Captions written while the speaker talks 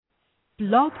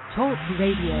Blog Talk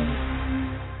Radio.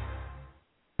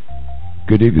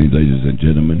 Good evening, ladies and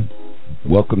gentlemen.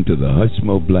 Welcome to the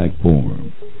Hushmo Black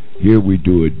Forum. Here we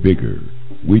do it bigger,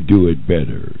 we do it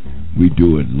better, we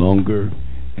do it longer,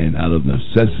 and out of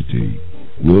necessity,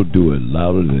 we'll do it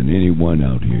louder than anyone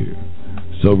out here.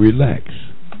 So relax.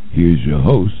 Here's your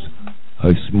host,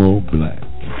 Hushmo Black.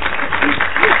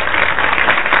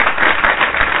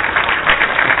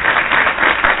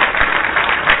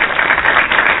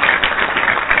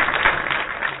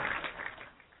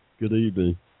 Good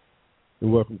evening,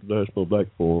 and welcome to the Hushmo Black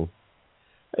Forum.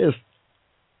 Hey, it's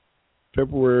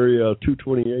February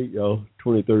 2/28, y'all,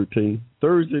 2013,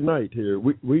 Thursday night here.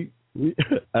 We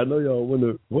I know y'all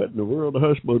wonder what in the world the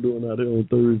Hushmo doing out here on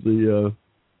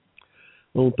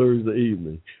Thursday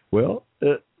evening. Well,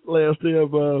 last day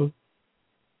of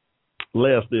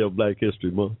Black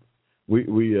History Month.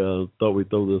 We thought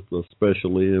we'd throw this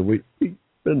specially in. We've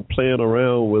been playing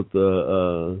around with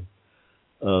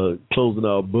closing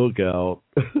our book out,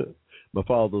 My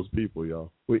Father's People,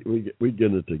 y'all. We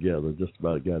getting it together. Just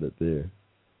about got it there.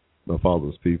 My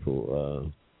Father's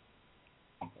People.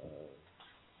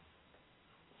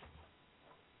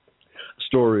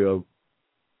 Story of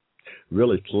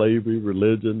really slavery,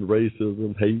 religion,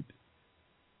 racism, hate,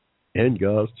 and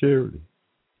God's charity.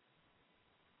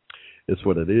 It's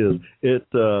what it is.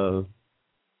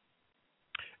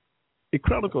 It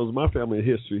chronicles my family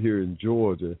history here in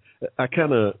Georgia. I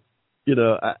kind of,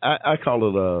 I call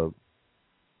it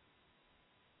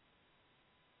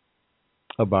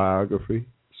a biography,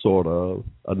 sort of,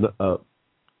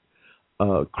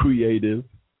 a creative,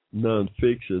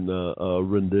 nonfiction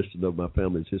rendition of my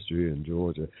family's history here in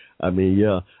Georgia. I mean,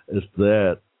 yeah, it's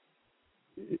that.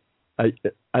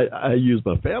 I use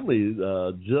my family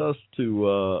just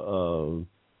to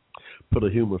put a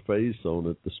human face on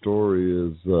it. The story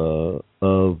is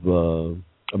of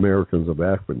Americans of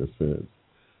African descent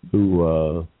who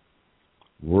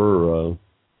were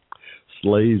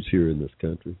slaves here in this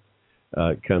country.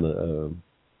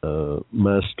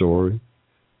 My story,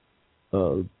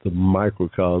 the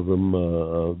microcosm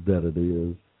that it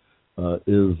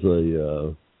is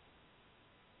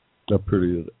a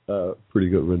pretty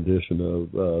good rendition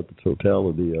of the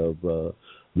totality of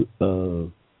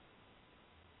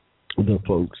the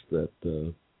folks that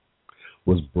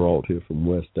was brought here from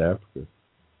West Africa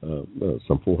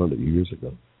some 400 years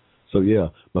ago. So yeah,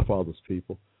 My Father's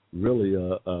People really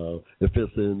it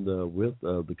fits in with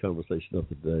the conversation of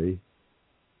the day,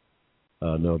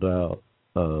 no doubt.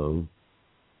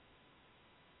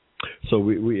 So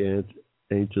we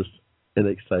anxious and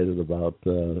excited about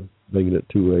bringing it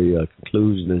to a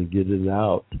conclusion and getting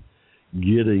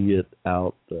it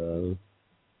out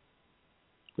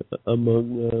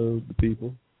among the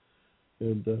people,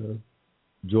 and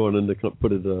joining to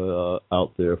put it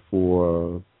out there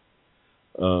for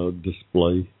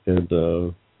display and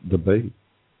debate.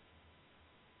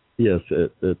 Yes,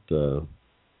 the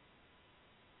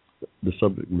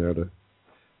subject matter,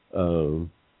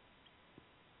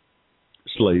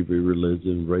 slavery,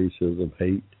 religion, racism,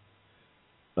 hate,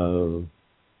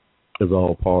 is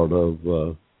all part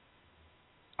of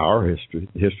our history,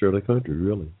 the history of the country,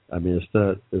 really. I mean,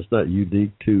 it's not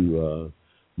unique to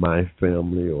my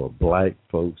family or black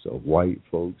folks or white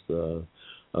folks.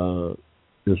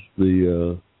 It's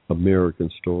the American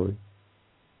story,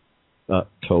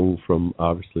 told from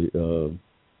obviously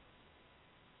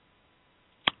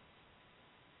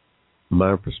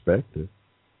my perspective.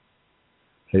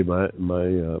 Hey, my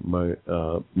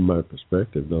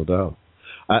perspective, no doubt.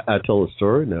 I tell a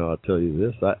story now. I'll tell you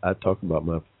this. I talk about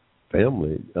my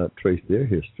family, trace their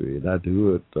history, and I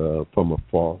do it from my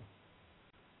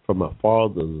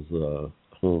father's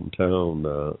hometown,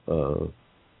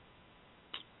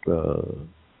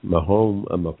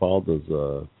 my father's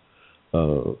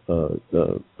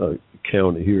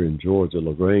county here in Georgia,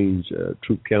 LaGrange,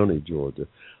 Troup County, Georgia,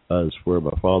 is where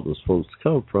my father's folks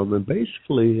come from, and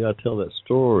basically I tell that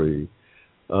story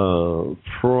from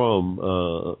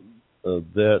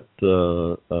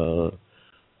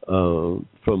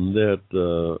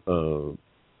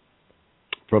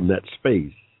that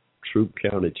space, Troup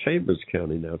County, Chambers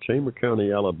County. Now, Chambers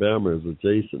County, Alabama, is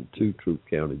adjacent to Troup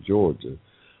County, Georgia.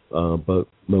 But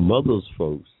my mother's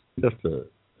folks, this has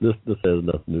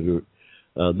nothing to do.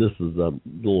 This is a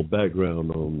little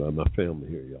background on my family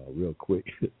here, y'all, real quick.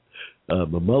 My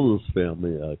mother's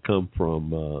family come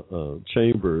from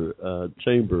Chambers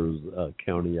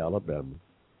County, Alabama.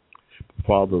 My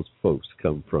father's folks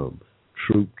come from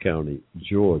Troup County,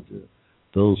 Georgia.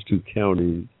 Those two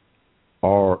counties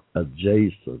are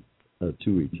adjacent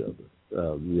to each other.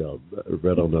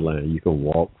 Right on the line. You can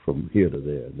walk from here to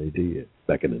there, and they did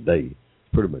back in the day.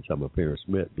 pretty much how my parents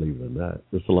met, believe it or not.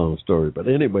 It's a long story. But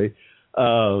anyway,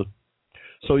 so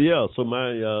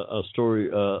my story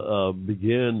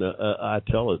began, I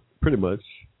tell it pretty much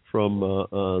from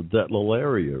that little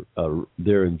area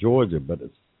there in Georgia, but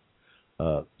its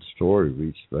story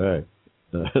reached back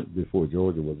before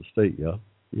Georgia was a state,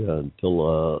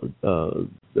 until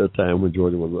the time when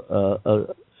Georgia was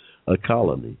a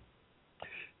colony.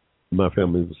 My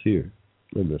family was here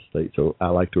in this state, so I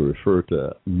like to refer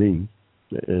to me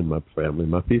and my family,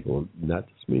 my people, not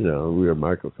just me now. We are a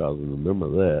microcosm, remember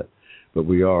that, but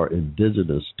we are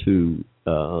indigenous to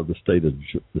the state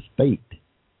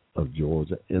of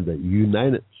Georgia and the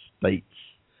United States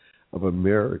of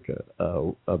America.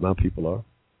 My people are.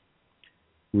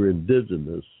 We're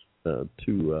indigenous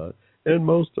to, and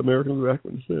most Americans,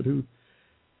 Americans said, who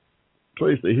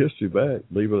trace their history back,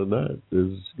 believe it or not,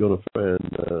 is going to find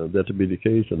that to be the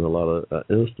case in a lot of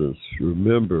instances.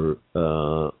 Remember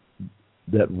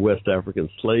that West African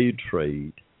slave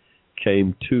trade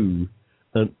came to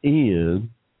an end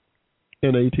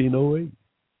in 1808.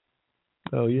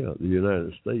 Oh, yeah, the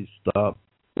United States stopped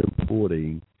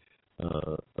importing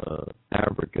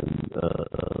African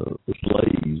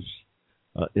slaves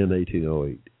in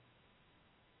 1808.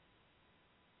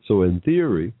 So in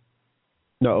theory,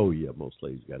 most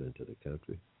slaves got into the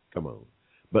country. Come on.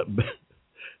 But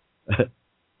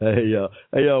hey,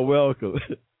 y'all, welcome.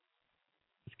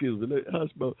 Excuse me,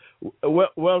 Hushmo.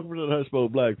 Welcome to the Hushmo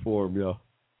Black Forum, y'all.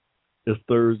 It's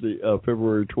Thursday,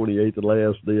 February 28th, the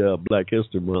last day of Black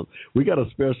History Month. We got a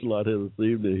special out here this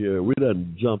evening here. We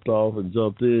done jumped off and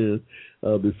jumped in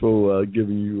before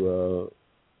giving you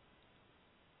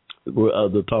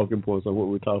the talking points on what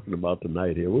we're talking about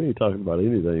tonight here. We ain't talking about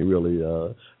anything really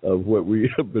of what we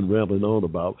have been rambling on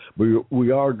about.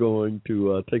 We are going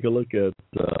to take a look at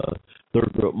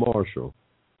Thurgood Marshall.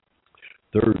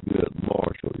 Thurgood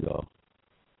Marshall, y'all.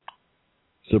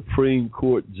 Supreme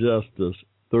Court Justice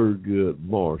Thurgood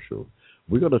Marshall.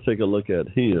 We're going to take a look at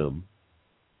him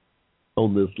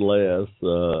on this last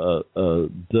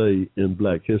day in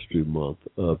Black History Month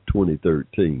of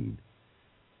 2013.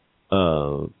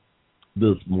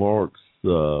 This marks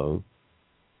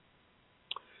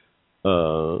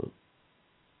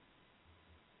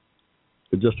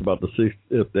just about the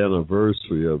 60th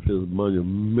anniversary of his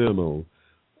monumental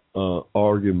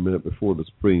argument before the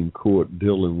Supreme Court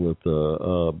dealing with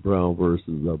Brown versus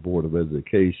the Board of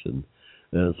Education.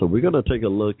 And so we're going to take a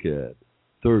look at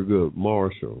Thurgood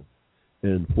Marshall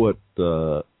and what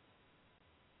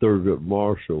Thurgood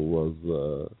Marshall was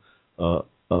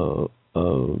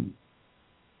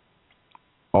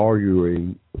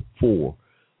arguing for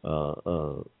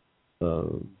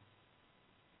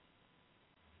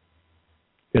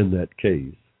in that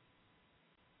case,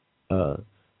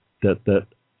 that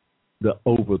the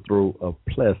overthrow of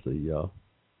Plessy, y'all.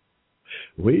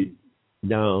 When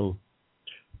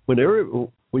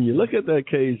you look at that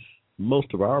case,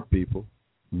 most of our people,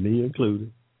 me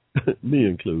included, the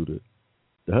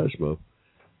Hushmo,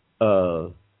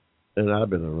 and I've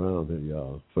been around here,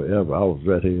 y'all, forever. I was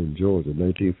right here in Georgia in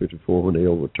 1954 when they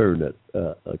overturned that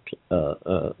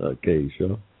case,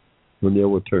 y'all. When they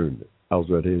overturned it, I was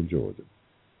right here in Georgia.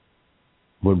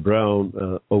 When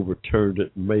Brown overturned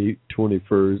it May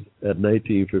 21st at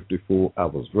 1954, I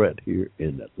was right here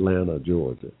in Atlanta,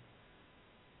 Georgia.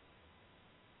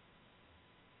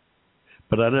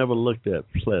 But I never looked at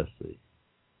Plessy.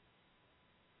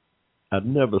 I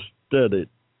never studied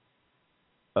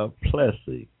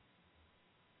Plessy.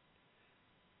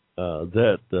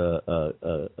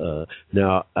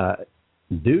 Now, I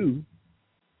do.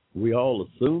 We all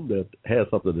assume that has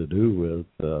something to do with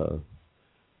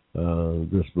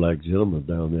this black gentleman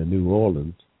down there in New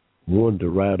Orleans wanted to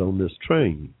ride on this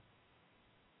train,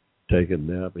 take a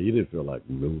nap. He didn't feel like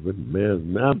moving.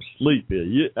 Man, I'm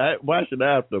sleepy. Why should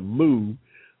I have to move?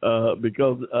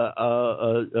 Because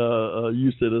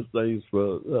you said this thing's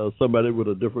for somebody with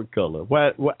a different color.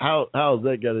 How's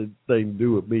that got anything to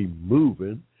do with me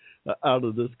moving out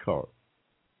of this car?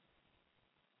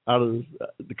 Out of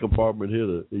the compartment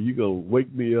here? You gonna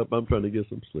wake me up? I'm trying to get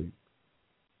some sleep.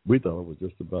 We thought it was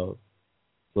just about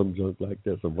some junk like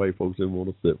that. Some white folks didn't want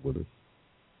to sit with us.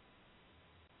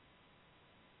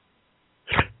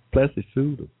 Plessy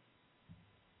sued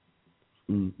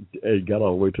him. It got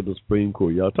all the way to the Supreme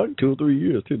Court. Y'all talking 2 or 3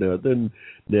 years too now.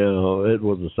 Now it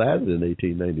was decided in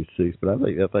 1896, but I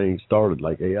think that thing started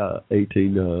like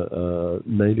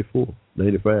 1894,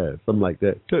 95, something like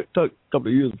that. Took a couple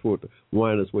of years before it to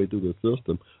wind its way through the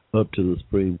system up to the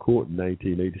Supreme Court in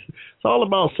 1986. It's all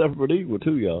about separate equal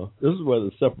too, y'all. This is where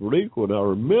the separate equal. Now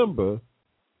remember,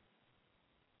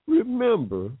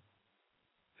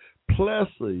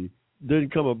 Plessy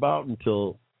didn't come about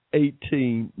until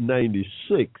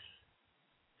 1896.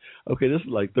 Okay, this is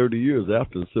like 30 years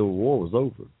after the Civil War was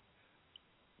over.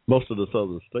 Most of the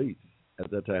southern states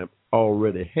at that time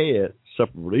already had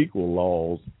separate but equal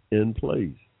laws in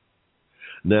place.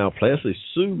 Now, Plessy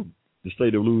sued the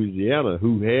state of Louisiana,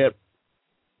 who had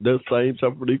the same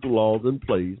separate but equal laws in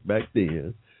place back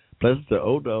then. Plessy said,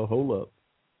 oh, no, hold up.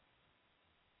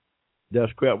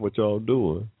 That's crap what y'all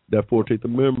doing. That 14th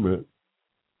Amendment,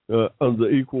 under the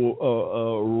equal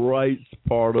rights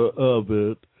part of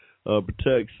it,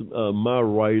 protects my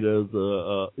right as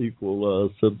an equal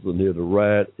citizen here to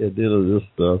ride at the end of this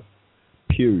stuff,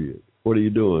 period. What are you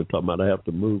doing? Talking about I have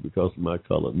to move because of my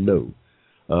color? No.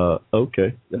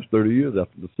 Okay, that's 30 years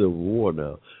after the Civil War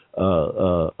now.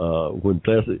 When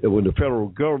the federal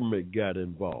government got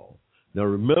involved. Now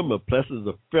remember, Plessy is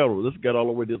a federal. This got all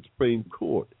the way to the Supreme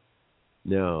Court.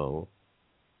 Now,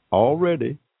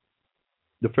 already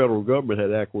the federal government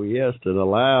had acquiesced and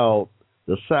allowed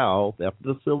the South, after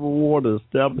the Civil War, to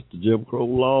establish the Jim Crow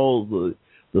laws,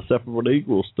 the separate but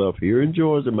equal stuff. Here in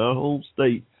Georgia, my home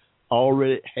state,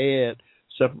 already had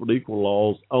separate but equal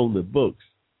laws on the books.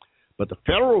 But the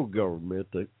federal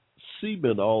government, to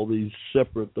cement all these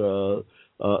separate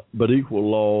but equal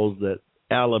laws that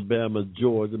Alabama,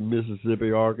 Georgia,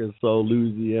 Mississippi, Arkansas,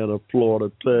 Louisiana,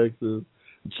 Florida, Texas,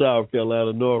 South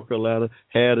Carolina, North Carolina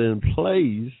had in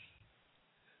place,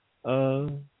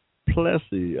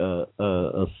 Plessy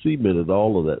cemented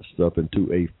all of that stuff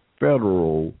into a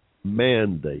federal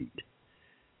mandate,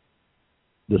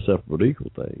 the separate but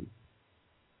equal thing.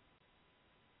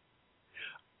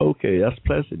 Okay, that's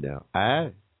Plessy now.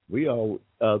 We all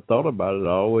thought about it,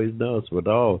 always knows with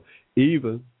all.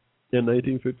 Even in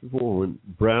 1954, when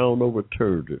Brown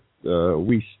overturned it,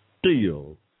 we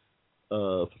still,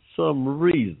 for some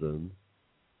reason,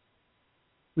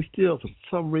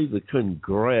 couldn't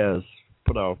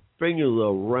put our fingers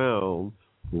around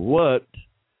what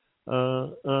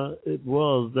it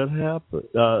was that happened,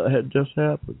 had just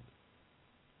happened.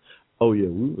 Oh yeah,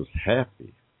 we was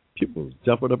happy. People was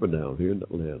jumping up and down here in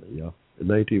Atlanta, y'all. In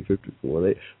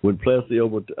 1954, when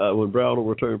Brown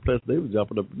overturned Plessy, they was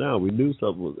jumping up and down. We knew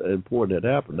something was important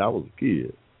had happened. I was a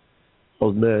kid. I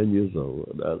was 9 years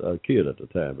old, a kid at the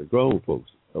time. The grown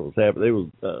folks, I was happy.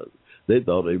 They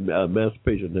thought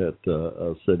emancipation had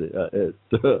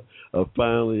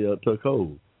finally took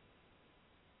hold.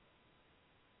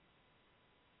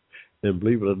 And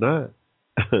believe it or not,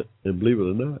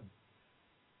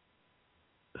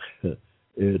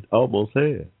 it almost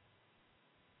had.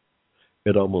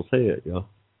 It almost had, y'all.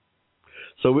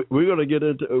 So we're gonna get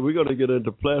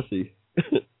into Plessy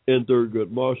and Thurgood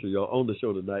Marshall, y'all, on the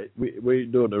show tonight. We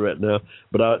ain't doing it right now,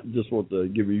 but I just want to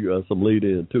give you some lead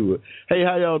into it. Hey,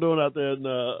 how y'all doing out there in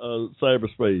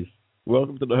cyberspace?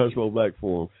 Welcome to the Hushmo Black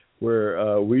Forum,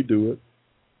 where we do it.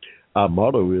 Our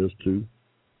motto is to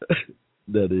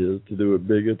do it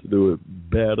bigger, to do it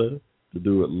better, to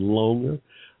do it longer,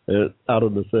 and out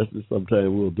of necessity, sometimes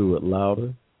we'll do it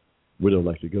louder. We don't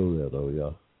like to go there, though,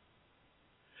 y'all.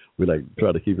 We like to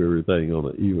try to keep everything on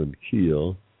an even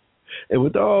keel. And we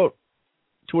thought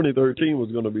 2013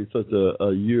 was going to be such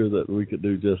a year that we could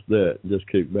do just that, just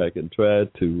kick back and try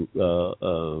to,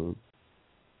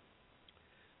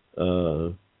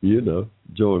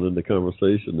 join in the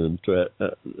conversation and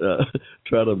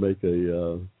try to make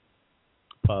a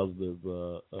positive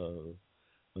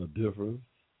difference,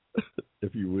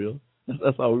 if you will.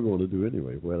 That's all we want to do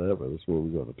anyway, whatever. That's what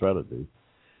we're going to try to do.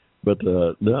 But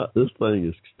now this thing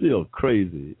is still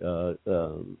crazy,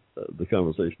 the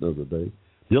conversation of the day.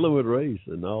 Dealing with race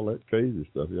and all that crazy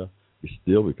stuff, yeah. It's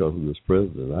still because of this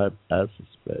president, I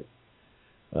suspect.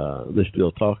 They're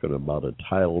still talking about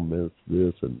entitlements,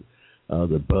 this and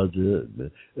the budget.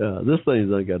 This thing's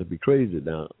not got to be crazy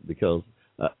now because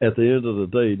at the end of the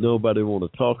day, nobody want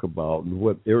to talk about, and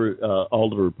what all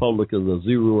the Republicans are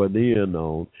zeroing in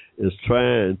on is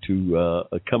trying to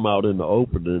come out in the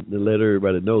open and let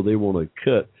everybody know they want to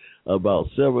cut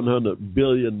about $700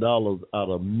 billion out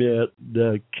of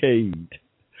Medicaid,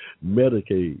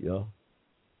 y'all.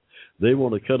 They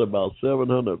want to cut about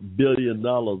 $700 billion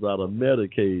out of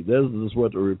Medicaid. This is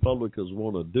what the Republicans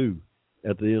want to do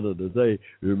at the end of the day.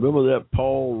 Remember that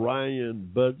Paul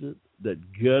Ryan budget that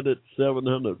gutted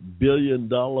 $700 billion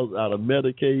out of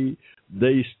Medicaid?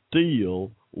 They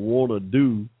still want to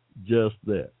do just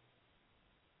that.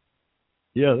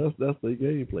 Yeah, that's their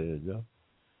game plan, y'all.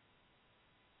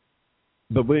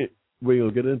 But we ain't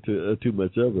gonna get into too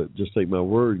much of it. Just take my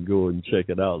word and go and check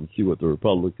it out and see what the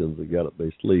Republicans have got up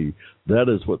their sleeve. That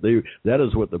is what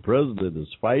the president is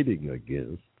fighting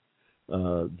against.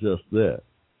 Just that.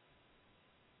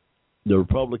 The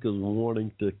Republicans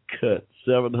wanting to cut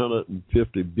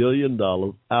 $750 billion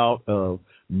out of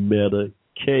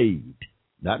Medicaid,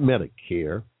 not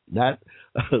Medicare, not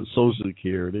Social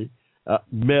Security,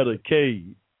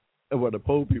 Medicaid, where the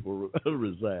poor people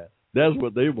reside. That's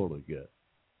what they want to get.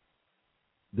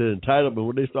 The entitlement,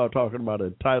 when they start talking about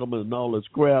entitlement and all this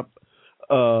crap,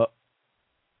 tell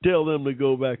them to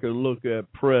go back and look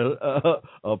at Plessy.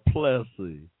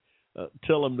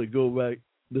 Tell them to go back.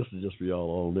 This is just for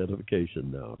y'all on notification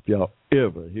now. If y'all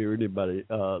ever hear anybody,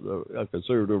 a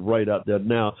conservative right out there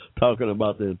now talking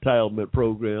about the entitlement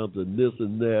programs and this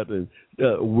and that and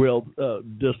wealth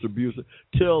distribution,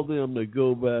 tell them to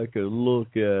go back and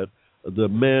look at the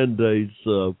mandates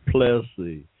of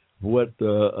Plessy, what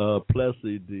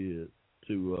Plessy did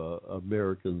to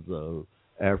Americans of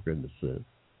African descent,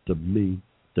 to me,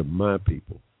 to my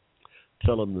people.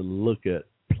 Tell them to look at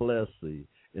Plessy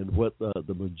and what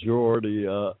the majority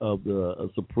of the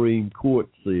Supreme Court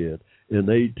said in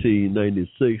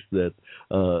 1896 that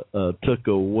took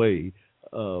away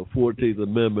 14th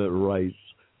Amendment rights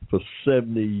for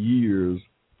 70 years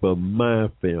from my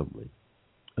family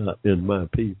and my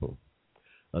people.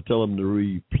 I tell them to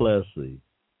read Plessy,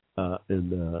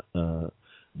 and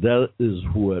that is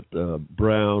what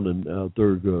Brown and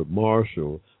Thurgood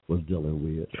Marshall was dealing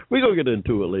with. We're going to get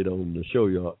into it later on in the show,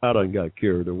 y'all. I done got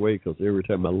carried away because every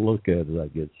time I look at it, I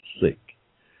get sick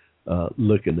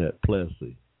looking at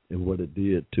Plessy and what it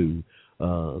did to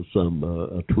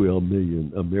some 12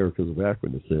 million Americans of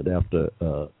African descent after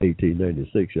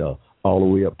 1896, y'all, all the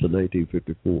way up to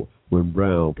 1954 when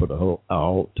Brown put a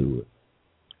halt to it.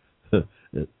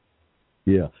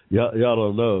 Yeah, y'all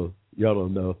don't know. Y'all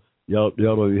don't know. Y'all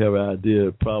don't even have an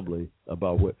idea probably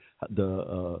about what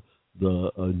the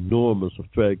enormous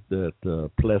effect that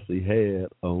Plessy had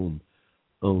on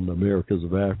Americans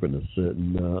of African descent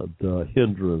and the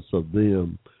hindrance of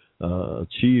them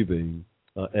achieving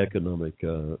economic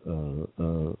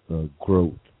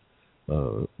growth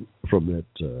from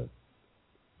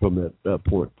that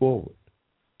point forward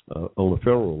on a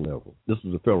federal level. This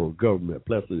is the federal government.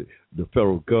 Plessy, the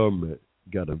federal government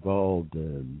got involved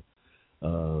in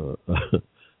a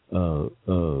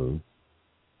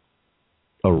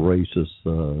racist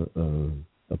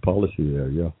policy there,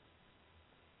 yeah.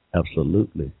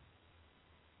 Absolutely.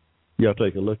 Y'all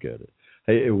take a look at it.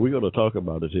 Hey, we're going to talk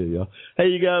about it here, y'all. Hey,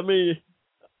 you got me,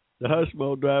 the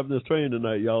Hushmo, driving this train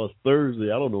tonight, y'all. It's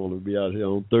Thursday. I don't normally be out here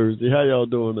on Thursday. How y'all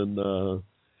doing in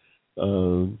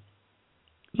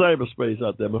cyberspace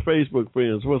out there? My Facebook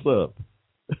friends, what's up?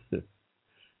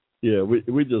 Yeah,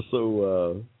 we just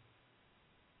so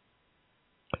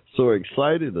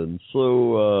excited and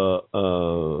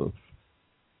so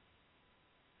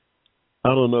I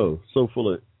don't know, so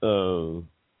full of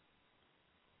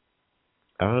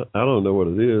I don't know what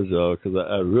it is, y'all, because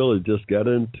I really just got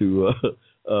into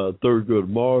Thurgood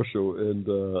Marshall and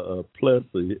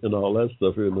Plessy and all that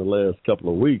stuff here in the last couple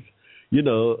of weeks. You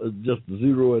know, just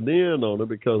zeroing in on it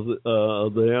because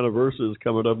the anniversary is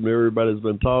coming up and everybody's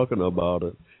been talking about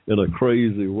it in a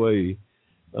crazy way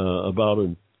about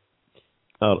it.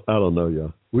 I don't know,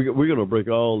 y'all. We're going to break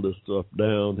all this stuff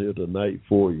down here tonight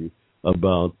for you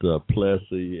about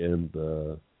Plessy and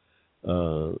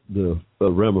the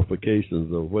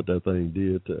ramifications of what that thing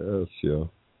did to us, y'all.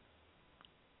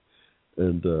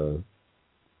 And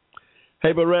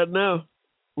hey, but right now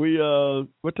we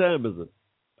what time is it?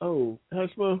 Oh,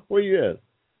 Hushmo, where you at?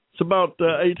 It's about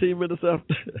 18 minutes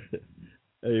after.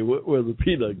 Hey, where's the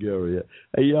peanut gallery at?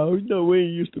 Hey, y'all, you know we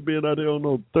ain't used to being out there on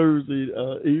no Thursday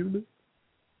evening.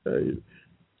 Hey,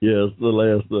 yeah, it's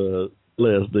the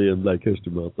last day in Black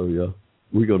History Month, though, y'all.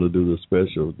 We're going to do this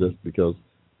special just because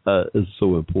it's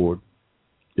so important.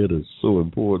 It is so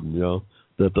important, y'all.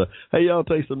 That hey, y'all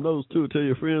take some notes, too. Tell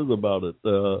your friends about it,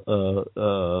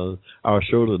 our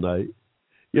show tonight.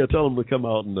 Yeah, tell them to come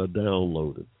out and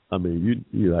download it. I mean,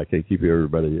 you I can't keep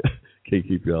everybody, can't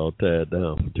keep y'all tied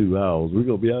down for 2 hours. We're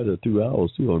going to be out here 2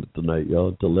 hours, too, on it tonight, y'all,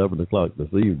 until 11 o'clock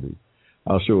this evening.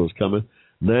 Our show is coming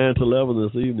 9 to 11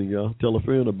 this evening, y'all. Tell a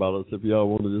friend about us if y'all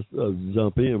want to just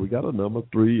jump in. We got a number,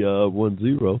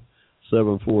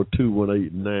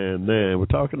 310-742-1899. We're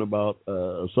talking about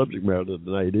a subject matter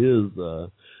tonight is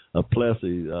a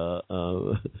Plessy,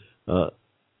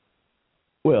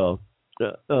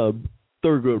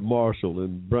 Thurgood Marshall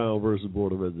and Brown versus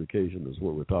Board of Education is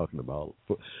what we're talking about.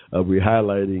 We're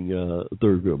highlighting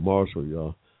Thurgood Marshall,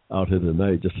 y'all, out here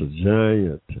tonight. Just a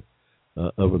giant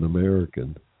of an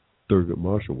American. Thurgood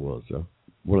Marshall was, y'all.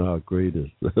 One of our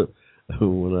greatest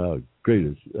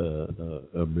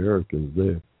Americans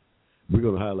there. We're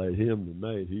going to highlight him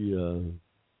tonight. He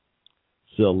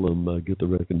seldom get the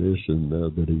recognition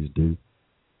that he's due.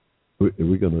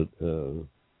 we're going to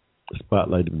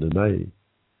spotlight him tonight.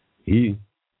 He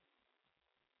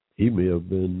may have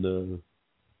been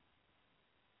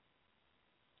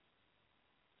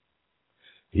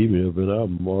our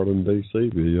modern day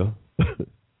savior, y'all.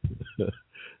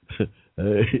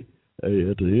 hey,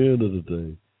 at the end of the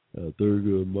day,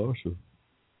 Thurgood Marshall.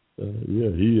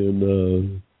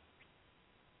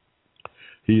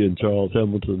 He and Charles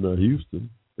Hamilton, Houston.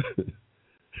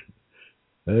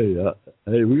 Hey,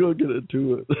 we're gonna get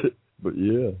into it, but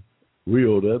yeah, we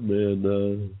owe that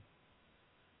man.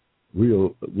 We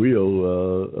owe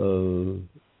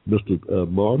Mr.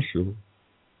 Marshall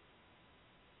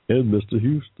and Mr.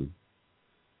 Houston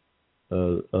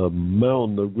a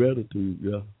mountain of gratitude.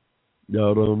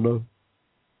 Y'all don't know.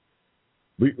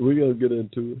 We're gonna get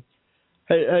into it.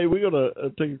 Hey, we're gonna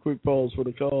take a quick pause for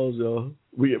the calls, y'all.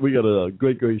 We got a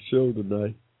great show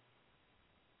tonight.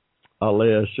 Our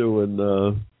last show in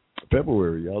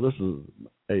February, y'all. This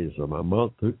is my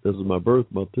month. This is my birth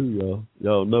month too, y'all.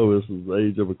 Y'all know this is the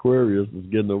age of Aquarius. It's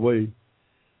getting away.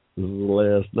 This is the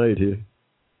last night here.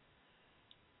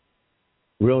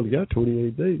 We only got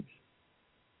 28 days,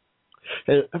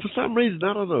 and for some reason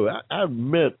I don't know. I've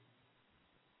met.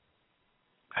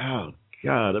 Oh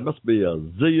God, it must be a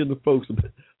zillion of folks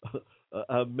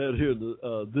I've met here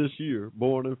this year,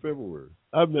 born in February.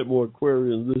 I've met more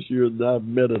Aquarians this year than I've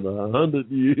met in 100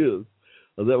 years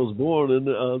that was born in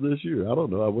this year. I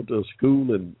don't know. I went to a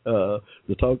school and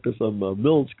to talk to some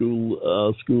middle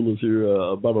school schoolers here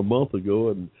about a month ago,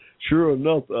 and sure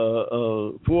enough, 4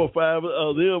 or 5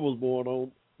 of them was born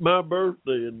on my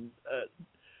birthday, and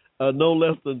no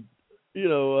less than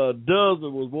a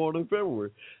dozen was born in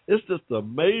February. It's just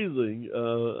amazing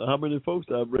how many folks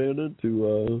I've ran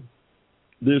into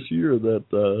this year that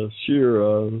share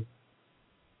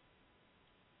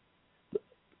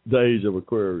the age of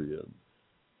Aquarian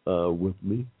with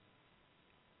me.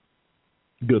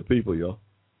 Good people, y'all.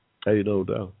 Hey, no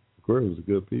doubt. Aquarians are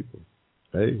good people.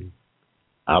 Hey,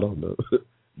 I don't know.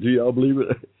 Do y'all believe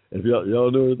it? If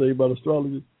y'all know anything about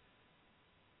astrology?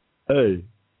 Hey,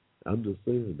 I'm just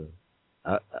saying though.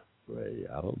 I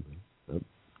don't know.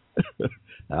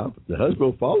 The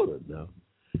husband follow it now.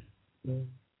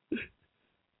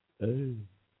 Hey,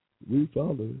 we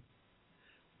follow it.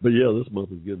 But yeah, this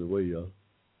month is getting away, y'all.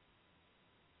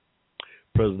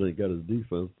 President got his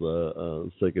defense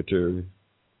secretary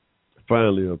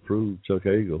finally approved Chuck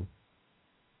Hagel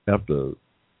after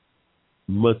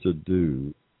much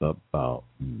ado about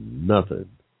nothing.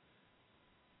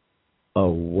 A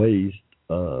waste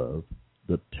of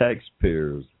the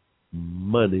taxpayers'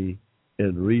 money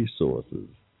and resources.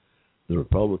 The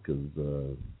Republicans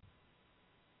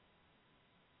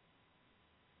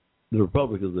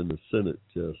in the Senate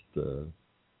just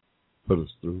put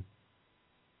us through.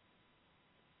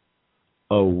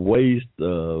 A waste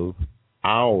of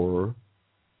our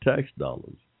tax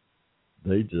dollars.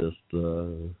 They just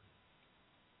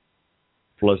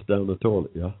flushed down the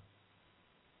toilet, yeah.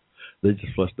 They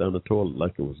just flushed down the toilet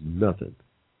like it was nothing.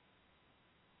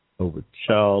 Over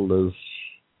childish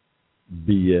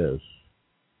BS.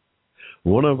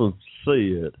 One of them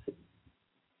said,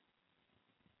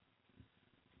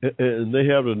 and they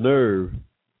have the nerve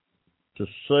to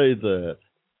say that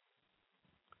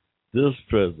this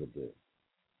president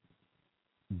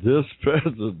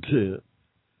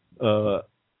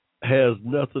has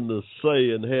nothing to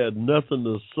say and had nothing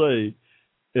to say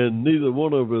in neither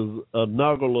one of his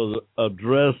inaugural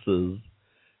addresses.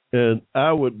 And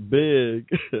I would beg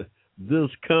this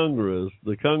Congress,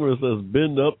 the Congress that's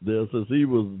been up there since he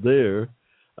was there,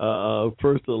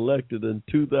 first elected in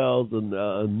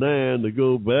 2009, to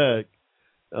go back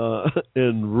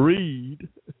and read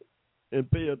and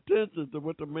pay attention to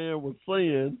what the man was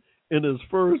saying in his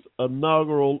first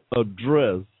inaugural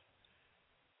address.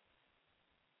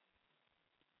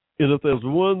 And if there's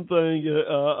one thing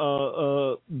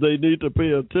they need to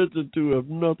pay attention to, if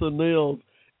nothing else,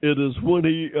 it is when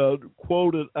he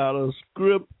quoted out of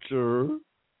Scripture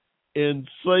and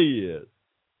said,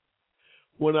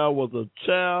 when I was a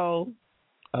child,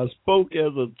 I spoke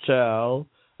as a child,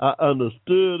 I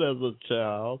understood as a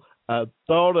child, I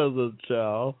thought as a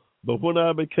child, but when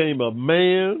I became a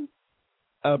man,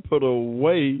 I put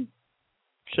away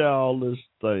childish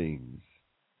things.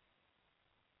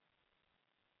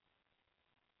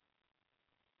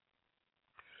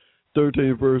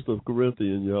 13th verse of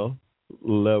Corinthians, y'all,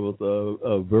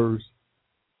 11th verse.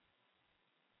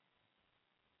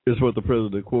 It's what the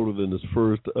president quoted in his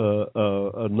first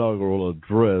inaugural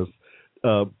address,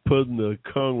 putting the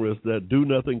Congress, that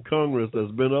do-nothing Congress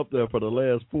that's been up there for the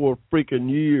last 4 freaking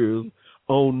years,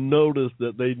 on notice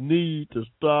that they need to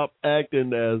stop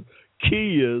acting as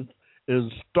kids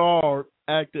and start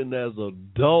acting as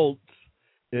adults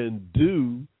and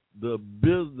do the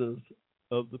business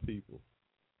of the people.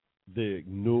 They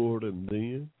ignored him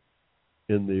then,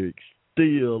 and they're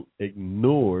still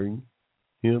ignoring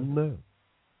him now.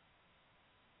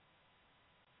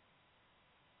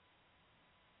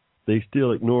 They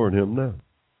still ignoring him now.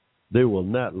 They will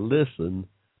not listen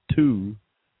to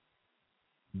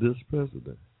this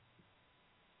president.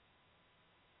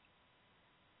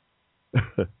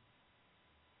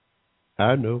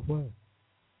 I know why.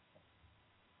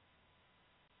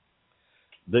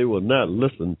 They will not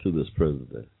listen to this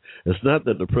president. It's not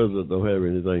that the president don't have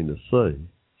anything to say.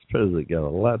 This president got a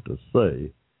lot to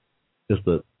say. It's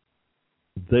that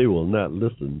they will not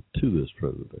listen to this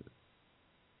president.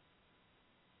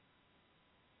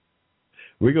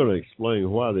 We're going to explain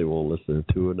why they won't listen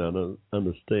to it, and I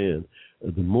understand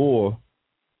the more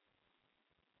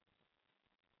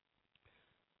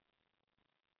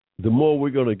we're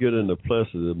going to get into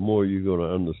Plessy, the more you're going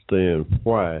to understand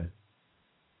why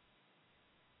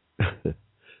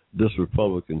this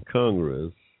Republican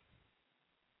Congress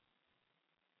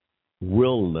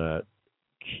will not,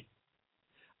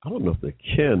 I don't know if they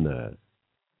cannot.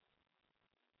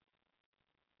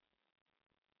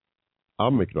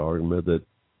 I'll make the argument that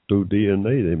through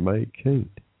DNA they might can't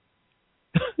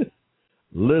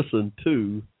listen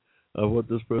to what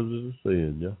this president is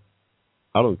saying, yeah.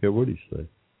 I don't care what he says.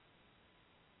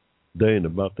 They ain't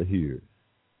about to hear it.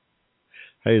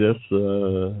 Hey, that's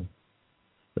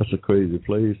a crazy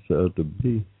place to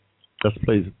be. That's a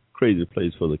crazy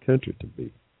place for the country to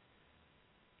be.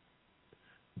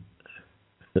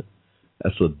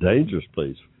 That's a dangerous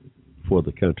place for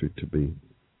the country to be.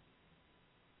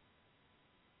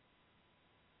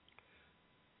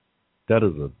 That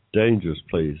is a dangerous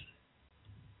place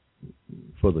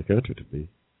for the country to be.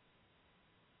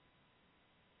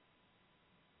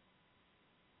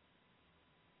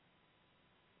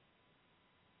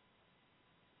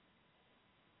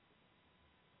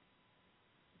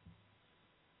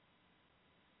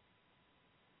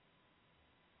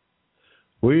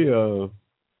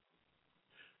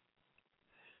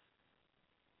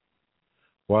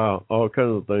 Wow, all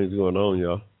kinds of things going on,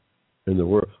 y'all, in the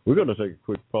world. We're going to take a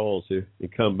quick pause here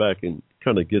and come back and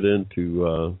kind of get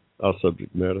into our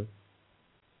subject matter.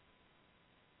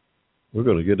 We're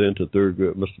going to get into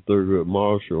Mr. Thurgood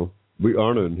Marshall. We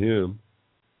honored him.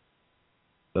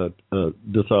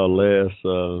 This our last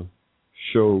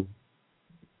show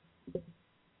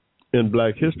in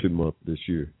Black History Month this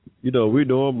year. You know, we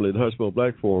normally, the Hushmo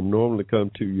Black Forum, normally come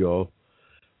to you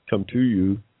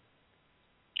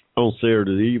on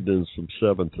Saturday evenings from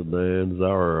 7 to 9 is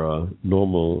our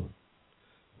normal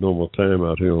time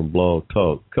out here on Blog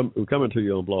Talk. We're coming to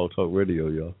you on Blog Talk Radio,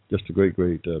 y'all. Just a great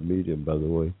medium, by the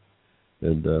way.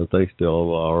 And thanks to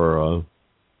all our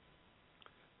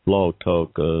Blog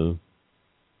Talk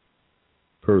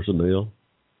personnel.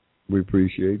 We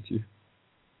appreciate you.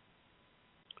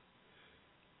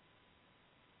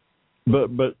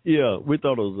 But yeah, we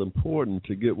thought it was important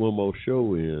to get one more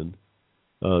show in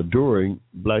during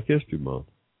Black History Month.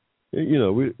 You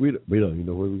know, we don't even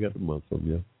know where we got the month from,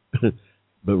 yeah.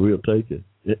 But we'll take it.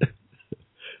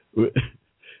 We're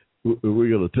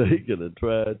going to take it and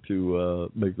try to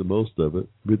make the most of it.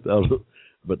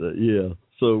 Yeah.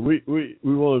 So we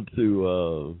wanted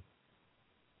to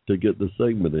get the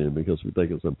segment in because we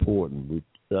think it's important. We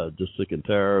just sick and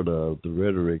tired of the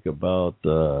rhetoric about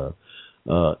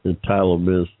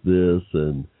entitlements, this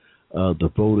and the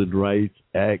Voting Rights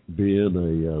Act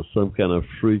being some kind of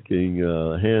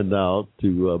freaking handout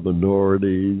to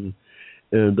minorities.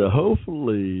 And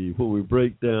hopefully when we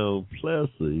break down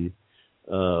Plessy,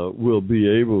 we'll be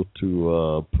able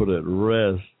to put at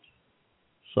rest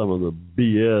some of the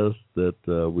BS that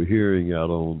we're hearing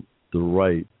out on the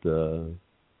right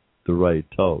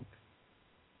talk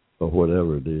or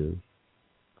whatever it is.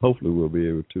 Hopefully we'll be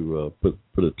able to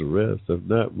put it to rest. If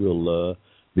not, we'll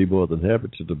be more than happy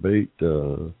to debate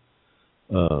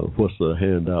what's a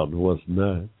handout and what's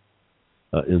not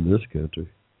in this country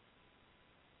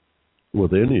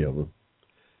with any of them.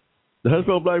 The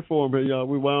Hushmo Black Forum here, y'all.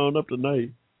 We wound up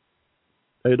tonight.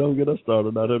 Hey, don't get us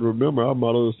started. Now, then remember, our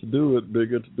motto is to do it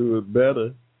bigger, to do it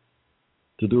better,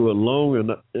 to do it longer,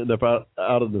 and if out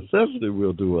of necessity,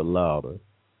 we'll do it louder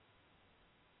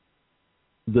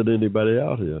than anybody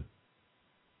out here.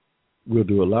 We'll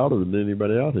do it louder than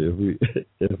anybody out here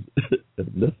if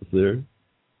necessary.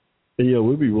 And yeah,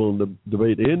 we'll be willing to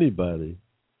debate anybody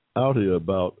out here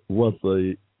about what's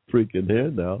a freaking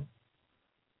handout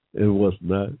and what's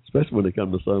not, especially when it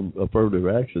comes to some affirmative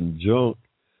action junk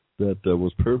that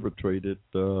was perpetrated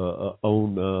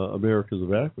on Americans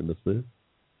of African descent.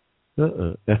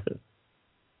 Uh-uh.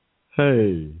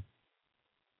 Hey,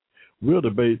 we'll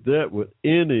debate that with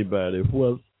anybody.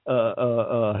 What's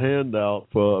a handout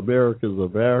for Americans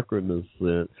of African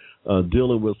descent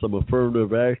dealing with some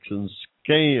affirmative action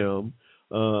scam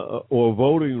or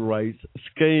voting rights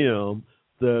scam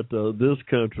that this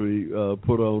country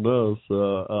put on us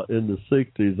in the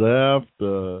 60s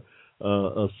after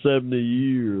 70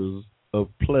 years of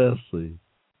Plessy,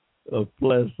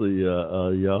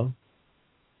 y'all.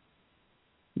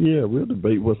 Yeah, we'll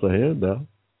debate what's a handout.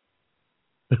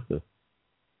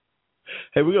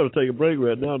 Hey, we're going to take a break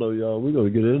right now, though, y'all. We're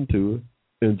going to get into it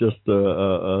and just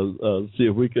see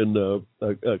if we can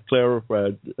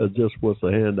clarify just what's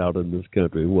a handout in this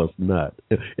country and what's not,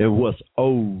 and what's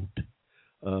owed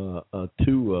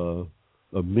to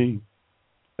me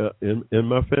and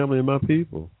my family and my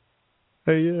people.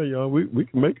 Hey, yeah, y'all, we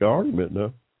can make an argument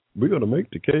now. We're going to make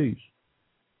the case.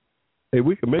 Hey,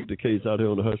 we can make the case out here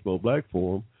on the Hushmo Black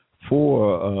Forum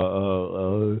for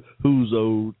who's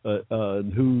owed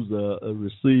and who's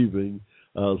receiving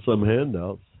some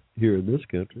handouts here in this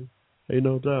country. Hey,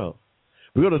 no doubt.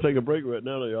 We're going to take a break right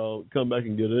now, y'all. Come back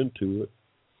and get into it.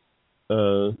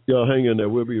 Y'all hang in there.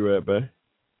 We'll be right back.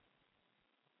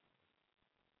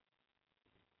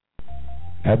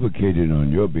 Advocating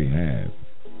on your behalf,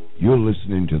 you're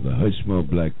listening to the Hushmo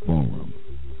Black Forum.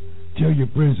 Tell your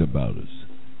friends about us.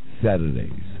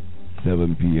 Saturdays,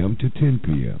 7 p.m. to 10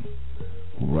 p.m.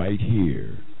 right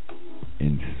here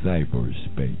in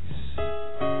cyberspace.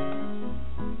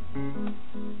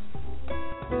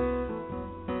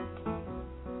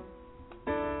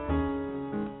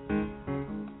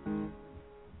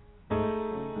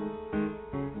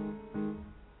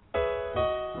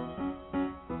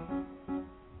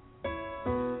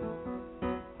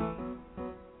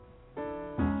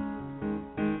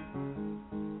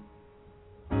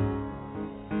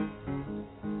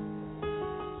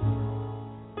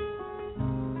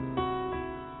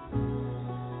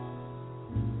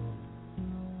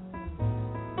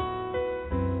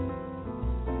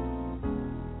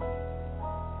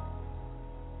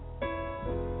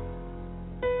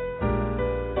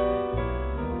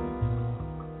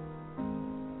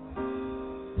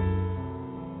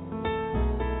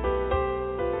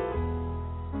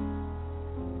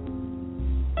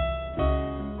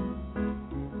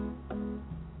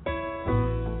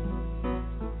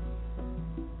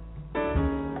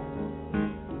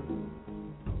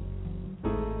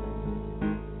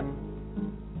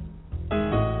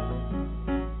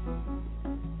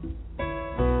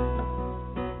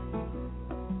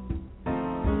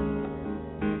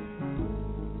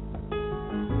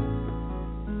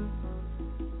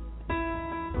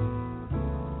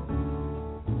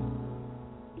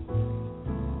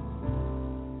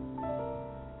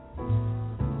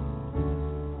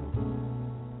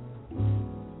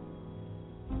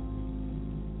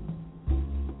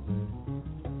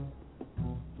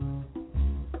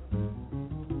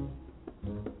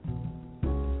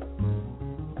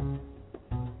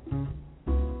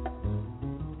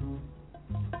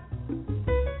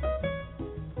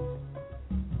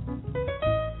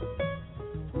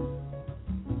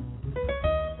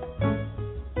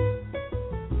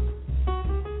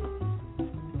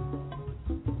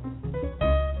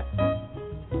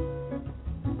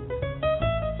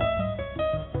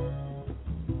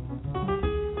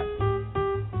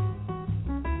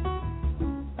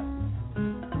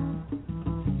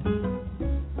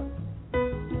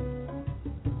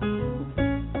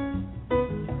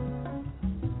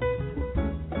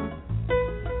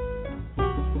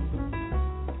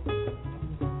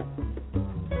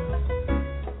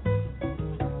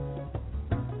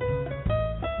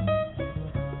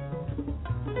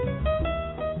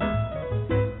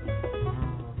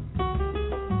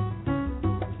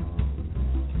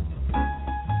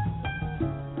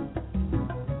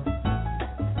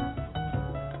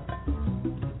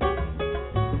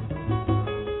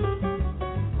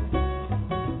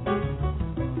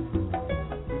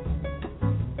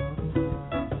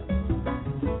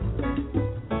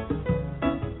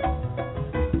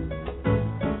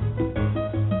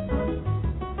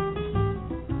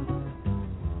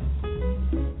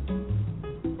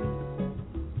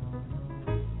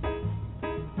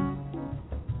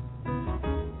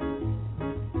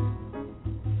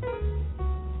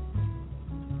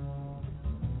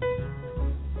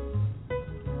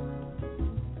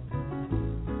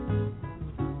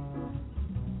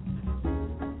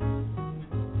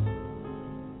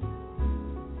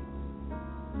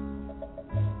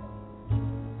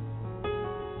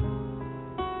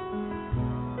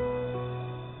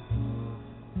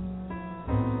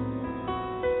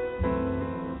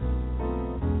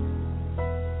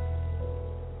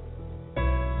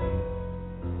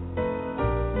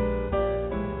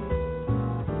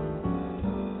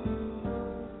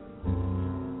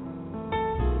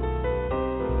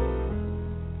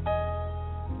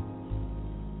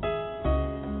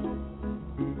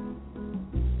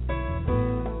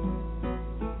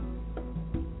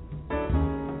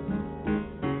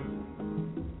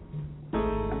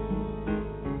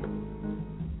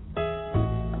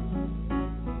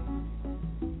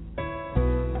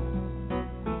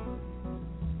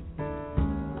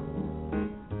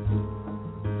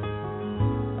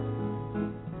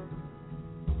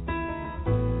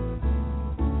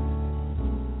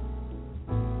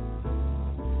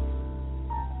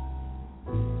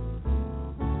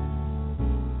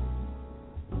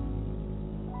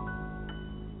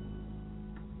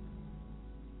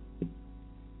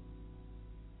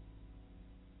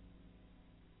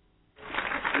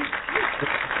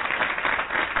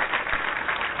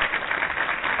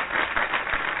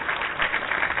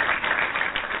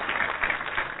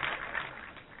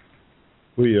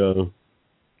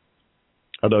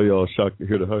 I know y'all shocked to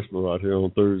hear the Hushmo out here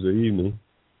on Thursday evening.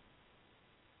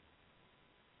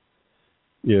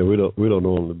 Yeah, we don't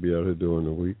normally be out here during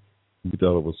the week. We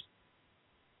thought it was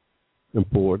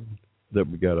important that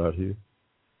we got out here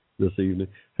this evening.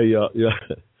 Hey, y'all,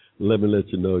 let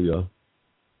you know, y'all.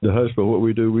 The Hushmo, what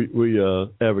we do, we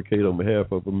advocate on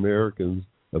behalf of Americans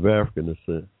of African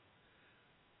descent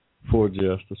for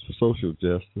justice, for social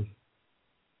justice.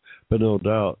 But no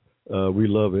doubt, we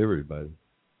love everybody.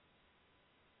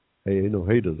 Hey, ain't no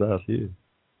haters out here.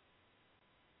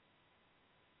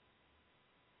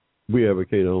 We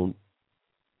advocate on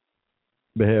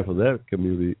behalf of that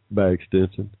community. By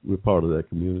extension, we're part of that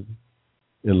community,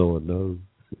 and Lord knows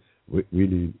we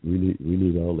need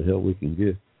all the help we can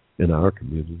get in our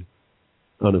community.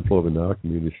 Unemployment in our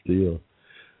community is still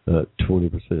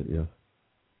 20%, yeah,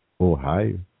 or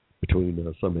higher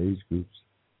between some age groups.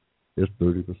 It's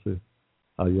 30%.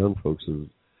 Our young folks is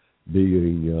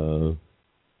being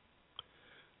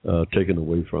taken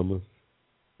away from us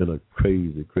in a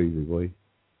crazy, crazy way.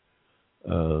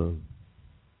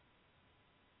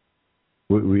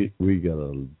 We got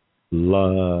a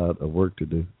lot of work to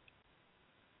do.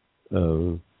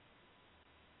 So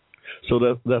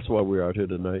that's why we're out here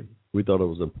tonight. We thought it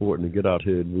was important to get out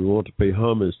here, and we want to pay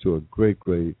homage to a great,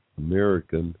 great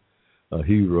American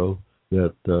hero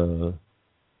that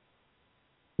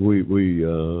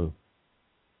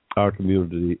our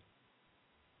community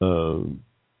don't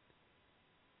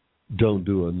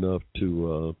do enough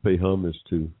to pay homage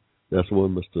to. That's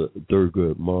one, Mr.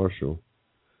 Thurgood Marshall,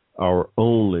 our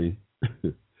only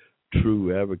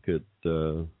true advocate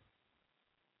on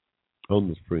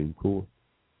the Supreme Court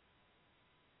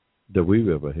that we've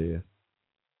ever had.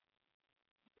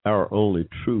 Our only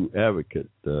true advocate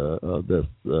that's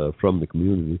from the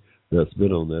community that's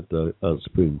been on that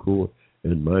Supreme Court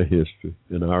in my history,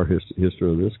 in our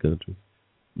history of this country,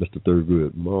 Mr.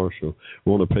 Thurgood Marshall.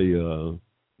 We want to pay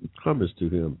homage to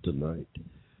him tonight.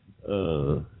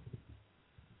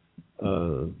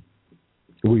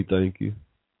 We thank you.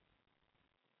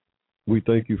 We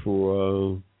thank you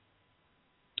for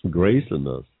gracing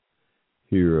us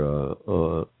here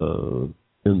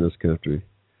in this country,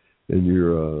 and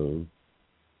your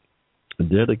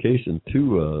dedication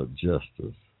to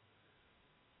justice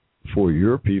for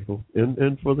your people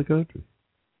and for the country.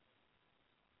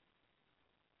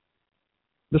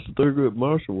 Mr. Thurgood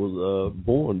Marshall was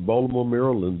born in Baltimore,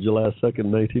 Maryland, July 2nd,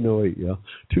 1908. Yeah,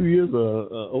 2 years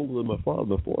older than my father.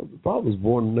 My father was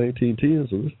born in 1910,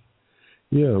 so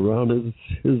yeah, around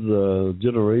his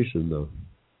generation, though.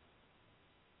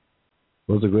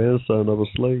 Was a grandson of a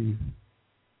slave,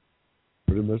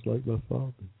 pretty much like my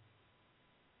father.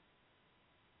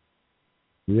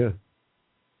 Yeah.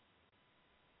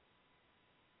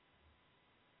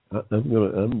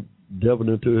 I'm delving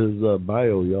into his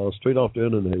bio, y'all, straight off the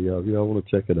internet, y'all. If y'all want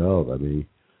to check it out, I mean,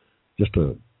 just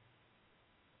a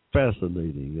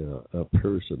fascinating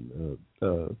person,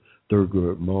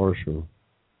 Thurgood Marshall.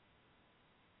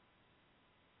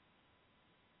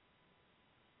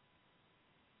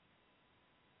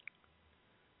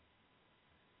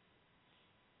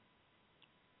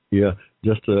 Yeah,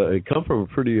 just it come from a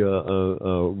pretty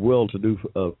well-to-do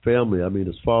family. I mean,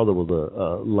 his father was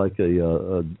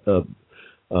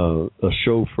a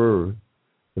chauffeur,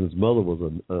 and his mother was a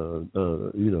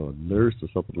nurse or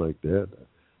something like that.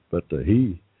 But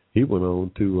he went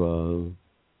on to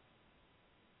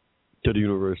the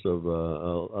University of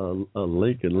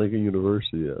Lincoln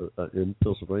University in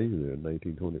Pennsylvania there in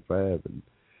 1925, and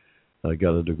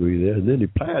got a degree there. And then he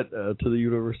applied to the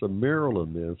University of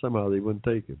Maryland there, and somehow they wouldn't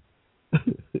take him.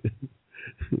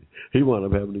 He wound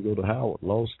up having to go to Howard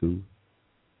Law School.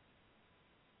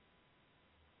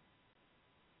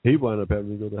 He wound up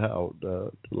having to go to Howard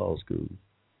to law school.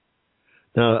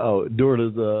 Now, during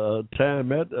his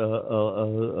time at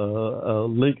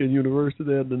Lincoln University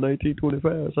there in the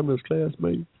 1925, some of his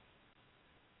classmates,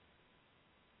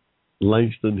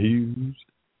 Langston Hughes,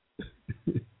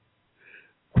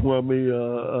 Kwame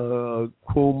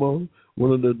Nkrumah,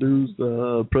 one of the dudes,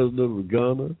 president of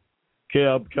Ghana,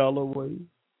 Cab Calloway.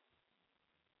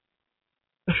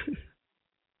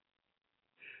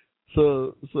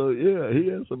 So yeah, he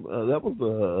had some. That was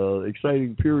an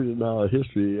exciting period in our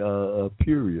history.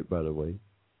 Period, by the way,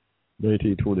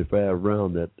 1925,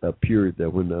 around that period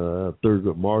that when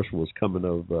Thurgood Marshall was coming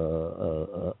of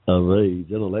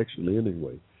age, intellectually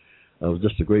anyway. It was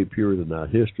just a great period in our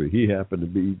history. He happened to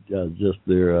be just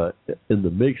there in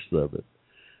the mix of it.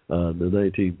 In the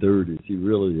 1930s, he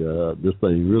really this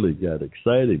thing really got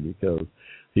exciting because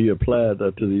he applied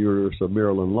to the University of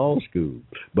Maryland Law School,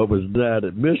 but was denied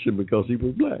admission because he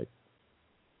was black.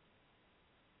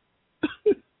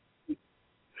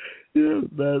 Yeah,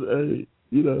 that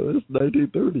it's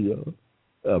 1930, y'all.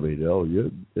 I mean, oh yeah,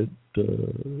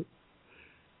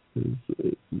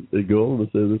 they go on to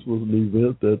say this was an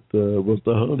event that was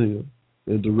to hunt him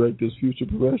and direct his future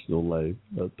professional life.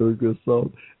 Thurgood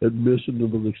sought admission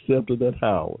and was accepted at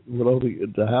Howard. Went on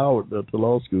to Howard to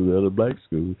law school, at a black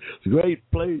school. It's a great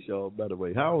place, y'all. By the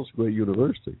way, Howard's a great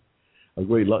university.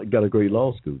 Got a great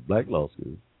law school, black law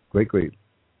school. Great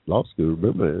law school.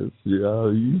 Remember,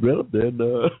 you read up there in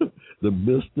the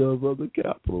midst of the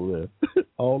capital there.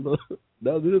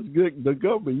 Now this good. The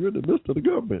government. You're in the midst of the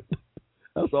government.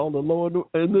 That's all the law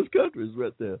in this country is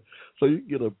right there. So you can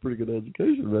get a pretty good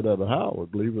education right out of Howard,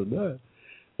 believe it or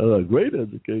not. Great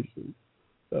education.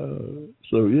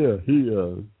 So yeah, he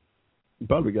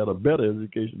probably got a better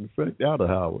education, in fact, out of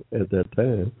Howard at that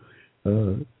time.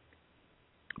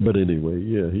 But anyway,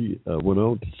 yeah, he went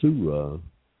on to sue.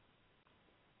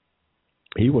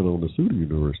 He went on to sue the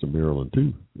University of Maryland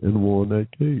too, and won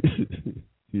that case.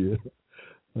 Yeah.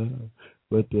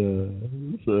 But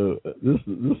so this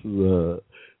is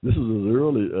his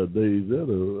early days.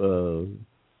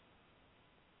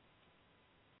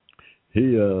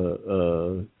 He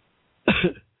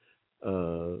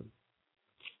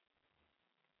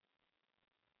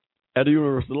at the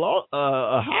University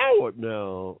of Howard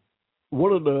now.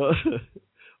 One of the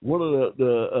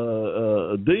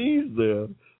deans there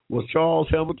was Charles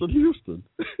Hamilton Houston.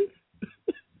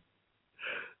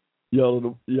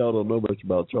 Y'all don't know much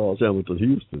about Charles Hamilton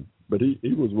Houston, but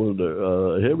he was one of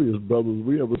the heaviest brothers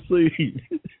we ever seen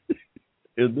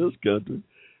in this country.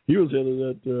 He was head of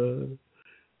that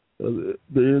the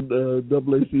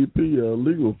NAACP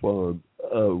legal fund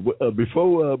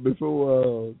before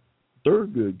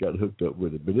Thurgood got hooked up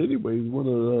with it. But anyway, he's one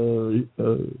of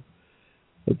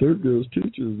Thurgood's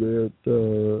teachers there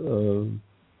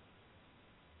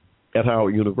at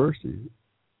Howard University.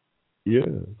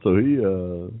 Yeah, so he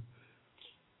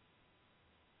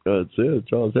said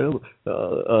Charles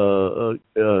Hamilton.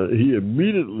 He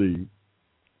immediately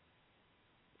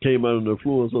came under the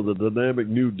influence of the dynamic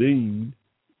new dean,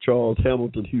 Charles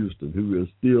Hamilton Houston, who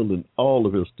instilled in all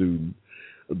of his students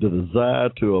the desire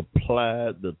to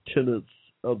apply the tenets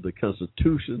of the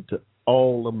Constitution to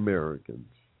all Americans.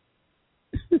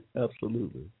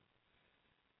 Absolutely.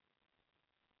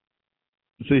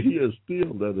 See, he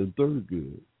instilled that in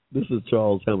Thurgood. This is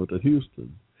Charles Hamilton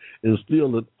Houston.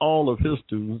 Instilled in all of his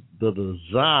students the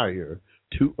desire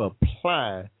to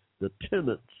apply the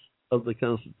tenets of the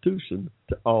Constitution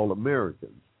to all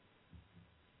Americans.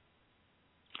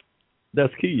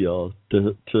 That's key, y'all.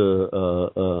 That's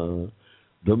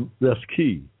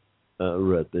key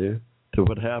right there to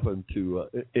what happened to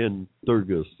in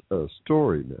Thurgood's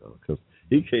story now, because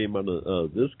he came under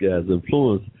this guy's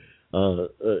influence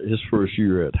his first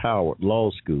year at Howard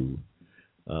Law School.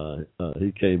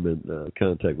 He came in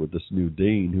contact with this new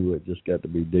dean who had just got to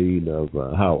be dean of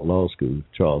Howard Law School,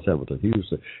 Charles Hamilton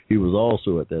Houston. He was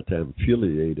also at that time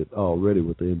affiliated already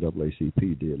with the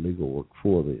NAACP, did legal work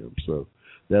for them. So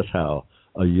that's how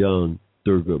a young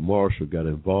Thurgood Marshall got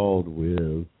involved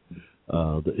with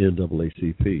the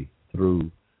NAACP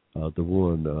through the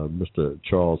one Mr.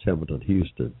 Charles Hamilton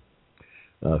Houston,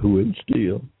 who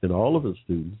instilled in all of his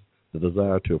students the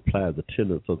desire to apply the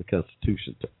tenets of the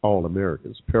Constitution to all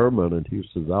Americans. Paramount in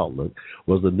Houston's outlook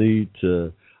was the need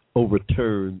to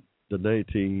overturn the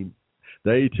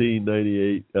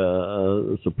 1898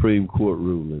 Supreme Court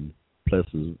ruling,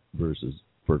 Plessy versus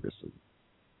Ferguson.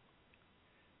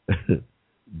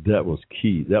 That was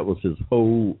key. That was his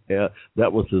whole.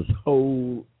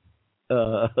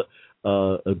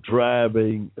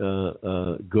 Driving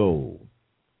goal.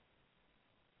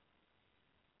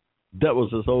 That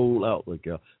was his whole outlook.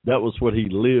 That was what he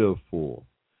lived for.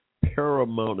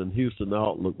 Paramount in Houston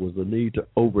outlook was the need to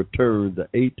overturn the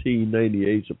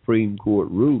 1898 Supreme Court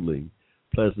ruling,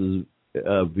 Plessy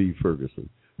v. Ferguson,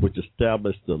 which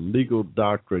established the legal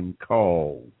doctrine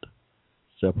called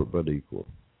separate but equal.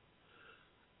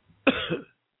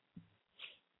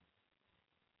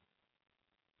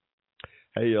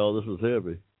 Hey, y'all, this is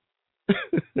heavy.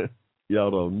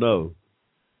 Y'all don't know.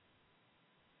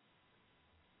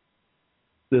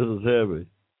 This is heavy.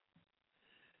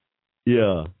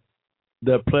 Yeah.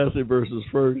 That Plessy versus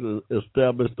Ferguson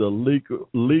established a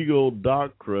legal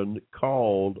doctrine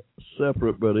called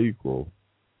separate but equal.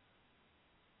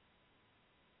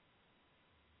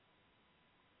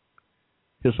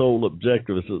 His whole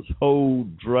objective, his whole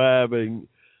driving,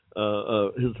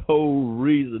 his whole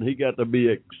reason he got to be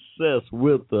obsessed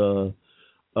with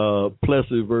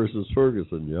Plessy versus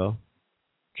Ferguson, y'all.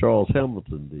 Charles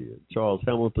Hamilton did. Charles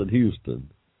Hamilton Houston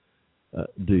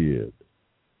did.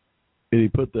 and he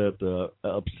put that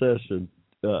obsession.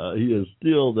 He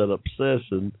instilled that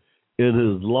obsession in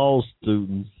his law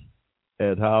students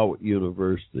at Howard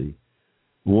University.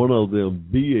 One of them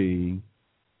being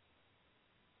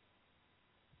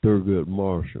Thurgood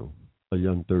Marshall, a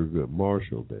young Thurgood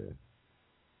Marshall there.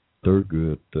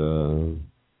 Thurgood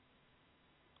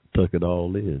took it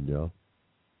all in, y'all.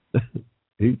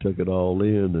 He took it all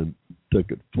in and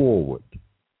took it forward.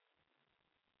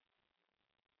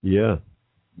 Yeah.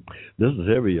 This is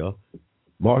heavy, y'all.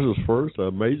 Marshall's first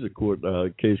major court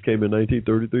case came in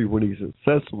 1933 when he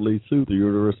successfully sued the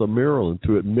University of Maryland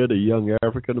to admit a young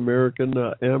African-American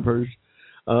Amherst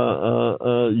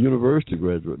University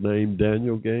graduate named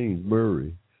Daniel Gaines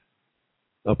Murray.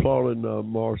 Applauding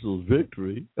Marshall's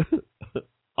victory,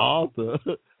 author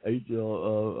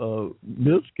H.L.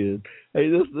 Miskin. Hey,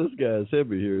 this guy is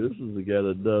heavy here. This is the guy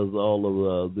that does all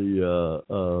of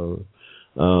the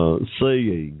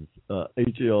sayings.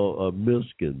 H.L.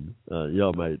 Miskin,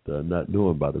 y'all might not know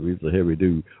him by the way, he's a heavy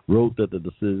dude, wrote that the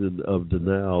decision of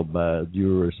denial by the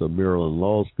University of Maryland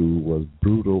Law School was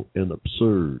brutal and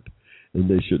absurd, and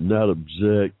they should not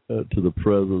object to the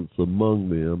presence among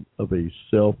them of a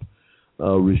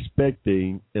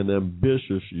self-respecting and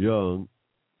ambitious young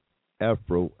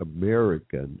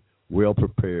Afro-American, well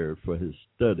prepared for his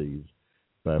studies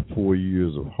by 4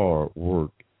 years of hard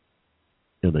work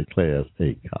in a Class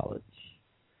A college.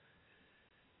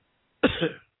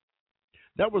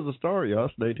 That was the story, y'all.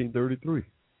 It's 1933.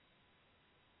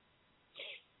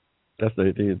 That's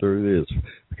 1930.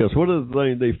 Because one of the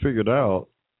things they figured out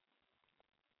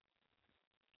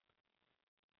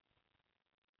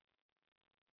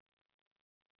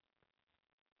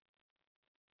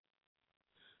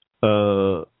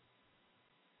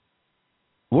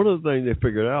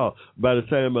by the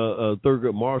time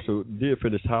Thurgood Marshall did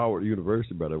finish Howard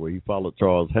University, by the way, he followed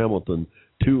Charles Hamilton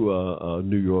to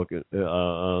New York and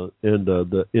the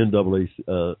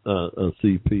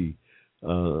NAACP,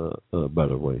 by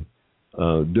the way.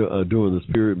 During this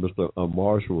period, Mr.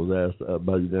 Marshall was asked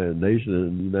by the United Nations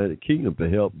and the United Kingdom to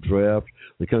help draft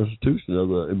the Constitution of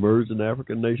the emerging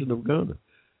African nation of Ghana.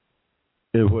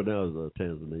 And what now is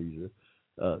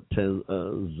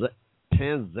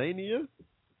Tanzania?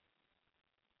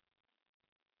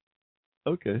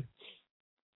 Okay.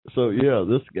 So yeah,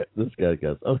 this guy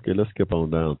got okay. Let's skip on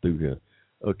down through here.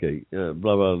 Okay,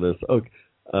 blah blah. This okay.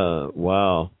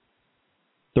 Wow.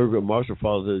 Thurgood Marshall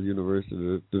followed at the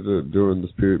university during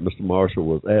this period. Mr. Marshall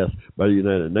was asked by the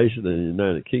United Nations and the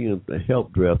United Kingdom to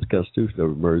help draft the Constitution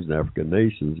of emerging African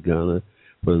nations. Ghana,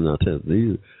 but now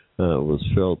Tanzania, was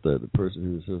felt that the person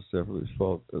who so separately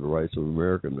fought the rights of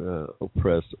American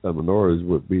oppressed minorities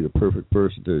would be the perfect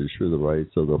person to ensure the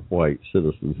rights of the white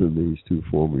citizens in these two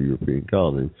former European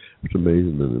colonies. It's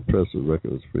amazing and impressive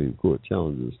record of Supreme Court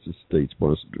challenges to state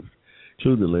sponsors,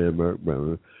 including the landmark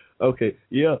Brown. Okay,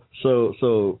 yeah.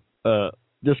 So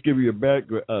just give you a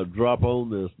drop on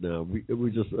this now. We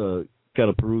just kind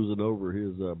of perusing over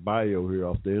his bio here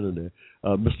off the internet.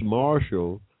 Mr.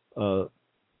 Marshall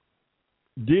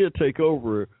did take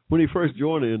over when he first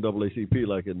joined the NAACP,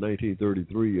 like in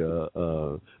 1933.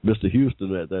 Mr.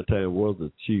 Houston at that time was the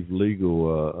chief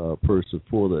legal person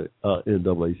for the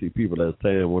NAACP, but as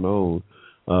time went on,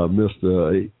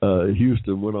 Mr.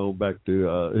 Houston went on back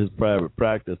to his private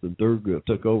practice, and Thurgood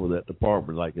took over that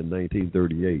department like in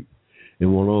 1938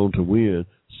 and went on to win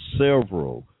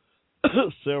several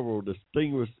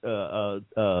distinguished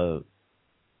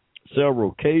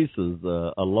several cases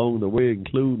along the way,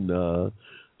 including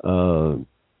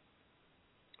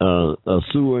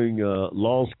suing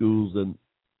law schools in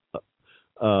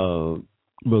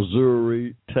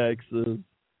Missouri, Texas,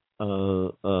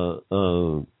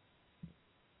 to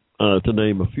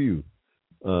name a few.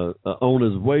 On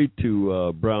his way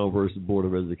to Brown versus Board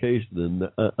of Education in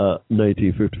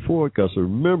 1954, because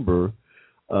remember,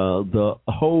 the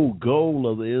whole goal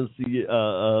of the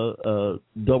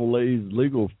NCAA's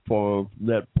legal farm from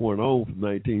that point on, from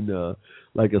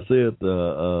like I said,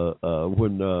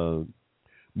 when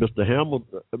Mr.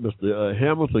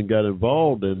 Hamilton got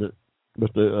involved in it,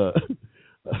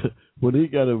 when he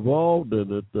got involved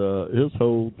in it, his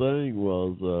whole thing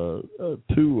was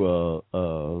to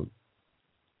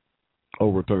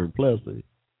overturn Plessy.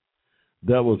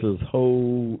 That was his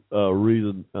whole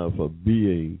reason for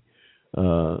being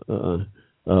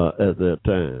at that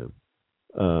time.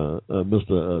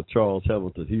 Mr. Charles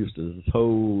Hamilton Houston, his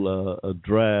whole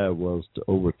drive was to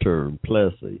overturn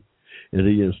Plessy. And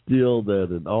he instilled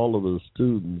that in all of his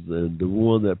students, and the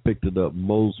one that picked it up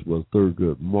most was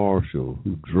Thurgood Marshall,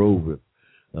 who drove it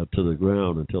to the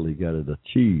ground until he got it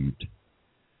achieved.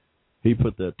 he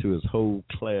put that to his whole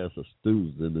class of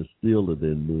students and instilled it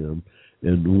in them.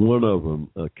 And one of them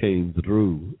came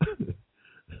through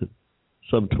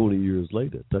some 20 years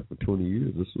later. That for 20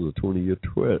 years. This was a 20-year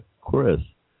quest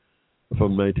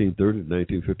from 1930 to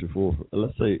 1954.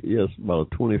 Let's say, yes, about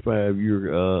a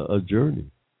 25-year a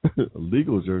journey, a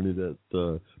legal journey that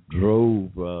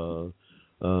drove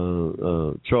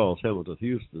Charles Hamilton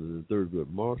Houston and Thurgood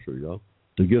Marshall, y'all,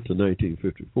 to get to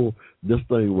 1954. This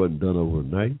thing wasn't done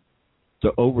overnight.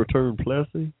 To overturn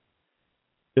Plessy,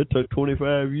 it took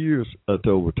 25 years to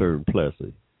overturn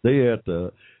Plessy. They had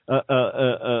to,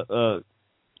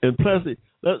 and Plessy,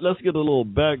 let's get a little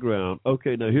background.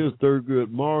 Okay, now here's Thurgood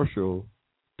Marshall,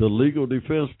 the legal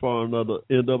defense partner of the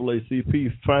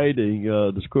NAACP fighting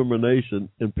discrimination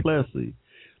in Plessy.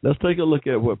 Let's take a look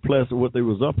at what Plessy, what they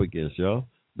was up against, y'all.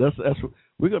 That's what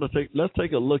we're gonna take. Let's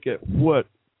take a look at what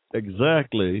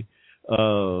exactly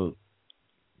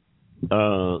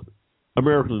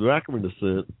Americans of African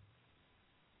descent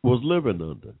was living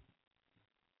under.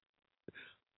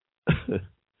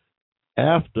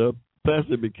 After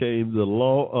Plessy became the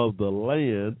law of the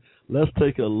land, let's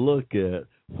take a look at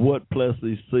what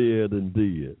Plessy said and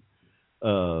did.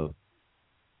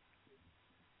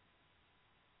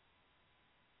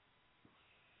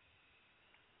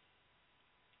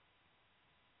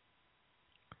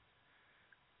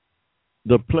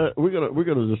 We're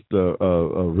gonna just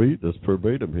read this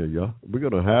verbatim here, y'all. We're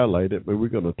gonna highlight it, but we're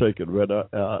gonna take it right out,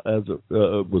 as it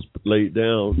was laid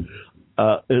down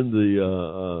in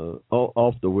the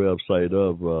off the website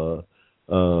of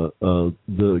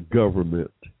the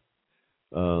government,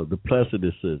 the Plessy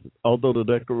decision. Although the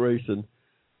Declaration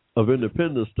of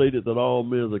Independence stated that all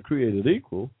men are created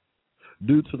equal,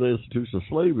 due to the institution of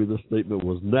slavery, this statement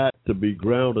was not to be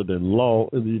grounded in law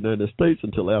in the United States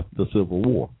until after the Civil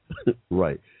War.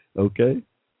 Right. Okay?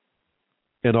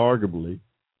 And arguably,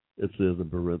 it says in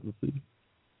parentheses,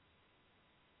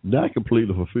 not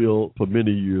completely fulfilled for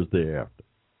many years thereafter.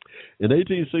 In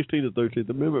 1816, the 13th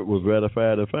Amendment was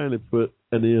ratified and finally put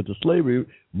an end to slavery.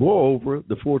 Moreover,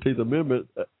 the 14th Amendment,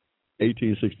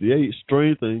 1868,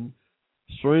 strengthened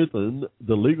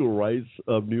the legal rights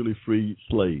of newly freed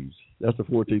slaves. That's the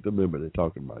 14th Amendment they're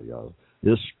talking about, y'all.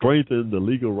 It strengthened the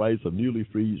legal rights of newly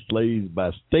freed slaves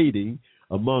by stating,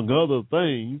 among other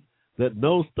things, that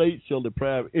no state shall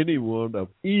deprive anyone of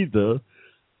either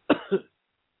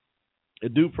a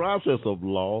due process of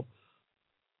law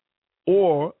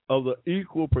or of the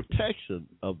equal protection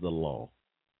of the law.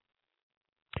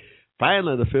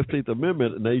 Finally, the 15th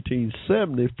Amendment in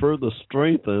 1870 further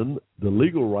strengthened the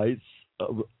legal rights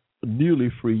of newly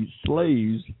freed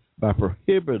slaves by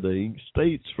prohibiting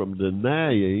states from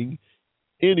denying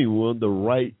anyone the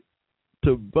right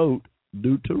to vote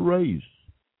due to race.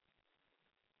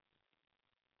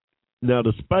 Now,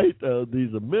 despite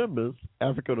these amendments,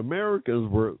 African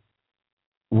Americans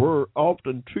were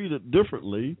often treated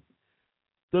differently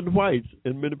than whites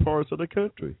in many parts of the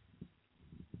country,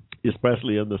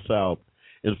 especially in the South.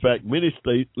 In fact, many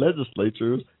state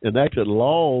legislatures enacted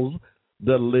laws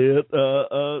that led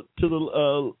to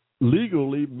the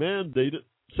legally mandated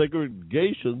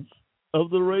segregations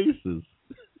of the races.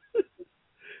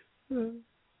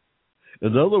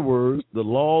 In other words, the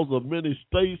laws of many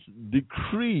states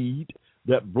decreed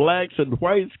that blacks and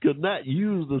whites could not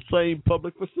use the same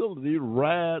public facility,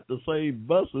 ride the same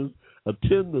buses,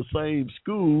 attend the same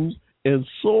schools, and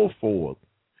so forth.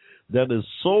 That is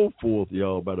so forth,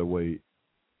 y'all, by the way,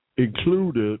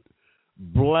 included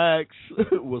blacks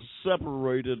was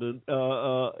separated and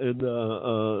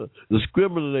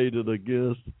discriminated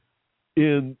against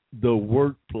in the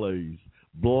workplace.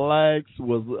 Blacks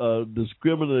was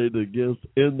discriminated against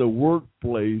in the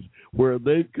workplace, where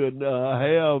they could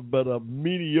have but a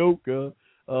mediocre,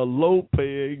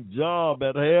 low-paying job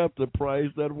at half the price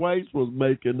that whites was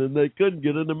making, and they couldn't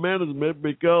get into management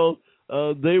because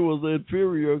they was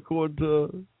inferior according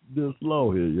to this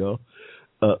law here, y'all.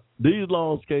 These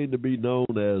laws came to be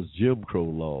known as Jim Crow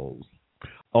laws.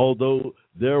 Although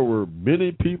there were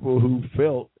many people who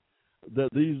felt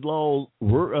that these laws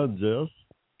were unjust,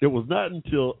 it was not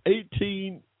until the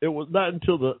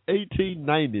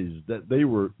 1890s that they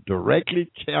were directly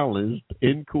challenged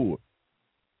in court.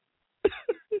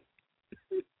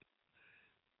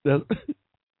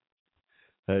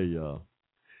 Hey, y'all.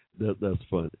 That's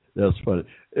funny. That's funny.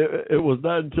 It was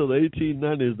not until the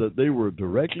 1890s that they were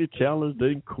directly challenged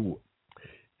in court.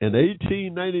 In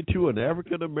 1892, an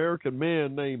African-American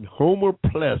man named Homer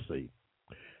Plessy.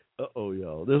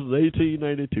 Y'all. This is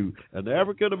 1892. An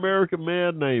African-American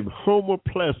man named Homer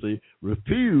Plessy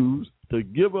refused to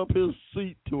give up his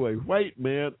seat to a white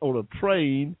man on a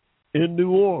train in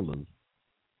New Orleans.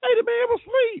 Hey, the man was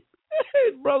asleep.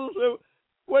 His brother said,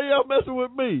 why y'all messing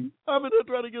with me? I'm in there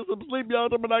trying to get some sleep, y'all.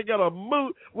 I mean, I got to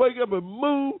move, wake up and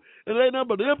move, and ain't nothing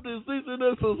but empty seats in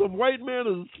there so some white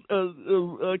man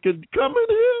can come in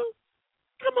here?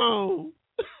 Come on.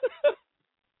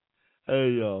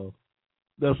 Hey, y'all,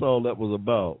 that's all that was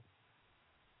about.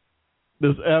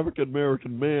 This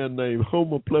African-American man named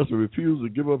Homer Plessy refused to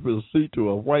give up his seat to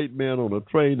a white man on a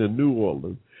train in New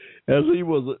Orleans, as he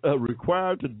was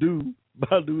required to do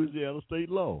by Louisiana state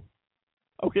law.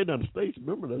 Okay, now the states,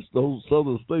 remember, that's those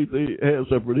southern states, they had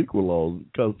separate equal laws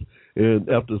because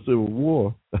after the Civil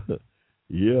War,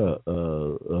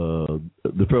 the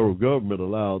federal government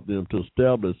allowed them to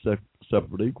establish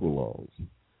separate equal laws.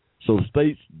 So the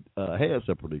states had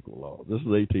separate equal laws. This is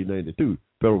 1892.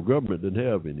 Federal government didn't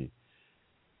have any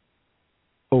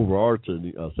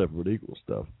overarching separate equal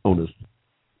stuff on its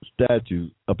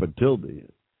statutes up until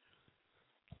then,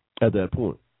 at that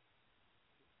point.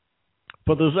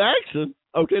 For this action,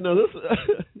 okay, now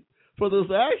for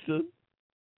this action,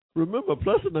 remember,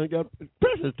 Plessy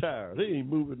tired. He ain't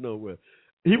moving nowhere.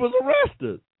 He was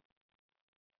arrested.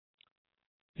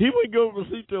 He would go to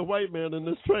seat to a white man in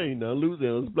this train now,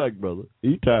 Louisiana, his black brother.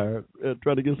 He tired,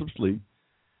 trying to get some sleep.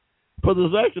 For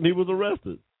this action, he was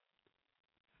arrested.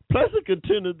 Plessy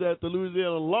contended that the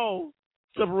Louisiana law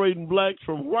separating blacks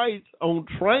from whites on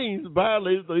trains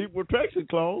violated the Equal Protection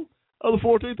Clause of the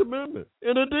 14th Amendment,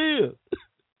 and it did.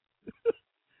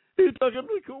 He took him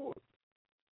to court.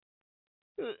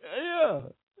 Yeah,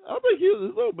 I think he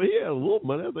was, but he had a little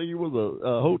money. I think he was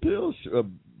a hotel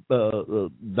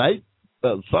night,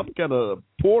 some kind of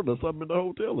port or something in the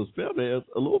hotel. His family has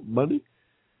a little money.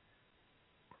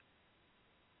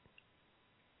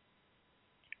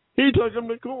 He took him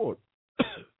to court.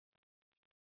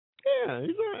 Yeah, he's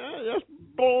like, that's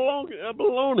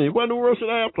baloney. Why in the world should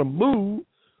I have to move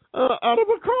out of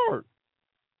a cart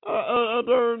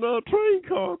during a train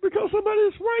car because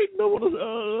somebody's waiting? I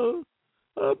want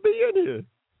to be in here.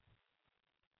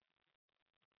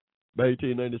 By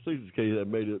 1896, this case that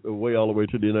made it away all the way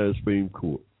to the United Supreme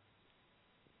Court.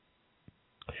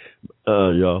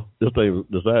 Y'all, this thing was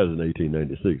decided in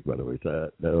 1896, by the way. So I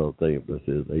don't think this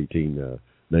is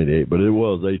 1898, but it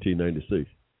was 1896.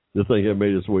 This thing had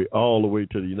made its way all the way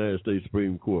to the United States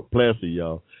Supreme Court. Plessy,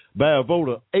 y'all, by a vote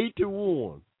of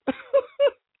 8-1. Hey,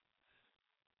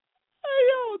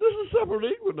 y'all, this is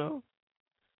separate equal now.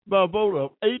 By a vote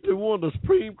of 8-1, the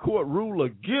Supreme Court ruled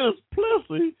against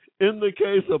Plessy in the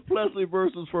case of Plessy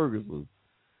versus Ferguson.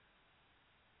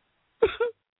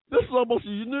 This is almost a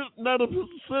unanimous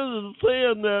decision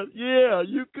saying that, yeah,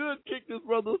 you could kick this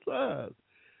brother's side.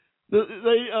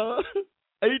 They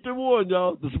 8-1,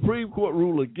 y'all. The Supreme Court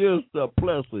ruled against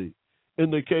Plessy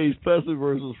in the case Plessy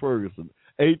versus Ferguson,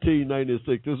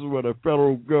 1896. This is where the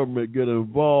federal government get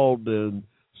involved in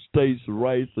states'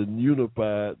 rights and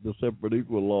unified the separate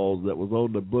equal laws that was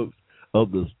on the books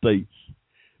of the states.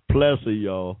 Plessy,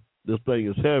 y'all, this thing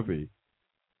is heavy.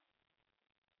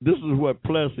 This is what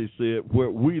Plessy said,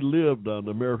 where we lived on,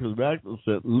 America's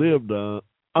accent lived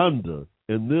under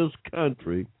in this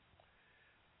country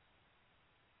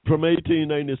from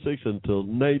 1896 until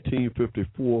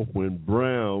 1954 when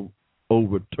Brown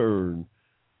overturned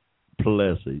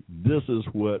Plessy. This is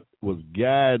what was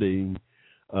guiding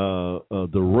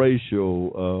the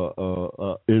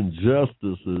racial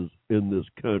injustices in this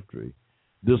country.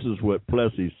 This is what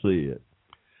Plessy said.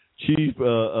 Chief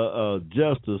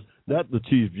Justice, not the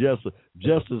Chief Justice,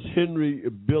 Justice Henry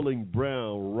Billing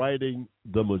Brown, writing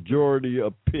the majority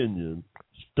opinion,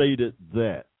 stated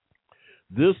that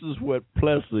this is what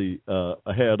Plessy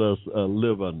had us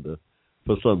live under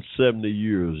for some 70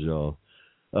 years, y'all.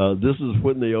 This is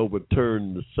when they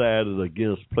overturned and decided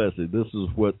against Plessy. This is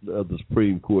what the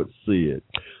Supreme Court said.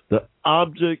 The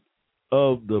object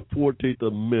of the 14th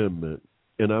Amendment,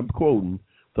 and I'm quoting,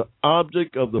 the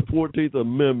object of the 14th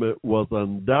Amendment was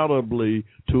undoubtedly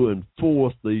to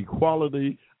enforce the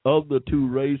equality of the two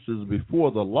races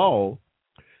before the law,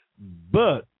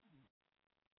 but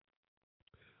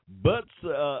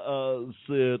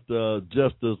said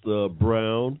Justice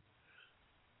Brown,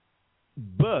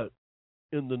 but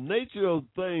in the nature of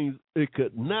things, it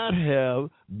could not have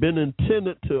been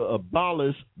intended to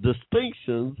abolish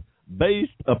distinctions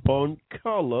based upon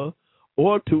color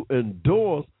or to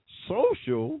endorse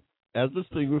social, as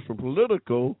distinguished from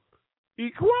political,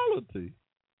 equality.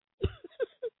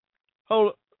 Hold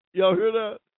on. Y'all hear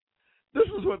that? This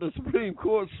is what the Supreme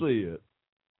Court said.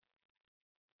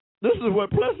 This is what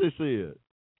Plessy said.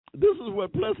 This is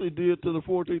what Plessy did to the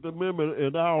 14th Amendment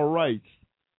and our rights.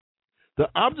 The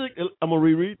object, I'm going to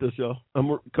reread this, y'all,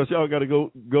 because y'all got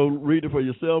to go read it for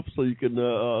yourself so you can,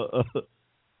 for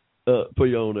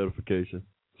your own edification.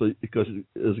 so because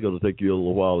it's going to take you a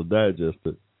little while to digest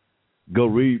it, go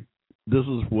read. This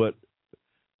is what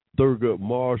Thurgood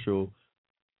Marshall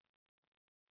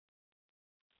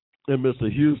and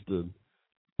Mr. Houston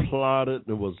plotted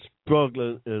and was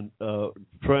struggling and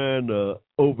trying to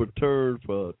overturn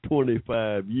for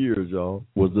 25 years, y'all,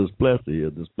 was this Plessy here.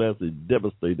 This Plessy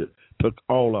devastated, took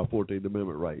all our 14th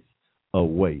Amendment rights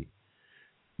away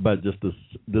by just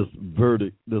this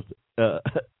verdict, this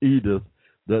edict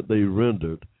that they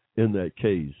rendered in that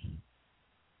case.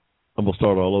 I'm going to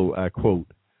start all over. I quote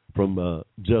from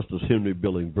Justice Henry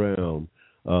Billing Brown,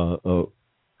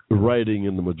 writing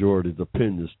in the majority's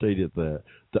opinion, stated that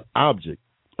the object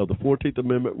of the 14th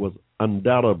Amendment was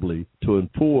undoubtedly to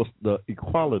enforce the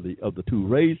equality of the two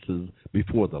races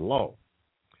before the law.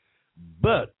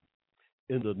 But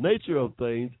in the nature of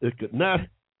things, it could not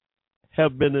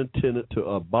have been intended to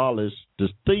abolish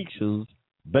distinctions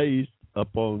based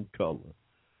upon color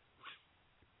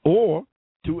or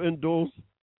to endorse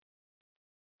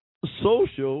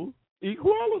social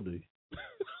equality.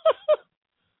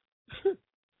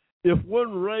 If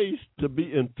one race to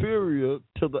be inferior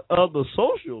to the other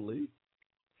socially,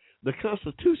 the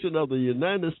Constitution of the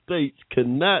United States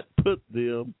cannot put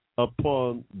them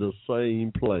upon the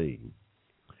same plane.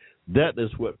 That is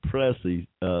what Plessy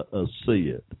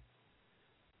said.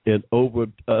 In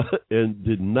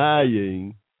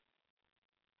denying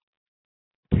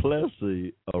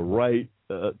Plessy a right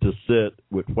to sit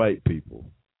with white people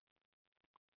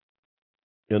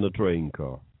in a train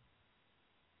car.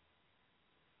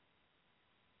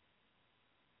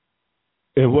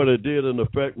 And what it did, in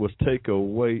effect, was take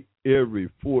away every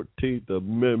 14th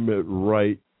Amendment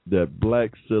right that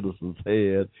black citizens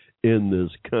had in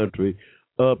this country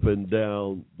up and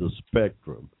down the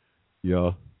spectrum.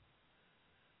 Yeah.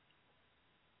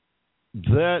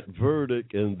 That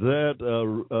verdict and that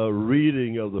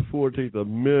reading of the 14th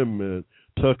Amendment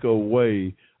took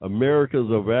away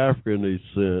Americans of African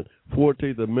descent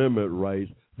 14th Amendment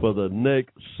rights for the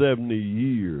next 70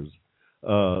 years,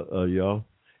 y'all.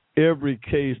 Every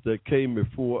case that came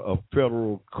before a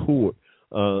federal court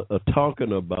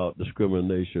talking about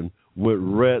discrimination went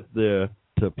right there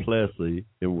to Plessy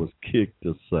and was kicked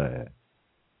aside,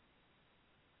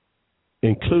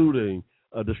 including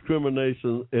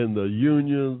discrimination in the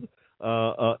unions,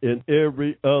 in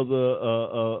every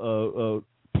other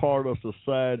part of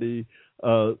society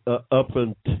up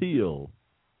until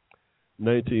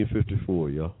 1954,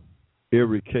 y'all.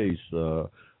 Every case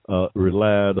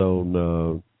relied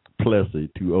on Plessy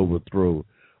to overthrow,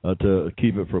 to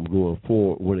keep it from going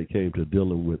forward when it came to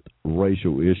dealing with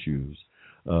racial issues.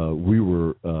 We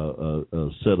were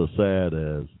set aside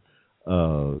as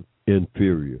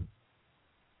inferior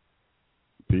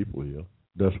people, yeah.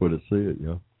 That's what it said,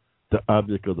 yeah. The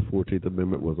object of the 14th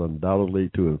Amendment was undoubtedly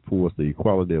to enforce the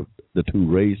equality of the two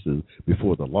races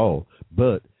before the law,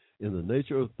 but in the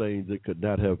nature of things, it could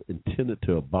not have intended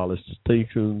to abolish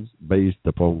distinctions based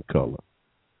upon color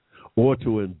or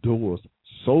to endorse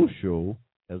social,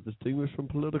 as distinguished from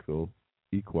political,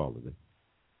 equality.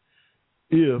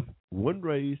 If one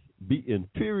race be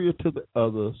inferior to the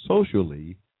other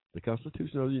socially, the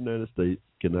Constitution of the United States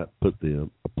cannot put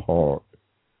them apart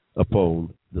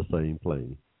upon the same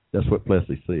plane. That's what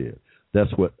Plessy said.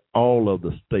 That's what all of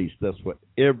the states, that's what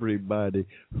everybody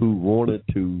who wanted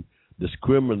to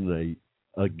discriminate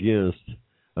against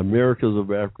Americans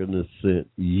of African descent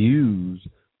used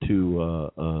to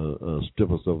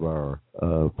strip us of our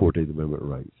 14th Amendment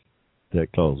rights.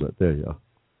 That clause right there, y'all.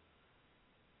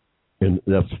 And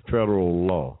that's federal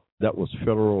law. That was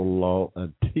federal law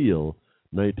until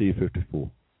 1954.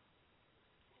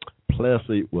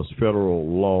 Plessy was federal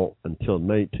law until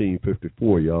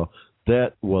 1954, y'all.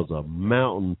 That was a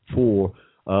mountain for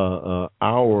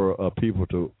our people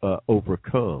to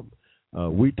overcome.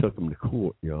 We took them to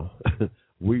court, y'all.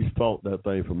 We fought that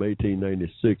thing from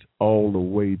 1896 all the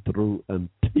way through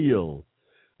until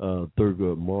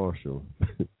Thurgood Marshall,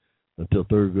 until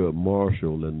Thurgood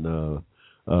Marshall and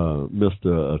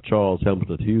Mr. Charles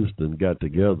Hamilton Houston got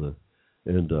together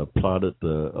and plotted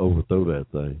to overthrow that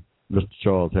thing. Mr.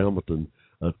 Charles Hamilton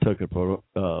took it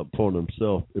upon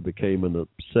himself. It became an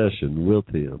obsession with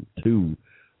him to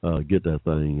get that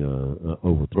thing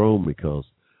overthrown because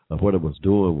what it was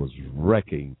doing was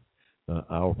wrecking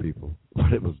our people.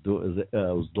 What it was doing is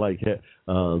was like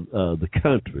the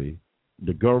country,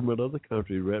 the government of the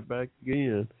country, right back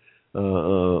again,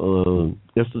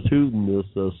 instituting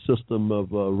this system of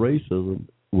racism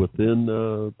within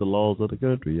the laws of the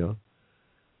country, y'all.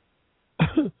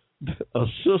 A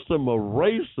system of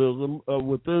racism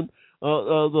within the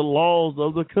laws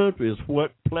of the country is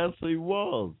what Plessy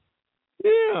was.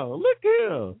 Yeah, look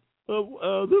here.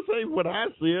 This ain't what I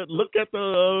said. Look at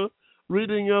the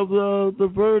reading of the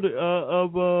verdict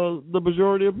of the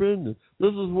majority opinion.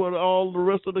 This is what all the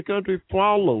rest of the country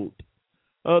followed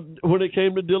when it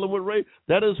came to dealing with race.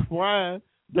 That is why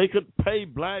they could pay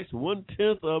blacks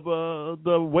 1/10 of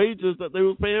the wages that they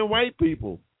were paying white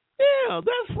people. Yeah,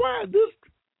 that's why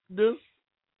this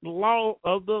law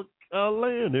of the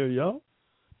land here, y'all.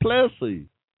 Plessy.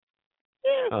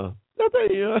 Yeah, that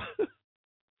they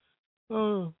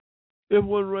if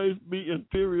one race be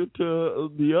inferior to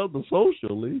the other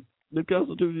socially, the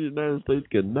Constitution of the United States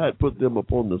cannot put them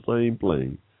upon the same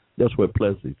plane. That's what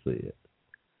Plessy said.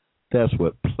 That's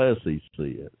what Plessy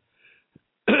said.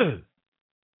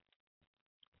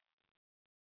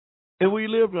 And we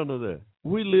lived under that.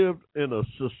 We lived in a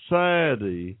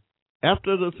society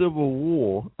after the Civil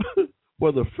War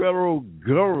where the federal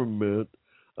government,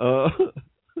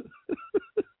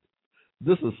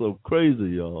 this is so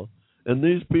crazy, y'all. And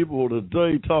these people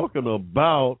today talking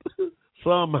about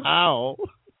somehow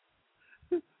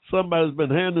somebody's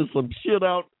been handing some shit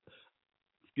out.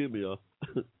 Excuse me, y'all.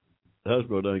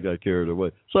 Hushmo done got carried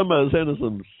away. Somebody's handing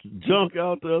some junk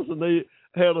out to us, and they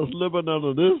had us living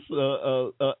under this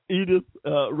Edith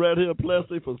Redhill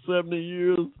Plessy for 70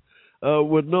 years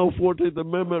with no 14th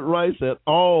Amendment rights at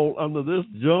all under this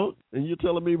junk. And you're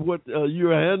telling me what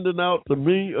you're handing out to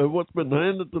me or what's been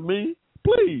handed to me?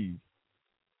 Please.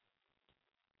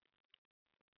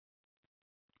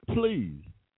 Please.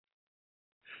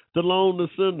 The lone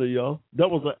descender, y'all. That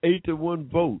was an 8-1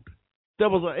 vote. That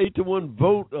was an 8-1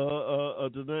 vote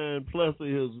denying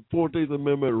Plessy his 14th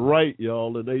Amendment right,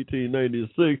 y'all, in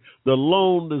 1896. The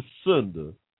lone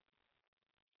descender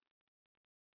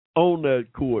on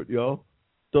that court, y'all.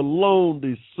 The lone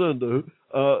descender,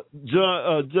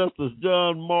 Justice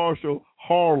John Marshall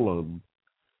Harlan,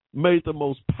 made the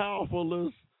most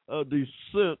powerfulest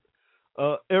dissent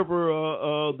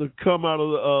ever to come out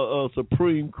of the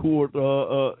Supreme Court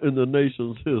in the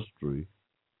nation's history.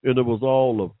 And it was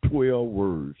all of 12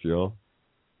 words, y'all.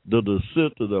 The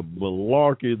dissent to the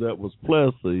malarkey that was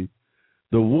Plessy,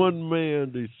 the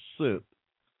one-man dissent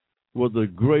was the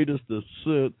greatest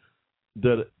dissent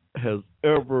that has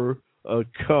ever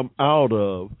come out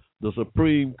of the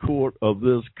Supreme Court of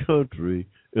this country,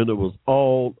 and it was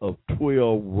all of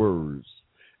 12 words.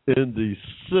 In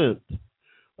dissent,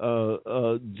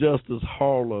 Justice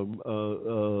Harlan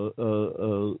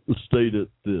stated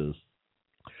this: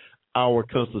 our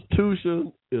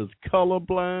Constitution is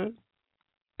colorblind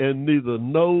and neither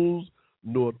knows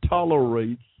nor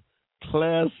tolerates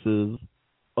classes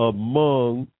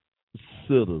among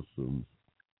citizens,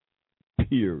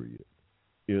 period.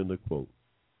 End of quote.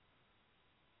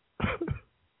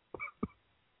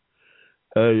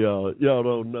 Hey, y'all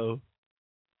don't know.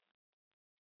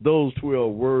 Those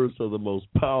 12 words are the most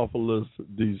powerfulest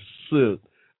dissent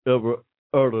ever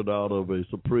uttered out of a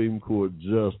Supreme Court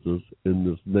justice in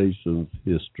this nation's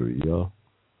history, y'all.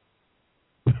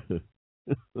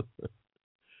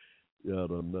 Y'all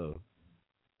don't know.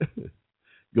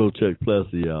 Go check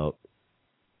Plessy out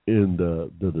in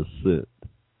the dissent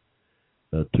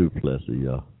to Plessy,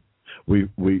 y'all. We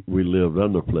lived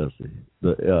under Plessy.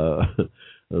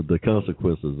 The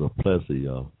consequences of Plessy,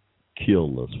 y'all,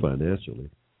 killed us financially.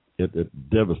 It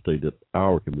devastated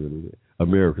our community,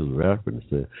 Americans of African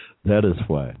descent. That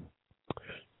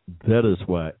is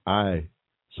why I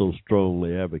so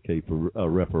strongly advocate for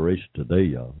reparation today,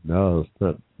 y'all. No,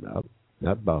 it's not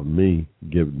about me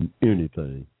giving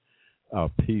anything. Our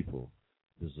people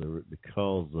deserve it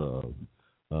because of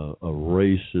a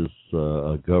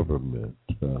racist government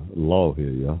law here,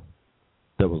 y'all,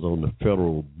 that was on the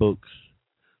federal books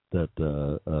that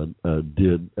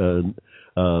did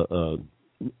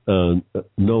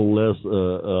no less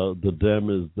the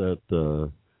damage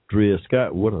that Dred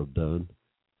Scott would have done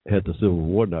had the Civil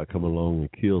War not come along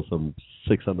and killed some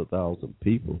 600,000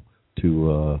 people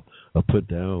to put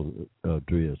down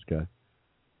Dred Scott.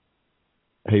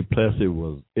 Hey, Plessy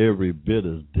was every bit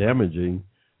as damaging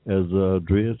as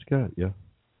Dred Scott, yeah.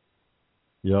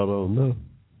 Y'all don't know.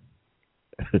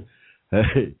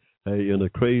 hey, in a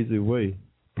crazy way,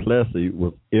 Plessy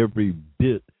was every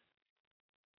bit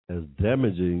as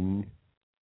damaging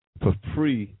for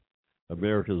free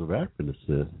Americans of African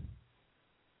descent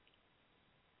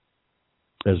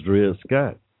as Dred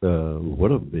Scott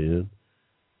would have been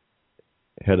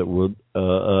had it were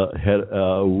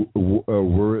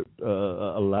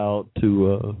allowed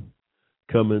to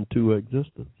come into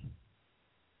existence.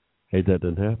 Hey, that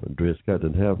didn't happen. Dred Scott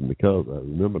didn't happen because I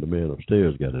remember the man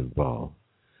upstairs got involved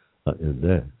in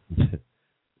that.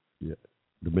 Yeah,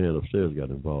 the man upstairs got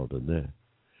involved in that.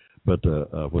 But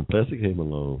when Plessy came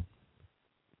along,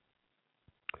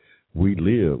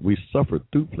 We suffered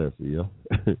through Plessy, yeah.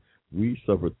 We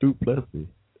suffered through Plessy.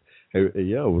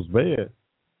 Yeah, it was bad.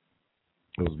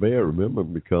 It was bad, remember,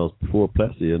 because before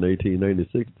Plessy in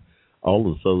 1896, all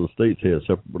the southern states had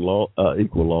separate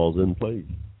equal laws in place.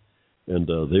 And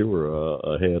they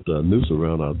had a noose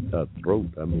around our throat.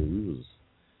 I mean, we was,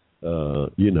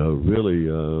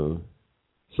 really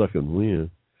sucking wind.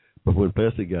 But when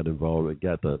Plessy got involved, it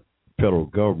got the federal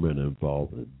government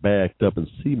involved. It backed up and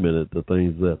cemented the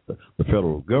things that the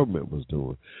federal government was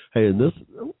doing. Hey, and this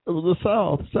it was the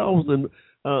South. The South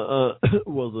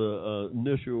was an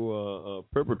initial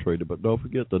perpetrator, but don't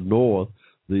forget the North.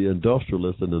 The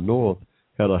industrialists in the North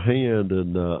had a hand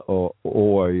in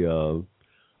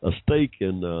a stake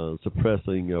in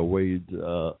suppressing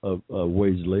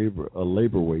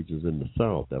labor wages in the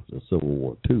South after the Civil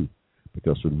War too.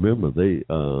 Because remember,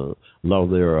 a lot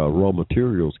of their raw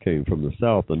materials came from the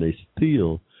South, and they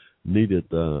still needed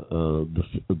the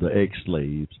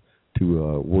ex-slaves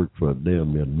to work for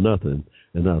them and nothing.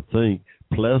 And I think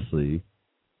Plessy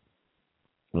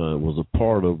was a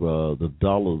part of the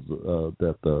dollars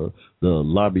that the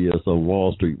lobbyists on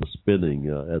Wall Street were spending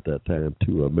at that time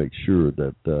to make sure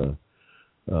that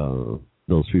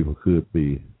those people could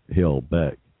be held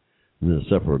back. And the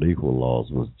separate equal laws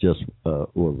was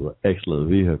an excellent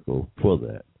vehicle for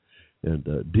that, and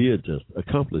did just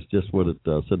accomplish just what it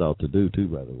set out to do too.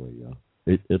 By the way, y'all,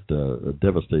 it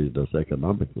devastated us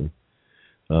economically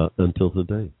until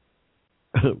today.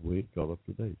 We ain't caught up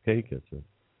today. Can't catch up.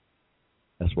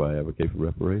 That's why I advocate for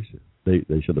reparation.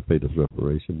 They should have paid us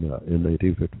reparation in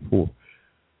 1954.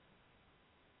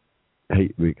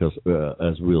 Hey, because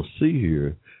as we'll see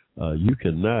here, you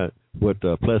cannot what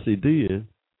Plessy did.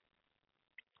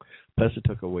 Plessy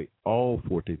took away all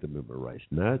 14th Amendment rights,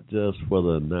 not just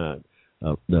whether or not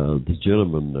the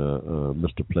gentleman,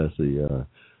 Mr. Plessy,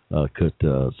 could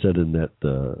sit in that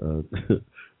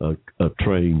a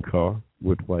train car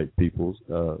with white people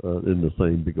in the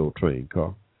same big old train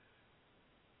car.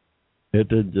 It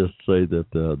didn't just say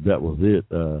that that was it.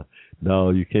 No,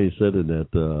 you can't sit in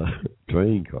that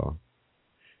train car.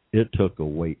 It took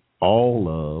away all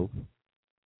of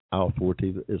our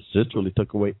 14th, essentially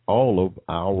took away all of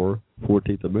our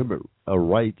 14th Amendment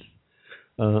rights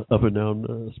up and down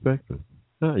the spectrum.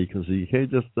 Now, you can see, you can't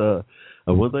just,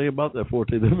 one thing about that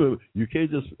 14th Amendment, you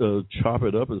can't just chop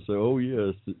it up and say, oh,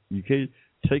 yes, you can't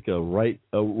take a right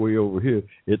way over here.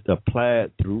 It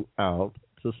applied throughout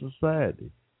to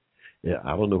society. Yeah,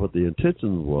 I don't know what the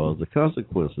intention was, the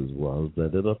consequences was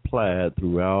that it applied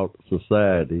throughout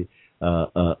society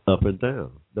up and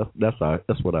down.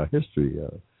 That's what our history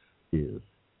is.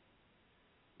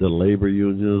 The labor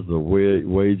unions, the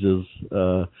wages,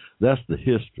 that's the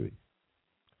history.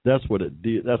 That's what it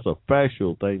did. That's a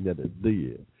factual thing that it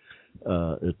did.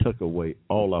 It took away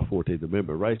all our 14th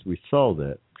Amendment rights. We saw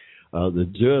that. The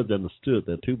judge understood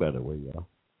that too, by the way, y'all,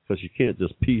 because you can't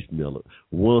just piecemeal it.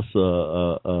 Once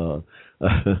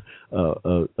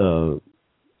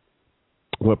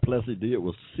what Plessy did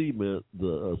was cement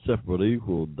the separate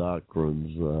equal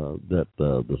doctrines that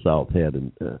the South had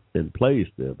in place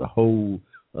there. The whole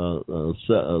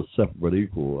separate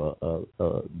equal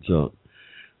junk.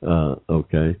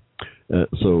 Okay.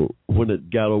 So when it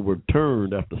got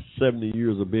overturned after 70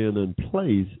 years of being in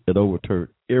place, it overturned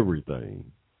everything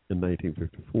in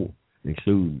 1954,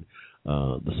 including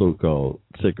the so-called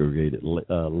segregated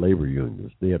labor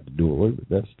unions. They had to do away with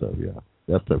that stuff, yeah.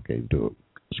 That stuff came to a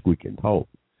squeaking halt.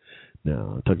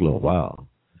 Now, it took a little while.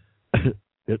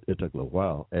 It took a little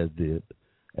while, as did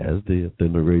the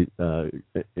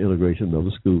integration of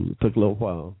the schools. It took a little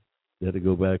while. They had to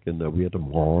go back, and we had to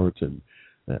march, and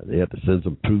they had to send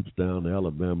some troops down to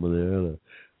Alabama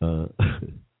there.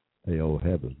 Hey, old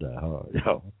habits die hard,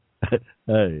 y'all.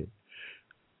 Hey,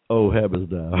 old habits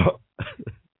die hard.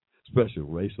 Especially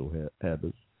racial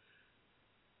habits.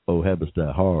 Old habits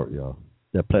die hard, y'all.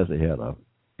 That Plessy had a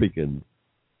freaking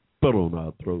foot on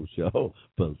our throats, y'all,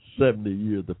 for 70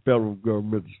 years. The federal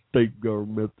government, the state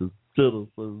government, the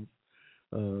citizens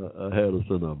had us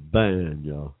in a ban,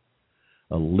 y'all.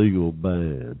 A legal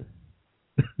ban.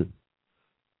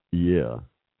 Yeah.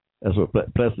 That's what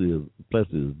Plessy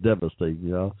is devastating,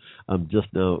 y'all. I'm just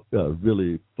now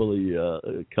really fully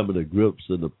coming to grips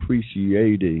and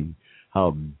appreciating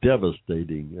how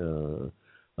devastating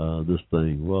this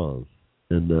thing was,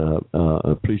 and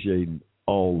appreciating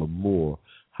all the more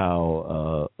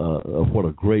how what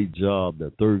a great job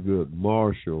that Thurgood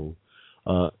Marshall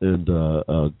and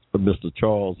Mr.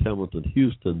 Charles Hamilton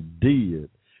Houston did,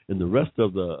 and the rest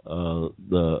of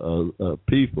the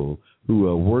people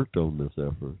who worked on this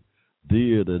effort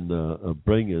did in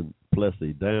bringing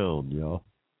Plessy down, y'all.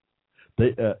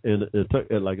 and it took,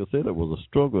 and like I said, it was a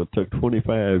struggle. It took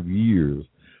 25 years.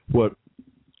 What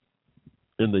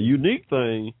and the unique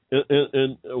thing,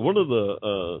 and one of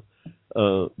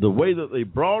the way that they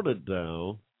brought it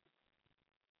down,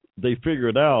 they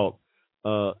figured out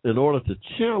in order to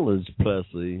challenge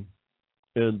Plessy,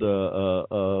 and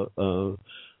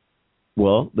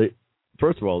well, they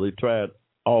first of all they tried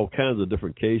all kinds of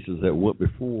different cases that went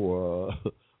before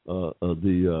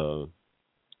the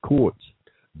courts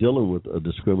dealing with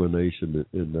discrimination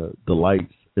in the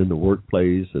lights in the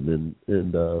workplace and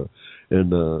in the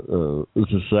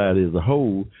society as a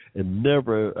whole, and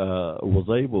never was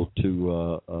able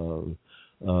to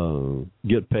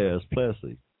get past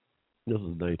Plessy. This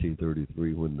is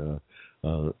 1933 when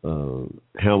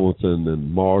Hamilton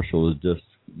and Marshall is just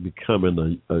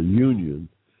becoming a union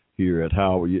here at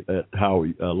Howard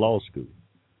Law School.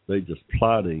 They just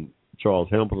plotting. Charles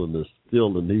Hamilton is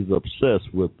still, and he's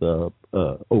obsessed with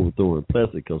overthrowing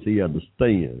Plessy because he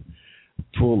understands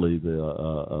fully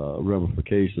the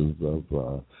ramifications of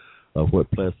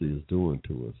what Plessy is doing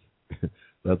to us.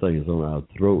 That thing is on our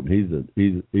throat. And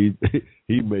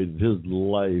he made his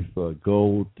life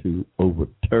goal to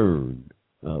overturn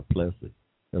Plessy.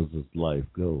 That was his life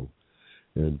goal,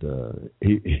 and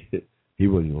he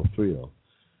wasn't gonna fail.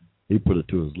 He put it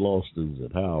to his law students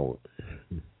at Howard.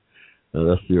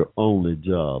 That's your only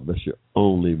job. That's your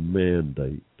only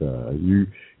mandate.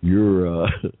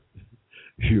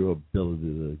 Your ability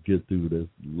to get through this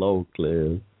law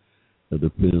class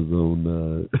depends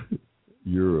on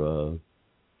your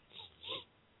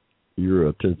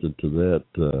attention to that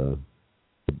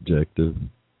objective.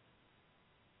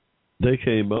 They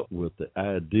came up with the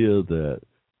idea that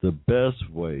the best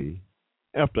way,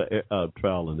 after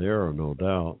trial and error, no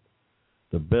doubt,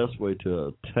 the best way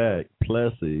to attack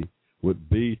Plessy would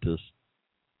be to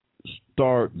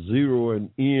start zeroing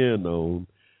in on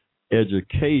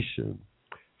education,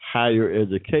 higher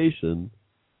education.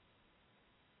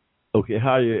 Okay,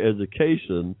 higher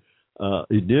education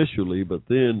initially, but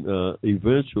then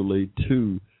eventually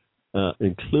to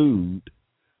include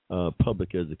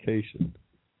public education,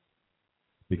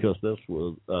 because that's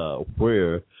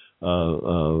where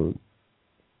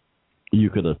you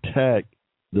can attack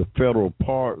the federal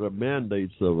part, the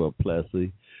mandates of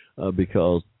Plessy,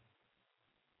 because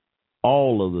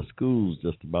all of the schools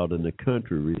just about in the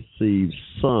country receive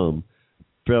some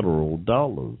federal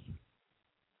dollars.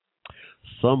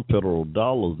 Some federal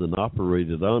dollars and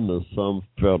operated under some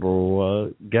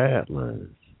federal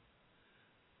guidelines.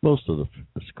 Most of the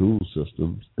school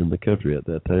systems in the country at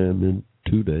that time and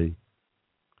today.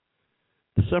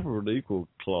 The separate and equal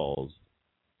clause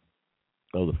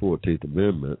of the 14th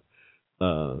Amendment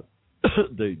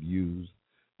they'd use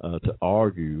to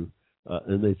argue,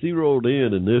 and they zeroed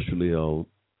in initially on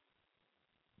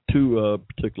two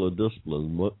particular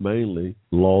disciplines, mainly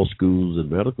law schools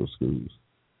and medical schools.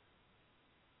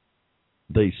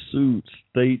 They sued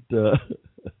states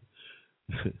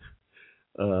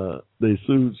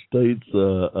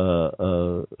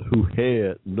who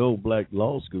had no black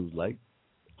law schools, like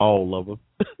all of them,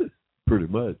 pretty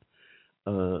much,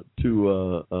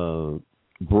 to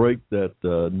break that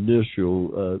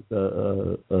initial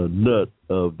nut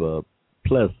of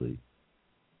Plessy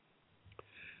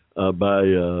by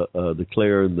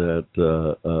declaring that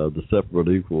the separate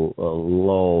equal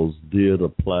laws did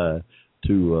apply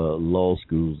to law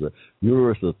schools.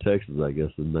 University of Texas, I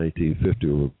guess, in 1950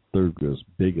 was the third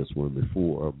biggest one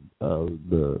before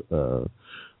the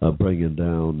bringing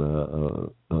down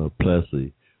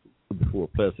Plessy. Before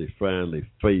Plessy finally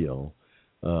failed,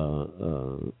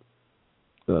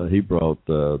 he brought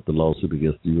the lawsuit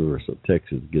against the University of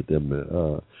Texas to get them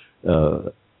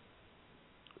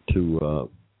to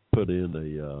put in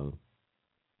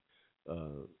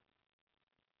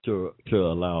to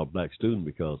allow a black student,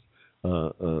 because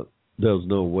there was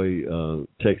no way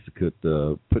Texas could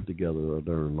put together a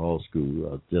darn law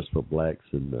school just for blacks,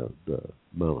 and the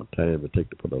amount of time it took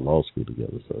to put a law school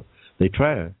together. So they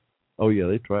tried. Oh yeah,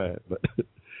 they tried, but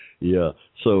yeah.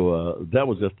 So that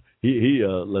was just he.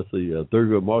 Let's see,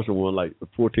 Thurgood Marshall won like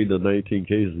 14 to 19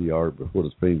 cases he argued before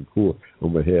the Supreme Court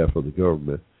on behalf of the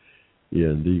government. Yeah,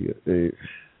 and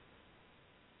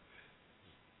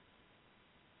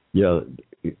yeah.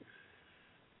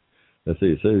 Let's see,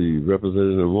 it says he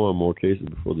represented in one or more cases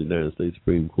before the United States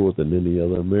Supreme Court than any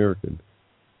other American.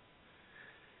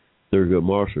 Thurgood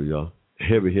Marshall, y'all,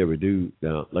 heavy dude.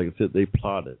 Now, like I said, they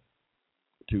plotted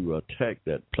to attack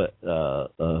that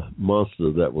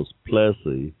monster that was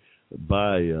Plessy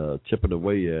by chipping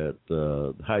away at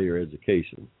higher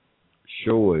education,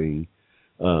 showing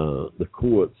the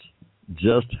courts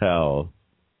just how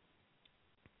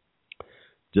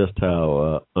just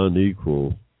how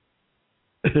unequal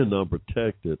and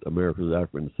unprotected America's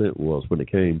African descent was when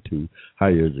it came to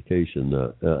higher education,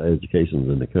 educations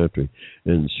in the country.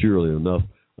 And surely enough,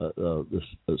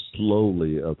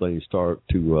 slowly things start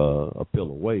to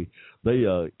peel away. They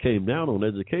came down on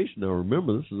education. Now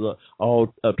remember, this is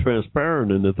all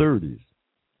transparent in the 30s,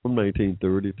 from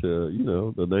 1930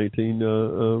 to the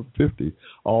 1950s.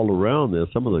 All around there,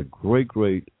 some of the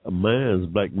great minds,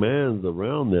 black minds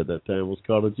around there at that time was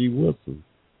Carter G. Woodson.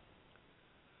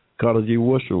 Carter G.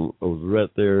 Woodson was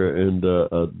right there in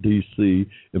D.C.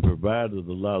 and provided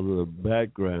a lot of the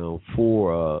background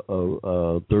for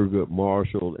Thurgood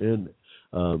Marshall and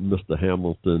Mr.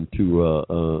 Hamilton to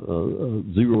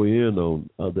zero in on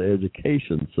the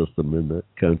education system in the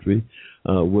country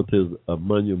with his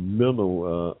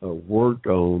monumental work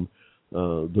on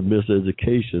the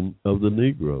miseducation of the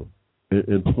Negro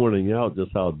and pointing out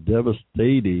just how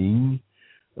devastating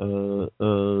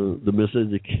the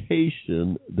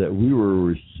miseducation that we were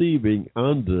receiving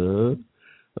under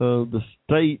the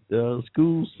state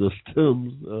school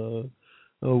systems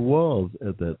was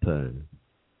at that time.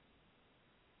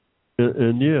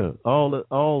 And yeah, all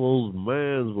those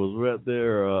minds was right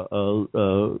there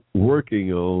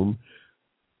working on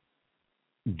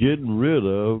getting rid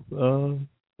of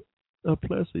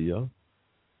Plessy, y'all.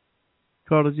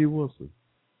 Carter G. Woodson.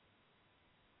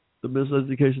 The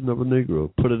Miseducation of a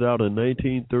Negro. Put it out in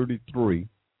 1933.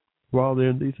 While they're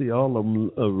in D.C., all of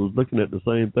them was looking at the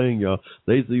same thing, y'all.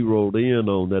 They zeroed in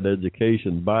on that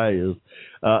education bias.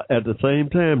 At the same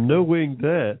time, knowing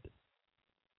that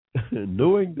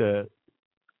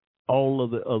all of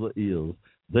the other ills,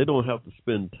 they don't have to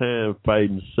spend time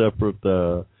fighting separate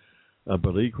but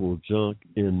equal junk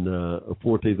in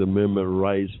 14th Amendment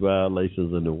rights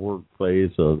violations in the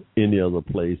workplace or any other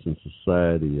place in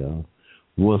society, y'all.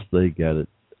 Once they got it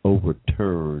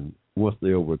overturned, once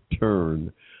they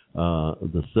overturned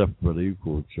the separate but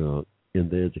equal junk in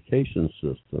the education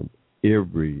system,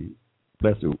 every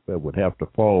Plessy would have to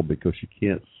fall because you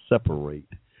can't separate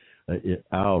it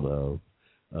out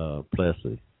of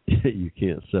Plessy. You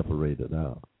can't separate it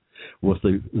out. Once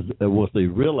they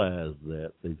realized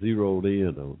that, they zeroed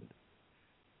in on it.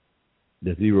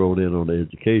 They zeroed in on the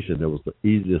education. That was the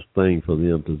easiest thing for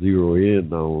them to zero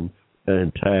in on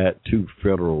and tie it to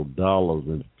federal dollars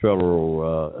and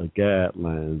federal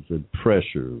guidelines and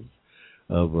pressures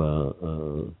of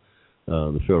the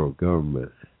federal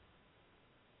government.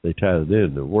 They tied it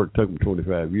in. The work took them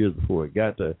 25 years before it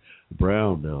got to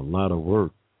Brown. Now, a lot of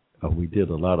work. We did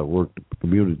a lot of work. The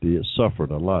community has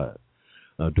suffered a lot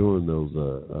during those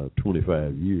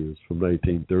 25 years, from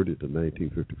 1930 to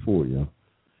 1954, yeah.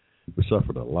 We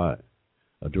suffered a lot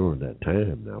during that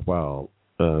time. Now, while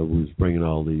we was bringing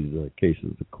all these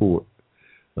cases to court,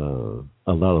 a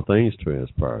lot of things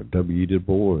transpired. W. Du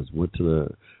Bois went to the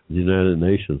United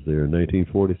Nations there in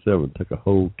 1947, took a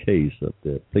whole case up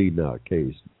there, pleading out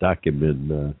case,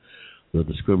 documenting the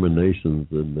discriminations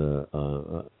and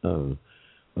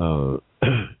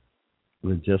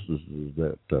injustices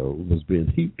that was being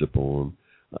heaped upon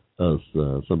us,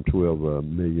 some 12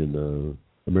 million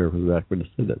Americans of African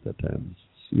descent at that time,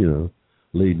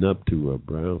 leading up to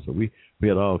Brown. So we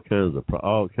had all kinds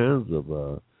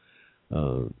of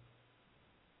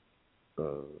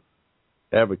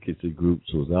advocacy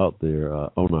groups was out there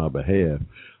on our behalf.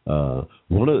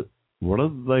 One of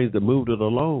the things that moved it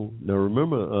along. Now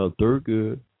remember,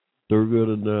 Thurgood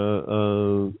and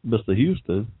Mr.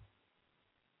 Houston.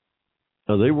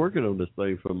 They working on this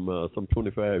thing from some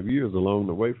 25 years along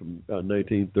the way, from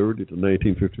 1930 to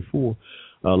 1954.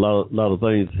 A lot of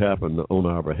things happened on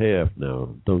our behalf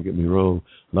now. Don't get me wrong.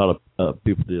 A lot of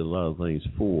people did a lot of things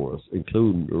for us,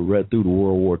 including right through the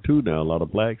World War II now. A lot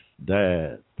of blacks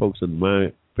died. Folks in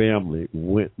my family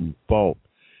went and fought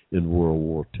in World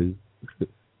War II.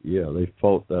 Yeah, they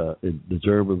fought the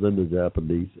Germans and the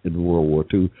Japanese in World War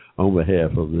II on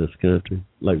behalf of this country,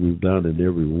 like we've done in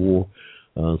every war.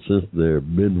 Since there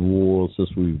have been wars, since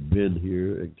we've been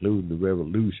here, including the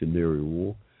Revolutionary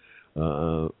War,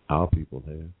 our people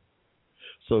have.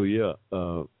 So yeah,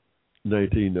 the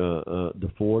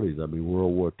 40s. I mean,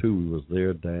 World War II. We was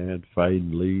there, dying,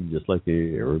 fighting, leading, just like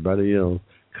everybody else.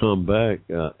 Come back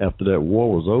after that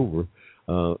war was over.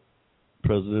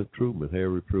 President Truman,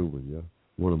 Harry Truman, yeah,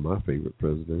 one of my favorite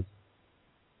presidents,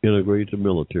 integrated the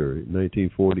military in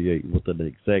 1948 with an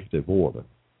executive order.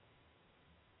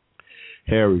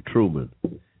 Harry Truman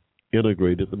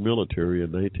integrated the military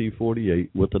in 1948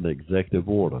 with an executive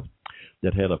order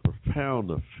that had a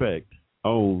profound effect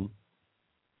on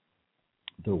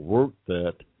the work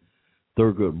that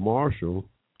Thurgood Marshall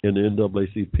and the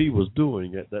NAACP was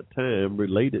doing at that time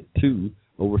related to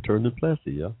overturning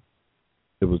Plessy. Yeah,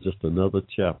 it was just another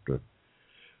chapter.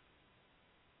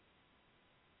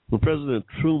 When President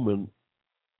Truman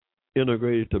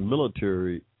integrated the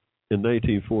military in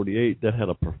 1948, that had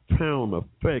a profound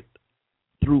effect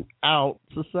throughout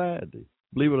society.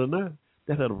 Believe it or not,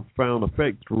 that had a profound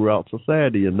effect throughout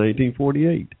society in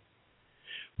 1948.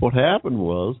 What happened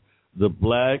was the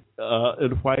black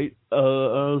and white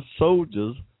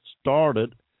soldiers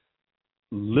started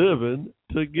living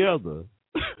together.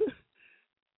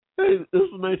 Hey, this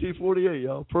is 1948,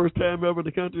 y'all. First time ever in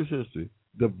the country's history.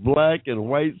 The black and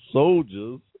white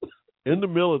soldiers in the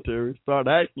military start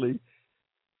actually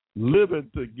living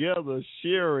together,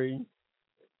 sharing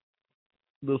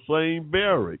the same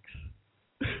barracks.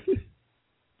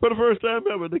 For the first time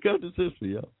ever in the country's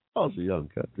history, y'all. Oh, it's a young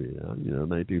country,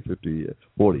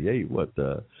 1948. What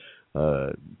the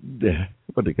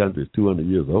country is 200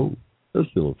 years old. That's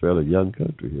still a fairly young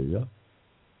country here, y'all.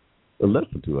 Less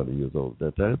than 200 years old at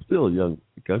that time. Still a young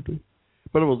country.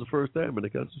 But it was the first time in the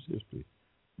country's history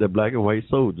that black and white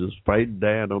soldiers fighting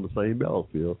down on the same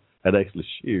battlefield had actually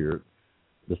shared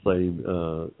the same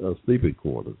sleeping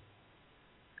quarters.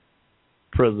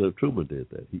 President Truman did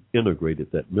that. He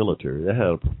integrated that military. That had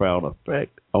a profound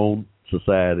effect on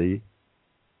society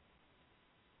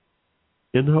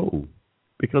in whole.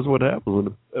 Because what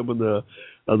happened when the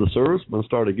servicemen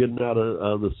started getting out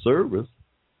of the service,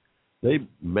 they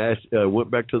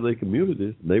went back to their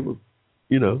communities. And they were,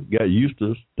 got used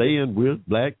to staying with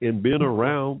black and being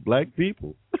around black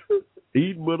people,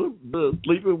 eating with them,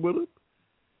 sleeping with them,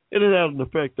 and it had an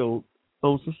effect on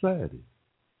society.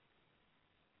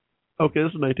 Okay,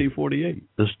 this is 1948.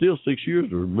 There's still 6 years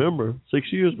to remember,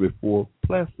 6 years before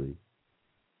Plessy.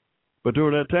 But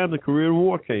during that time, the Korean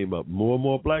War came up. More and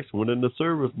more blacks went into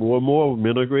service. More and more of them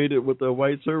integrated with the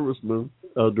white servicemen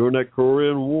during that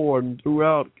Korean War, and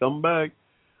throughout, come back,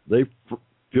 they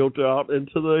filter out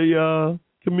into the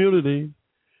community.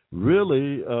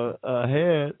 Really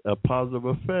had a positive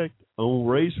effect on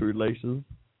race relations,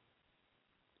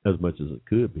 as much as it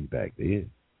could be back then.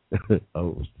 Oh,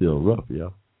 it was still rough,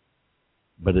 y'all.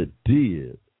 But it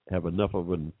did have enough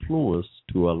of an influence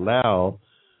to allow,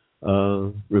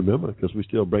 remember, because we're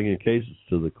still bringing cases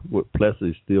to the court, Plessy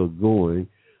is still going.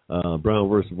 Brown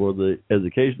versus Board of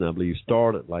Education, I believe,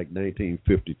 started like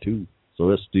 1952.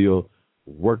 So it's still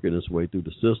working its way through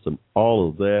the system. All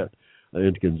of that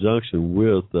in conjunction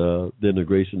with the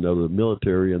integration of the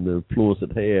military and the influence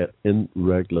it had in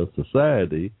regular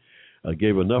society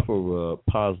gave enough of a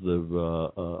positive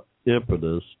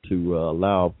impetus to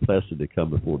allow Plessy to come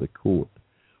before the court,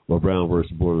 or Brown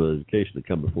versus Board of Education to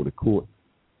come before the court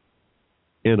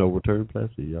and overturn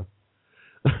Plessy, yeah.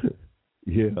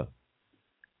 Yeah.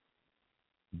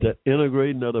 The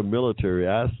integrating of the military,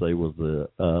 I say, was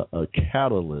a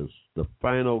catalyst, the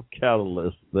final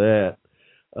catalyst that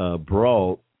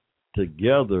brought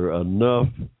together enough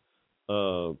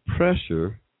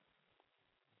pressure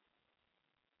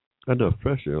on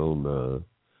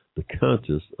the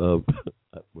conscience of,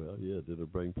 well, yeah, did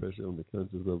it bring pressure on the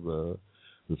conscience of the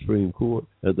Supreme Court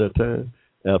at that time?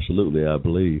 Absolutely, I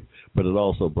believe. But it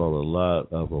also brought a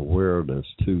lot of awareness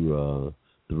to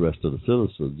the rest of the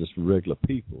citizens, just regular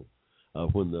people,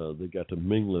 when they got to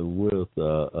mingling with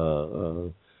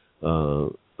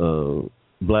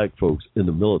black folks in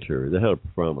the military. They had a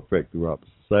profound effect throughout the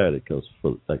society because,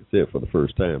 like I said, for the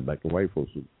first time, black and white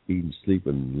folks were eating,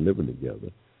 sleeping, and living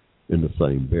together in the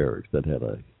same barracks. That had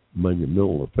a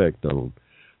monumental effect on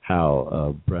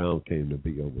how Brown came to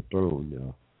be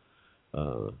overthrown.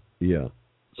 Yeah.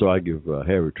 So I give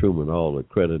Harry Truman all the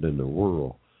credit in the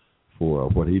world for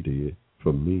what he did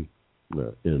for me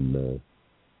and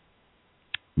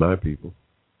my people.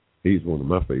 He's one of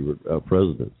my favorite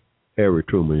presidents. Harry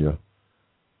Truman,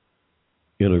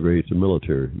 integrates the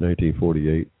military,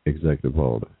 1948 executive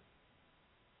order.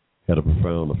 Had a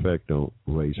profound effect on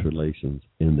race relations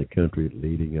in the country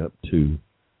leading up to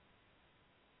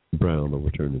Brown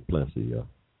overturning Plessy.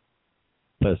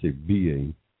 Plessy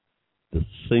being the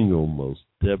single most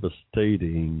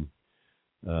devastating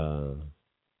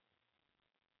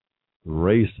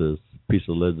racist piece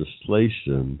of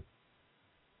legislation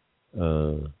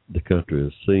the country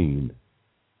has seen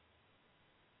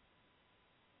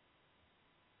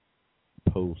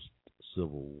post-Civil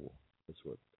War.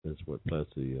 That's what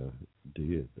Plessy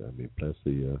did. I mean,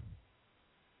 Plessy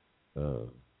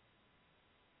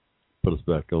put us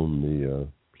back on the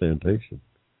plantation,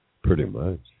 pretty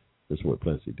much. That's what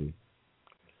Plessy did.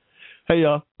 Hey,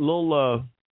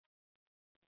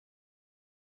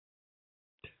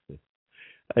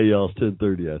 Hey y'all, it's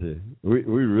 10:30 out here. We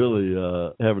really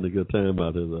having a good time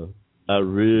out here though. I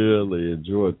really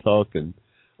enjoy talking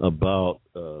about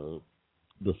the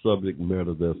subject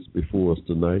matter that's before us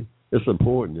tonight. It's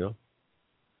important, y'all.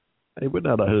 Hey, we're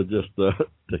not out here just to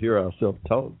hear ourselves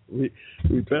talk. We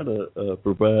try to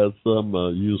provide some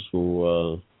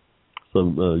useful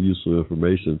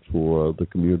information for the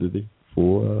community,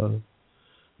 for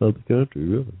the country,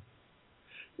 really.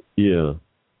 Yeah,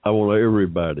 I want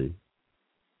everybody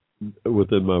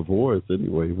within my voice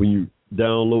anyway. When you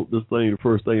download this thing, the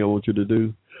first thing I want you to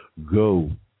do,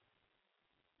 go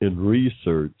and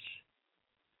research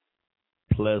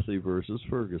Plessy versus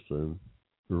Ferguson.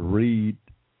 Read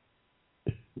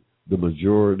the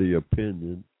majority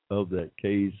opinion of that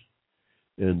case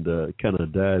and kind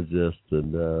of digest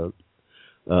and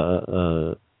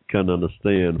kind of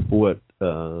understand what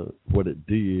it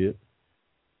did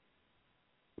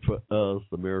for us,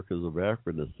 Americans of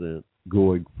African descent,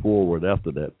 going forward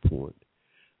after that point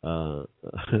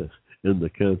in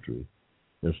the country.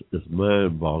 It's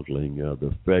mind-boggling the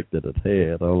effect that it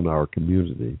had on our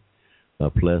community,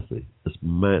 Plessy. It's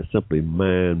simply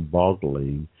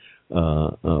mind-boggling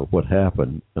what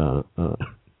happened as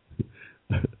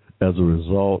a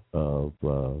result of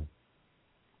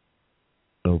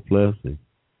Plessy.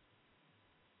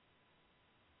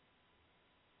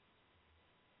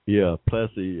 Yeah,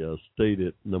 Plessy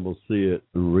stated, and I'm going to see it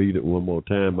and read it one more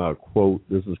time. I'll quote.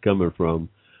 This is coming from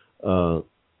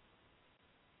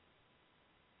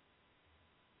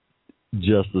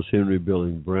Justice Henry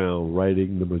Billing Brown,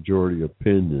 writing the majority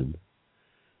opinion.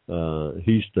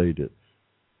 He stated,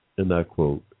 and I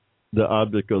quote, "The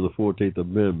object of the 14th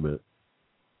Amendment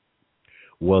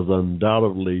was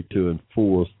undoubtedly to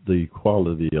enforce the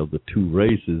equality of the two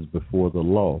races before the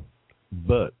law,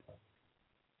 but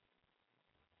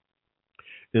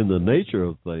in the nature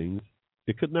of things,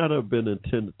 it could not have been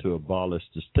intended to abolish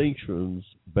distinctions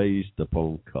based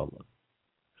upon color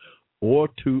or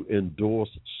to endorse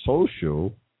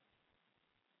social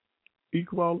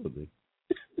equality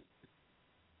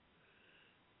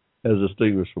as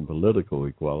distinguished from political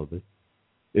equality.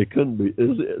 It couldn't be. This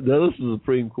is the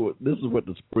Supreme Court. This is what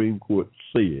the Supreme Court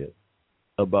said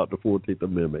about the 14th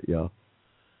Amendment, y'all.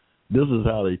 This is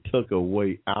how they took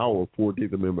away our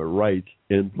 14th Amendment rights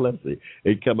in Plessy.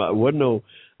 It came out, wasn't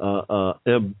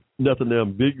nothing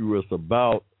ambiguous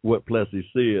about what Plessy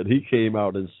said. He came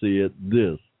out and said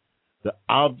this: the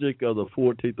object of the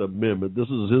 14th Amendment. This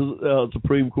is his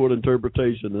Supreme Court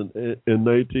interpretation in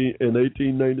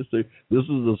 1896. This is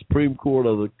the Supreme Court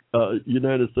of the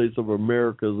United States of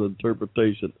America's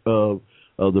interpretation of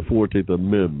the 14th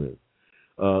Amendment.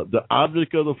 The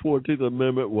object of the 14th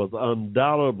Amendment was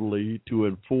undoubtedly to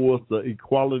enforce the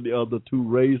equality of the two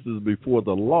races before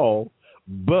the law,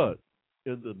 but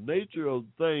in the nature of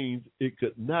things, it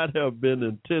could not have been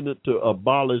intended to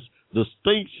abolish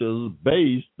distinctions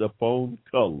based upon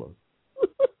color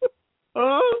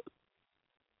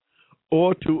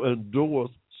or to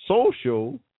endorse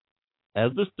social,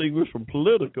 as distinguished from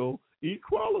political,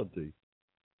 equality.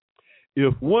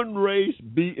 If one race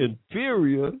be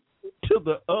inferior to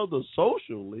the other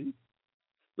socially,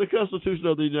 the Constitution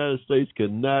of the United States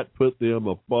cannot put them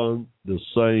upon the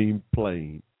same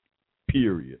plane,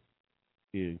 period.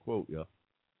 End quote, y'all.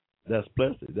 That's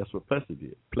Plessy. That's what Plessy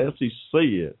did. Plessy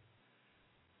said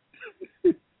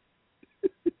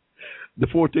the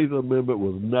 14th Amendment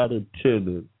was not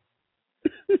intended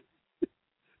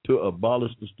to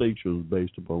abolish distinctions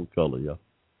based upon color, y'all.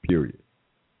 Period.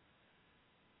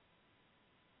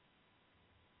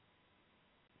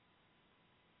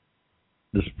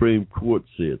 The Supreme Court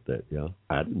said that, y'all.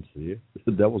 I didn't see it.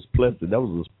 That was Plessy. That was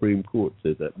the Supreme Court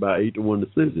said that by 8-1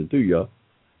 decision, too, y'all.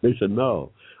 They said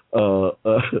no. The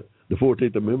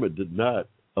 14th Amendment did not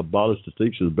abolish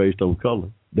distinctions based on color.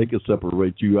 They could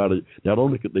separate you out of, not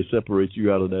only could they separate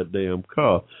you out of that damn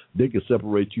car, they could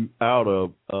separate you out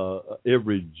of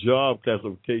every job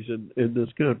classification in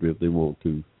this country if they want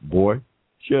to. Boy,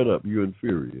 shut up, you're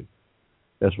inferior.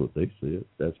 That's what they said.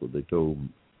 That's what they told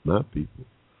my people.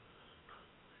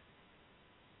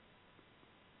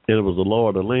 And it was the law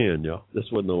of the land, y'all.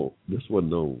 This was a law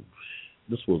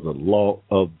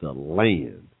of the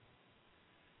land.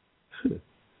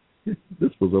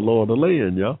 This was a law of the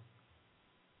land, y'all.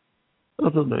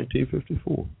 Until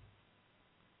 1954.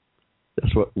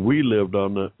 That's what we lived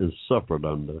under and suffered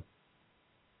under.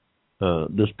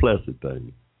 This Plessy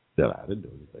thing that I didn't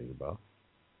know anything about.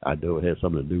 I know it had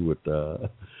something to do with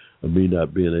me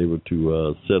not being able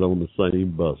to sit on the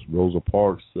same bus. Rosa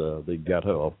Parks, they got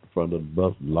her off the front of the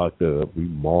bus and locked her up. We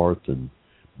marched and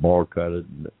boycotted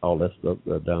and all that stuff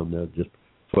down there just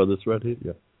for this right here.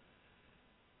 Yeah.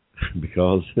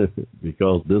 because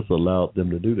because this allowed them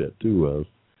to do that to us.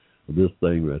 This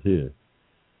thing right here.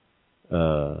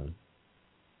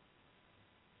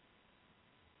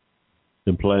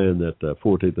 Implying that the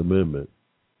 14th Amendment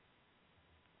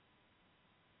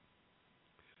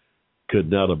could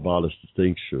not abolish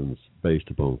distinctions based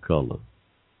upon color.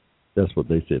 That's what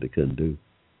they said it couldn't do.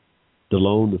 The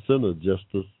lone dissenter,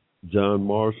 Justice John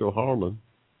Marshall Harlan,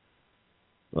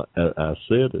 I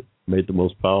said it, made the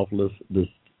most powerful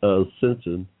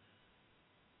ascension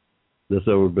that's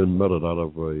ever been muttered out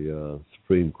of a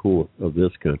Supreme Court of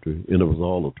this country, and it was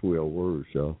all of 12 words,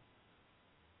 y'all.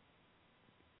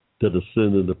 The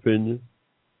dissenting opinion,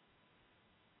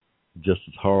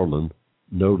 Justice Harlan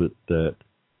noted that,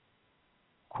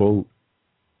 quote,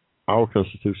 our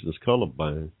Constitution is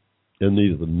colorblind and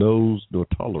neither knows nor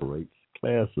tolerates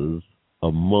classes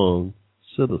among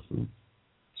citizens.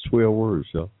 12 words,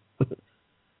 y'all.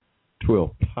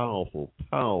 12 powerful,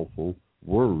 powerful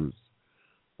words.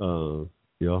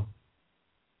 Y'all.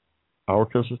 Our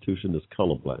Constitution is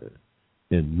colorblind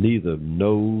and neither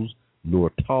knows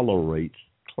nor tolerates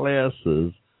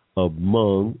classes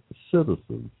among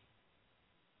citizens.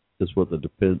 That's what the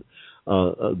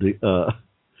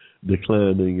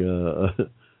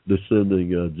descending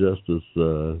justice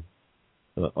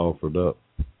offered up.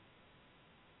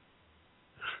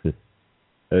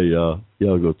 Hey, y'all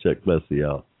go check Plessy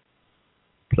out.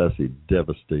 Plessy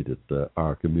devastated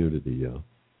our community, y'all.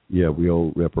 Yeah, we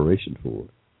owe reparation for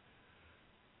it.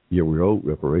 Yeah, we owe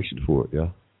reparation for it, yeah.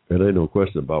 There ain't no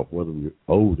question about whether we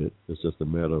owed it. It's just a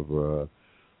matter of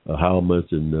how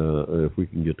much and if we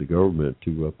can get the government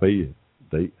to pay it.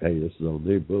 Hey, this is on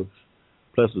their books.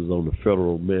 Plessy was on the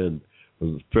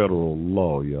federal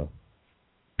law, y'all.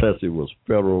 Plessy was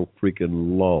federal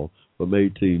freaking law from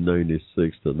 1896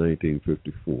 to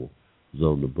 1954. It was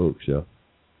on the books, y'all.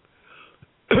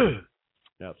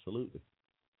 Absolutely.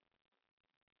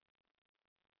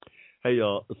 Hey,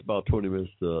 y'all, it's about 20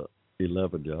 minutes to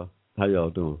 11, y'all. How y'all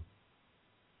doing?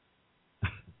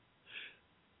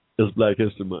 It's Black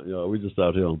History Month, y'all. We just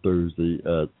out here on Thursday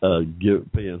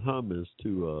paying homage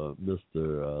to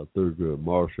Mr. Thurgood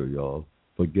Marshall, y'all,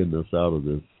 for getting us out of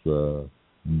this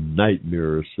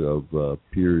nightmarish of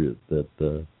period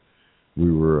that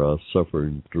we were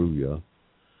suffering through, y'all.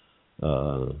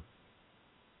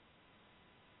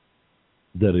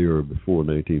 That era before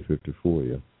 1954,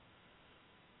 yeah.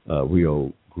 We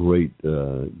owe great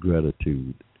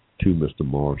gratitude to Mr.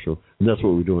 Marshall, and that's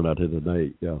what we're doing out here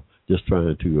tonight. Yeah, just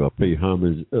trying to pay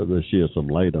homage, to shed some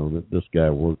light on it. This guy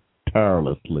worked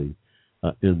tirelessly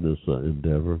in this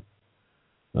endeavor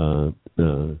to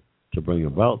bring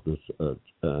about this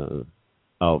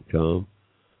outcome.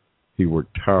 He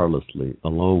worked tirelessly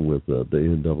along with the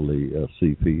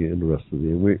NAACP and the rest of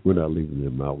them. We're not leaving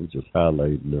them out. We're just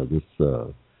highlighting this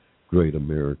great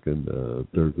American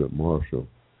Thurgood Marshall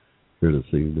here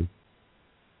this evening.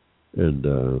 And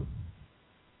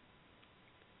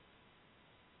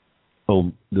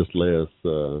on this last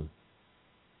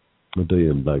day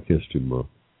in Black History Month,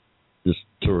 just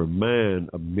to remind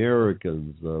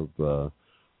Americans of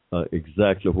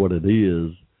exactly what it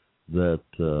is that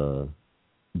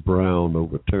Brown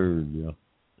overturned. Yeah.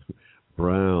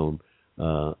 Brown,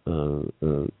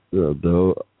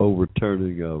 the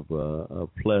overturning of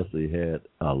Plessy had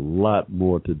a lot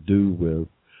more to do with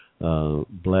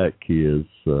black kids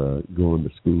going to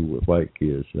school with white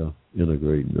kids,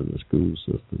 integrating in the school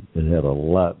system. It had a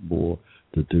lot more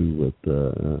to do with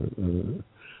the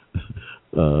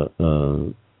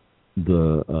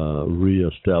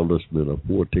reestablishment of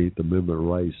 14th Amendment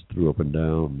rights up and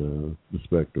down the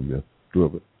spectrum,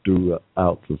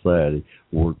 throughout society,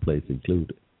 workplace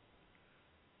included,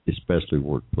 especially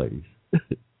workplace,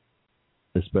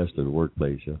 especially the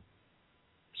workplace,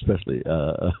 especially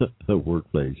a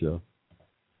workplace,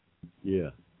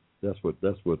 Yeah, that's what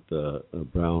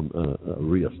Brown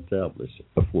reestablished,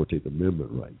 14th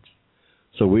Amendment rights.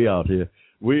 So we out here.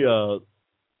 We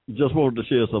just wanted to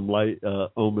share some light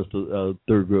on Mr.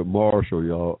 Thurgood Marshall,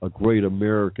 y'all. A great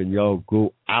American. Y'all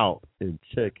go out and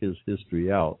check his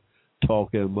history out.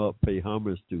 Talk him up. Pay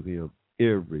homage to him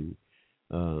every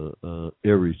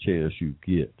chance you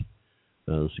get.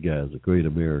 This guy is a great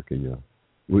American, y'all.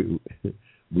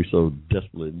 We so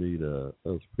desperately need a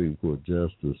Supreme Court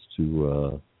justice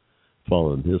to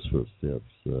follow in his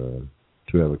footsteps, to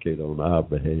advocate on our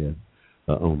behalf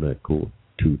on that court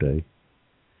today.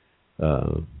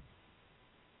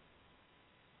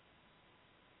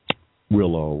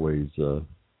 We'll always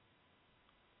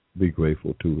be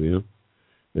grateful to him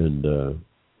and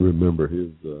remember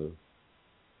his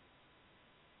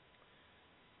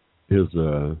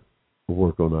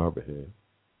work on our behalf.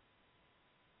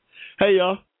 Hey,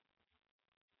 y'all.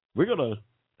 We're gonna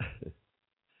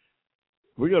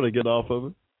we're gonna get off of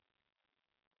it.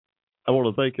 I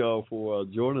want to thank y'all for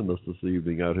joining us this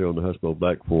evening out here on the Hushmo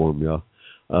Black Forum, y'all.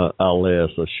 Our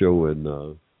last show in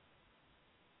the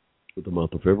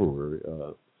month of February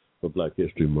for Black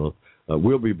History Month.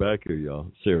 We'll be back here, y'all,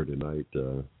 Saturday night,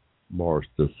 March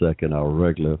the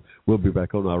 2nd. We'll be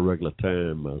back on our regular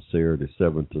time, Saturday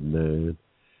 7 to 9.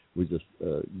 We just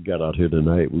got out here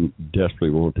tonight. We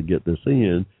desperately want to get this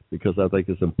in because I think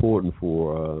it's important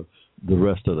for the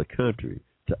rest of the country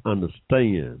to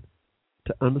understand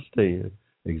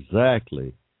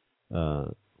exactly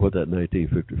what that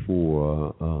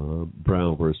 1954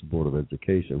 Brown versus Board of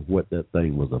Education, what that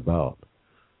thing was about,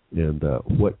 and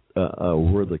what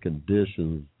were the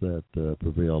conditions that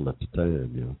prevailed at the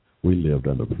time. You know, we lived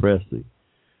under Plessy.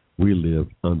 We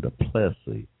lived under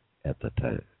Plessy at the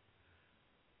time.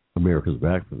 America's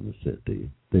back from the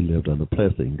city. They lived under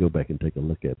Plessy. And go back and take a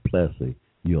look at Plessy.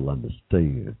 You'll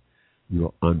understand.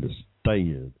 You'll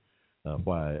understand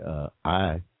why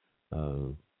I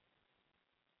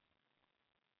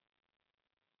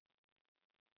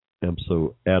am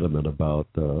so adamant about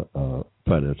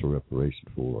financial reparation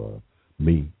for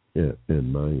me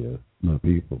and my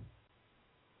people.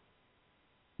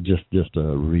 Just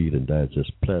read and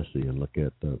digest Plessy and look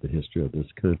at the history of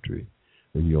this country,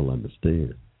 and you'll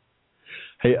understand.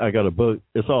 Hey, I got a book.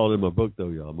 It's all in my book, though,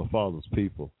 y'all. My Father's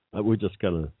People. We just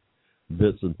kind of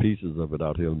bits and pieces of it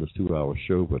out here on this 2-hour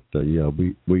show, but yeah,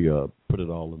 we put it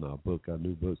all in our book. Our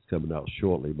new book's coming out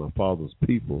shortly. My Father's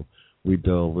People. We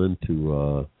delve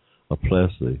into a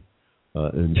Plessy,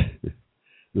 and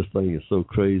this thing is so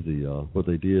crazy, y'all. What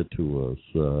they did to us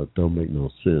don't make no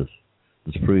sense.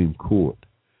 The Supreme Court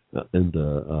and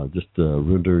just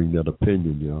rendering that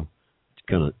opinion, y'all,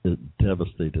 it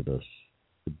devastated us.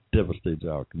 It devastates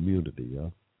our community,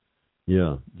 y'all.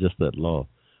 Yeah, just that law.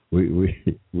 We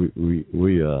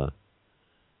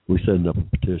setting up a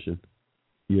petition.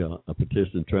 Yeah, a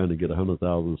petition trying to get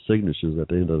 100,000 signatures at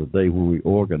the end of the day when we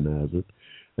organize it,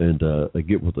 and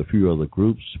get with a few other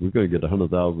groups. We're going to get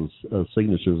 100,000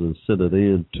 signatures and send it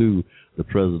in to the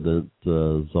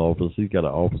president's office. He's got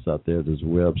an office out there. There's a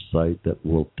website that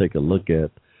will take a look at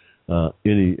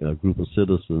any group of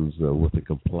citizens with a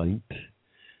complaint.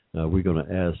 We're going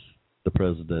to ask the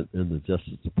president and the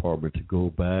Justice Department to go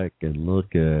back and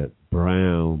look at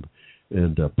Brown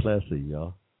and Plessy,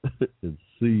 y'all, and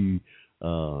see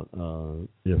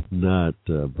if not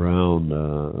Brown,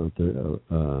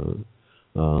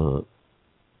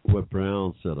 what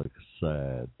Brown set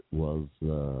aside was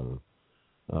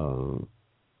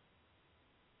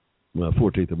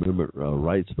 14th Amendment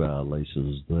rights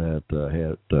violations that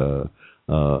had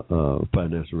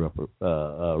financial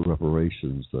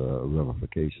reparations,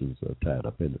 ramifications tied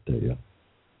up in it there.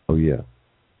 Oh, yeah.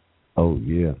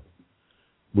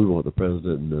 We want the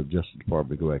president and the Justice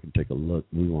Department to go back and take a look.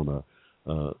 We want to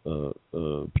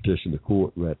petition the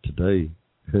court right today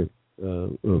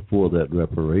for that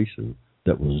reparation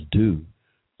that was due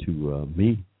to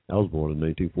me. I was born in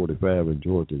 1945 in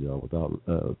Georgia, y'all, without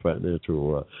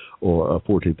financial or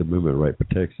 14th Amendment right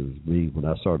protections. Me, when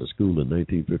I started school in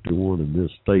 1951 in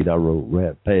this state, I rode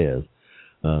rat past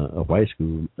a white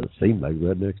school, it seemed like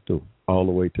right next door, all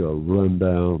the way to a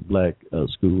rundown black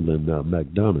school in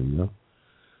McDonough, you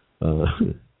know,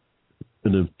 an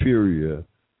inferior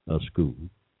school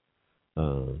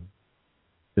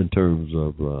in terms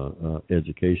of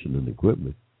education and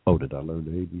equipment. Oh, did I learn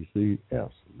the ABC?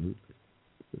 Absolutely.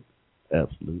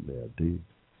 Absolutely, I did.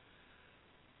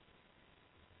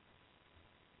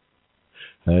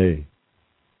 Hey,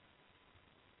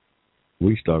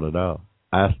 I started out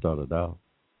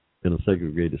in a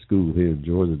segregated school here in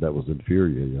Georgia that was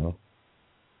inferior, y'all,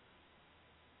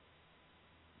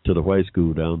 to the white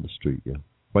school down the street, y'all.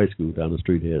 White school down the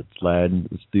street had sliding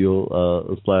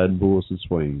boards and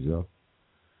swings, y'all.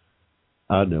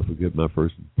 I'll never forget my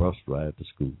first bus ride to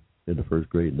school. In the first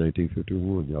grade in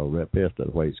 1951, y'all right past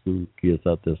that white school, kids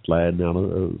out there sliding down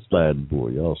a sliding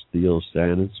board, y'all still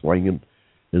shining, swinging,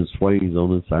 and swings on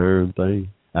this iron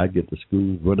thing. I get to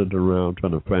school running around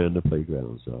trying to find the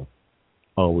playgrounds, y'all.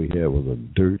 All we had was a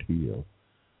dirt hill.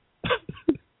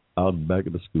 Out in the back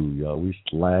of the school, y'all, we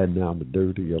sliding down the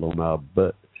dirt hill on our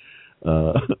butt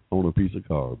on a piece of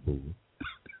cardboard.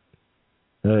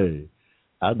 Hey,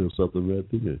 I knew something right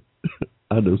then.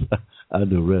 I knew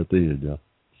right then, y'all.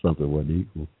 Something wasn't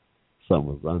equal.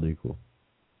 Something was unequal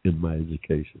in my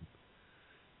education.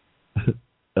 As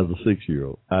a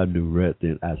 6-year-old, I knew right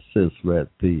then, I sensed right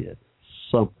then,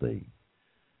 something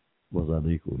was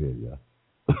unequal here, y'all.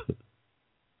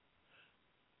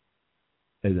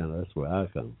 And now that's where I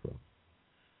come from.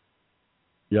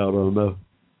 Y'all don't know.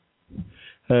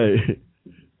 Hey,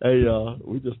 y'all,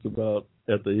 we just about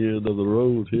at the end of the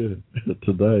road here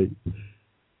today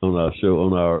on our show,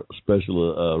 on our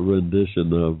special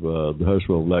rendition of the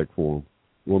Hushmo Black Forum.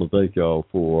 I want to thank y'all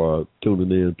for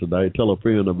tuning in today. Tell a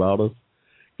friend about us.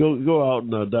 Go out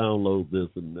and download this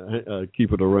and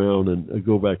keep it around and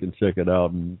go back and check it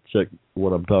out and check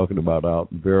what I'm talking about out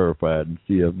and verify it and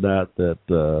see if not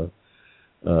that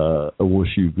once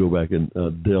you go back and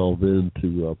delve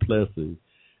into Plessy,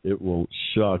 it won't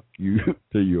shock you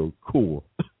to your core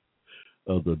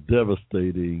of the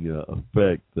devastating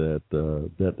effect that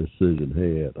that decision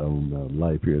had on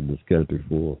life here in this country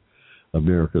for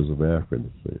Americans of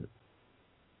African descent.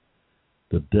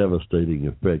 The devastating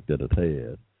effect that it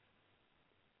had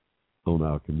on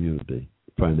our community,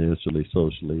 financially,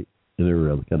 socially, and every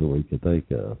other kind of way you can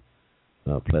think of,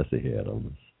 Plessy had on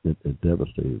us. It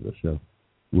devastated us. Yeah.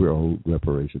 We're owed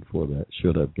reparation for that.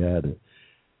 Should have got it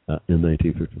in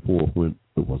 1954 when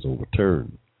it was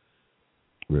overturned.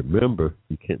 Remember,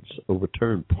 you can't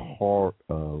overturn part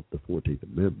of the 14th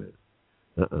Amendment.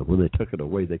 When they took it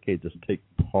away, they can't just take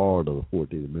part of the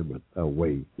 14th Amendment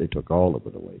away. They took all of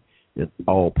it away. And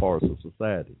all parts of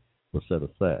society were set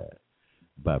aside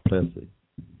by Plessy.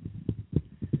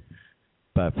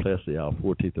 By Plessy, our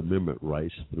 14th Amendment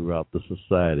rights throughout the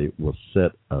society were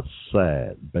set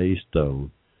aside based on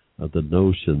the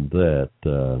notion that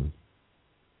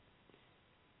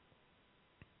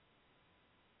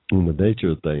in the nature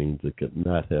of things, it could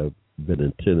not have been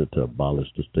intended to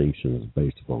abolish distinctions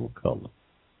based upon color.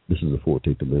 This is the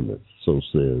 14th Amendment, so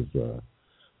says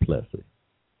Plessy.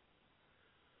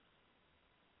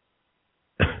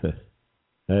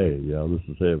 Hey, y'all, this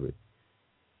is heavy.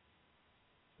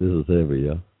 This is heavy,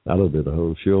 y'all. I done did a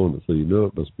whole show on it, so you know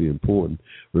it must be important.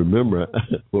 Remember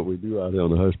what we do out here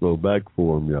on the Hushmo Back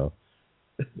Forum, y'all.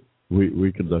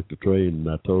 We conduct a training, and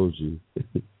I told you,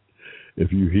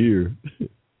 if you hear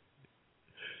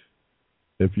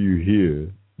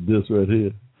this right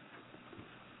here,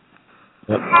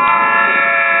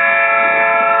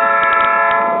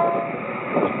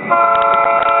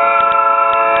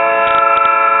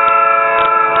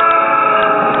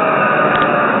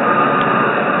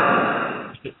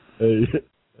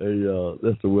 Hey, y'all,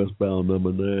 that's the westbound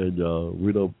number 9, y'all.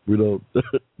 We don't blow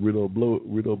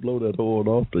that horn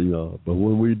off to y'all, but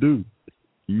when we do,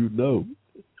 you know,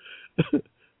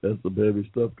 that's some heavy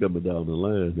stuff coming down the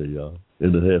line here, y'all,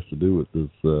 and it has to do with this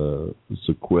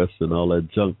sequester and all that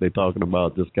junk they talking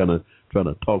about, just kind of trying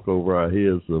to talk over our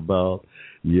heads about.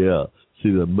 Yeah,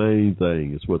 see, the main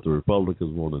thing is what the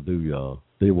Republicans want to do, y'all.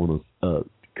 They want to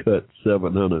cut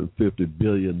 $750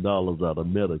 billion out of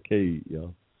Medicaid,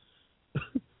 y'all.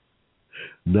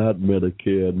 Not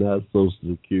Medicare, not Social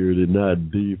Security, not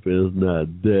defense,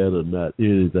 not data, not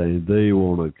anything. They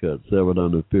want to cut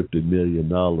 $750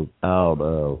 million out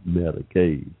of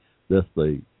Medicaid. That's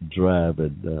the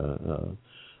driving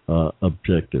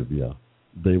objective, y'all.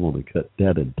 They want to cut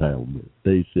that entitlement.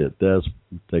 They said that's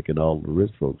taking all the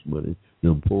rich folks' money,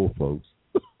 them poor folks.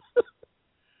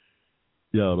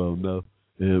 Y'all don't know.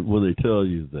 And when they tell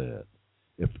you that,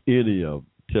 if any of them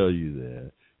tell you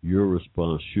that, your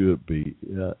response should be,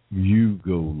 you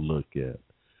go look at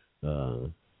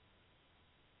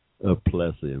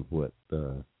Plessy and what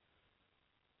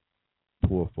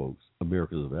poor folks,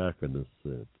 Americans of African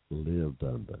descent, lived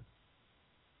under.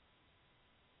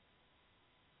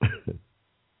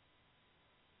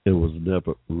 It was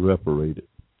never reparated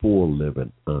for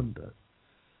living under.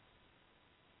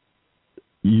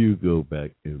 You go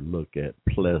back and look at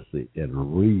Plessy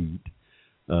and read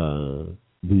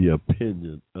the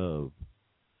opinion of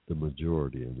the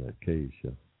majority in that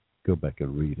case. Go back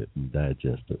and read it and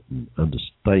digest it and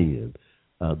understand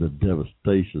the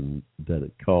devastation that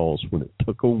it caused when it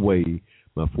took away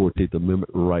my 14th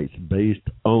Amendment rights based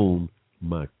on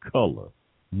my color.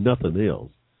 Nothing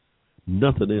else.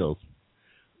 Nothing else.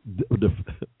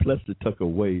 Plessy took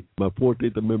away my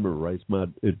 14th Amendment rights, my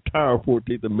entire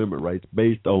 14th Amendment rights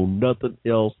based on nothing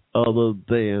else other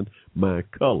than my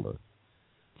color.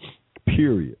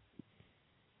 Period.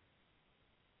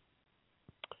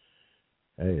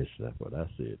 Hey, it's not what I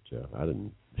said, Joe. I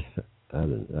didn't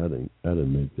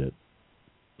make that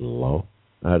law.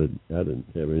 I didn't have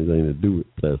anything to do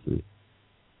with Plessy.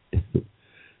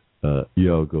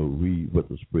 Y'all go read what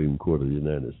the Supreme Court of the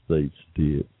United States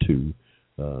did to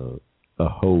a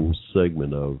whole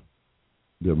segment of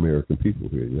the American people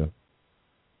here, yeah.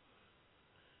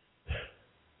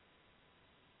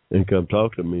 And come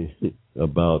talk to me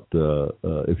about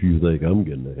if you think I'm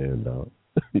getting a handout.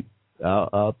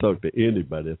 I'll talk to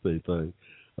anybody if they think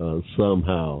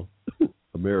somehow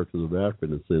Americans of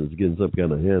African descent is getting some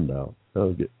kind of handout.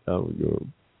 I don't go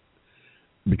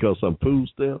because some food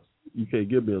stamps. You can't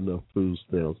give me enough food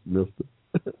stamps, Mister.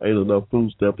 Ain't enough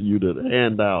food stamps for you to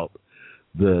hand out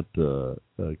that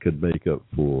could make up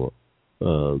for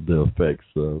the effects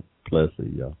of Plessy,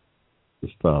 y'all.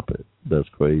 Stop it. That's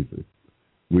crazy.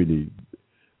 We need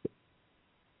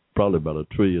probably about $1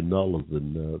 trillion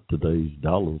in today's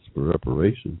dollars for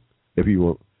reparations. If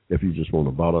you just want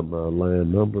a bottom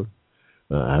line number,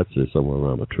 I'd say somewhere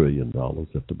around $1 trillion.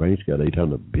 If the bank's got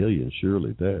 800 billion,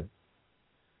 surely that.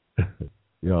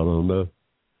 Y'all don't know.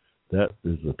 That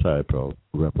is the type of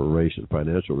reparation,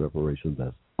 financial reparation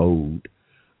that's owed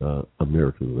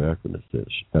Americans of African descent.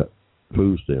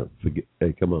 Food stamps.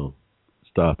 Hey, come on.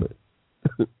 Stop it.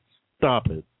 Stop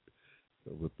it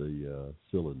with the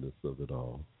silliness of it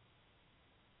all.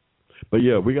 But,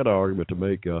 yeah, we got an argument to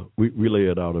make. We lay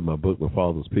it out in my book, My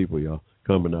Father's People, y'all,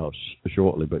 coming out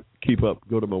shortly. But keep up.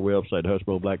 Go to my website,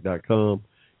 hushmoblack.com.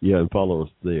 Yeah, and follow us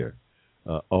there.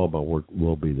 All my work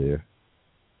will be there.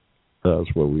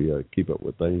 That's where we keep up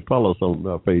with things. Follow us on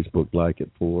Facebook. Like it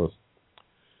for us.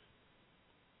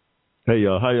 Hey,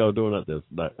 y'all, how y'all doing out this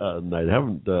night? I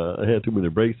haven't had too many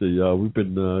breaks here, y'all. We've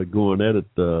been going at it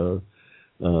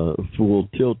full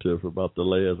tilt here for about the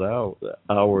last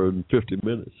hour and 50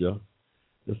 minutes, y'all.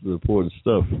 This is important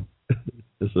stuff.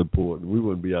 It's important. We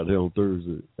wouldn't be out here on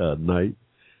Thursday night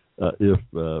if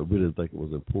we didn't think it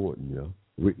was important, y'all.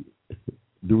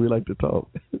 Do we like to talk?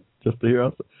 Just to hear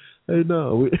us? Hey,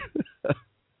 no.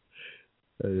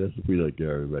 Hey, that's Peanut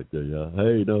Gary right there, y'all.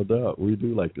 Hey, no doubt. We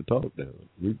do like to talk now.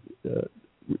 We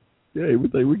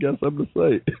think we got something to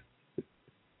say.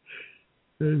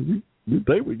 Hey, we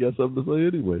think we got something to say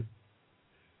anyway.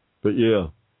 But, yeah,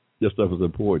 this stuff is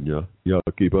important, y'all. Y'all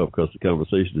keep up because the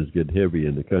conversation is getting heavy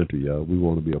in the country, y'all. We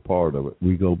want to be a part of it.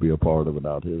 We're going to be a part of it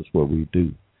out here. That's what we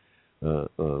do.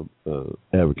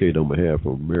 Advocate on behalf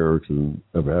of Americans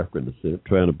of African descent,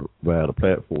 trying to provide a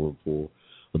platform for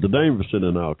the 90%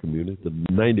 in our community, the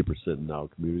 90% in our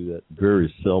community that very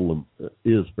seldom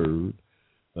is heard.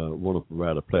 Want to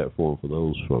provide a platform for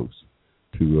those folks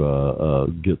to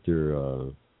get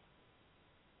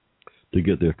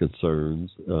their concerns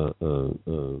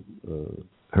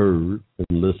heard and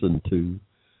listened to,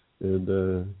 and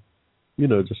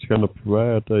just kind of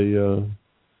provide a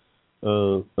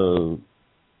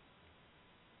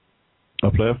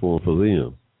platform for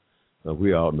them.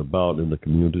 We're out and about in the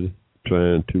community,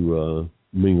 trying to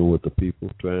mingle with the people,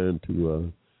 trying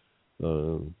to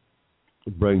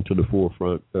bring to the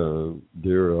forefront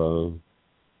their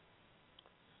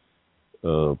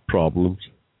problems,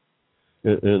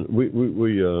 and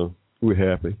we're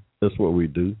happy. That's what we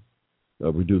do.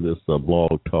 We do this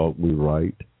blog talk. We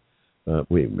write.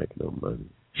 We ain't making no money.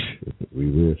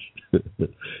 We wish.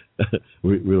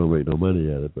 we don't make no money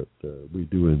at it, but we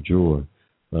do enjoy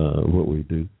what we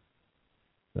do.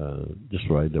 Just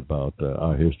writing about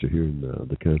our history here in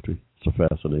the country. It's a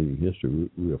fascinating history.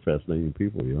 We are fascinating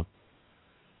people, y'all.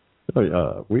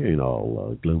 We ain't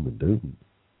all gloom and doom.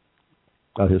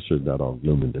 Our history is not all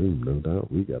gloom and doom, no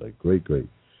doubt. We got a great, great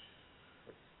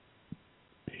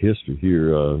history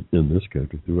here in this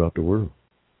country, throughout the world.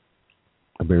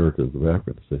 Americans of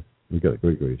Africa, we got a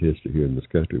great, great history here in this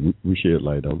country. We shed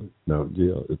light on it. Now,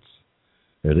 yeah,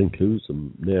 it includes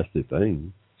some nasty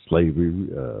things: slavery,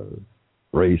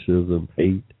 racism,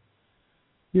 hate.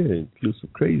 Yeah, it includes some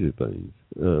crazy things.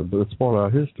 But it's part of our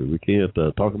history. We can't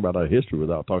talk about our history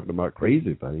without talking about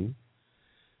crazy things.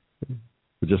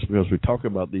 But just because we talk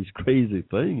about these crazy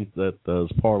things that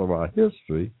is part of our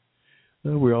history,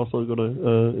 we're also going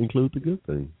to include the good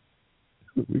things.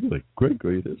 We got a great,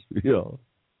 great history, y'all.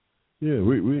 Yeah,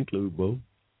 we include both.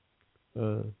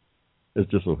 It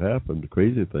just so happened the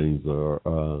crazy things are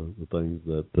the things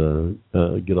that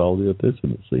get all the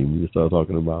attention, it seems. When you start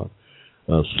talking about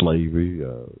slavery,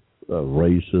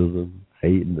 racism,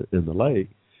 hate, and the like,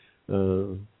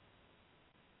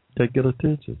 they get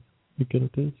attention. They get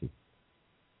attention.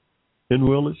 And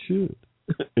well, it should.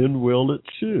 And well, it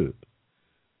should.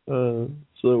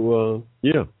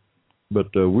 Yeah.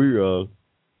 But we're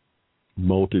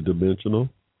multidimensional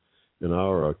in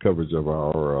our coverage of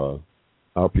our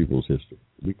people's history.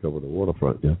 We cover the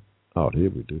waterfront, yeah. Out here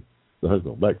we do. The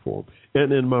Hushmo Black Forum.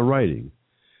 And in my writing,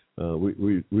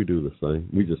 we do the same.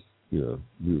 We just,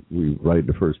 we write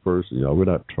the first person, y'all. We're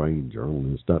not trained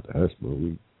journalists, not the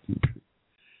Hushmo.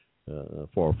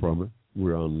 Far from it.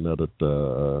 We're unlettered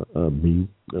me,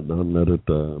 an unlettered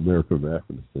American of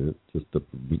African descent, just to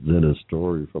present a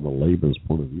story from a layman's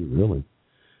point of view, really.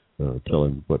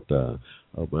 Telling what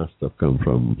my stuff comes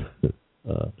from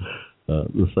the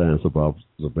science of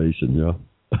observation,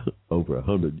 over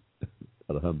 100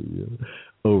 about 100 years,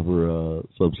 over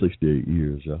some 68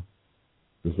 years, y'all.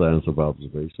 The Science of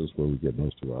Observations, where we get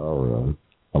most of a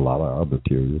lot of our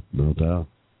material, no doubt.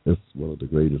 It's one of the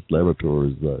greatest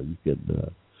laboratories you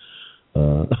can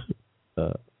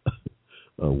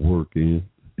work in.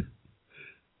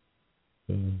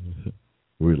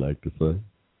 We like to say.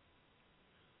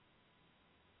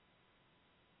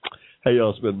 Hey,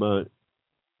 y'all, it's been my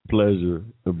pleasure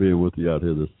of being with you out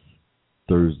here this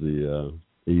Thursday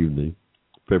evening.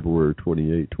 February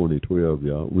 28, 2012,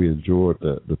 y'all. We enjoyed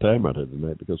the time out here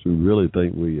tonight because we really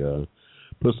think we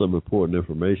put some important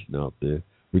information out there.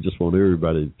 We just want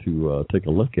everybody to take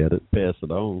a look at it, pass it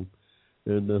on,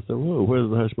 and say, whoa, what is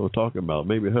Hushmo talking about?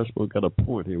 Maybe Hushmo got a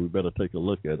point here. We better take a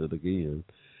look at it again.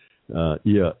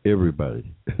 Yeah,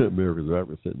 everybody, America's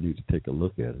Represent, need to take a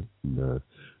look at it and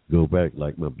go back.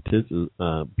 Like my petition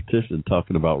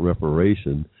talking about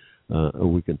reparation.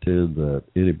 We contend that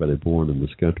anybody born in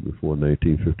this country before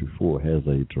 1954 has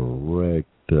a direct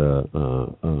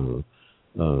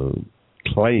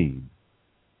claim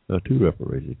to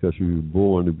reparation, because you were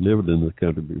born and lived in this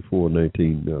country before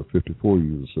 1954,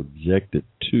 you were subjected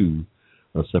to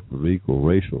a separate equal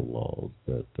racial laws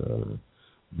that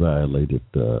violated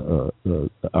our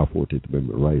 14th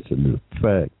Amendment rights, and in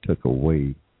fact took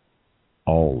away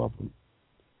all of them.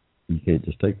 You can't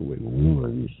just take away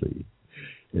one, you see.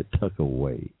 It took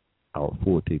away our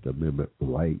 14th Amendment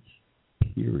rights,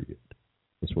 period.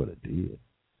 That's what it did.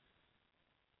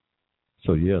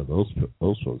 So, yeah, those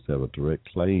folks have a direct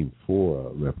claim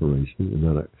for reparation,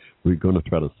 and we're going to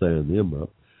try to sign them up.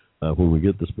 When we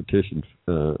get this petition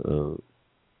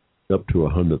up to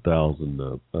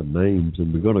 100,000 names,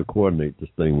 and we're going to coordinate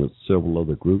this thing with several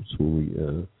other groups when we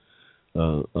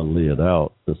lay it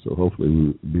out. So hopefully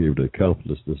we'll be able to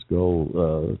accomplish this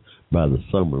goal by the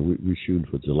summer. We're shooting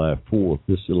for July 4th.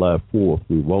 This July 4th,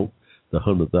 we want the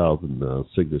 100,000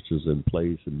 signatures in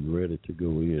place and ready to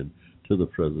go in to the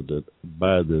president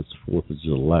by this 4th of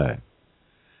July,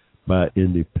 by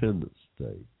Independence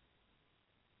Day.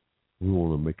 We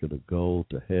want to make it a goal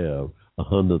to have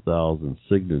 100,000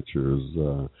 signatures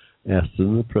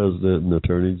asking the president and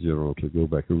attorney general to go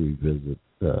back and revisit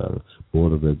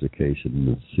Board of Education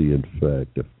and see, in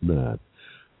fact, if not,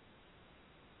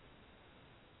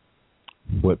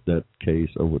 what that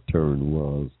case overturned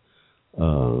was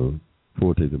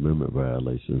 14th Amendment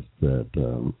violations that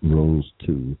rose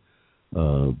to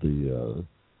the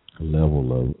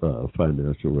level of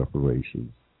financial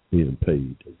reparations being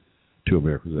paid to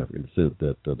Americans of African descent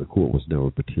that the court was never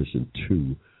petitioned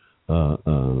to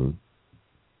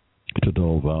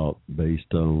dole out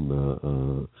based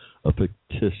on a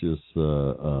fictitious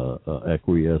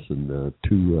acquiescence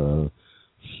to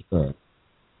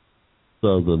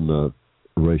southern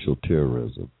racial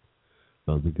terrorism.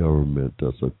 The government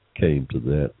came to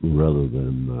that rather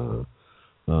than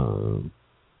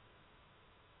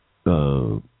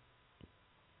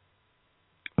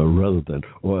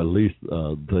or at least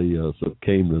they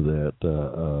came to that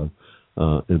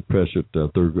and pressured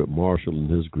Thurgood Marshall and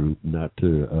his group not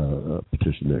to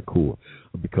petition that court.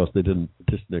 Because they didn't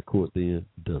petition that court then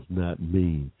does not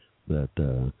mean that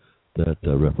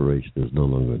reparation is no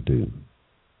longer due.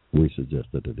 We suggest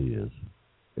that it is,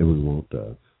 and we want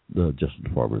the Justice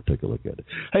Department to take a look at it.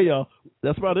 Hey, y'all,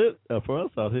 that's about it for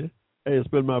us out here. Hey, it's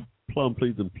been my plum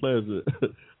pleasing pleasure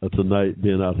tonight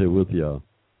being out here with y'all.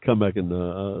 Come back and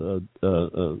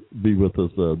be with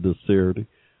us this Saturday,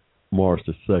 March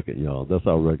the 2nd, y'all. That's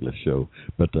our regular show.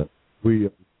 But we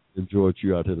enjoyed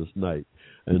you out here this night.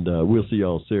 And we'll see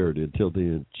y'all Saturday. Until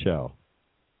then, ciao.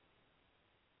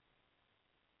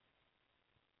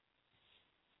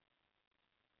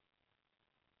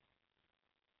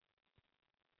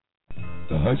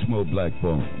 The Hushmo Black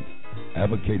Forum,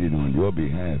 advocated on your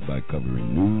behalf by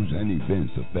covering news and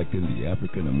events affecting the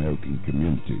African American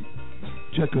community.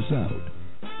 Check us out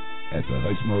at the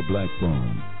Hushmo Black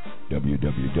Forum,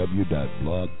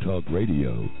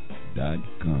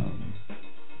 www.blogtalkradio.com.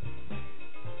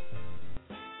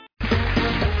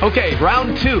 Okay,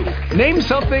 round two. Name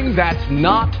something that's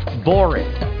not boring.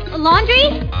 A laundry?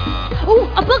 Ooh,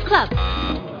 a book club.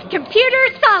 Computer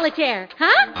solitaire,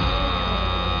 huh?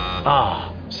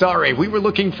 Ah, sorry, we were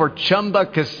looking for Chumba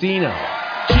Casino.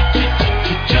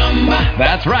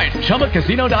 That's right,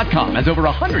 ChumbaCasino.com has over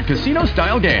 100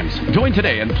 casino-style games. Join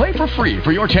today and play for free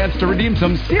for your chance to redeem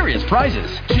some serious prizes.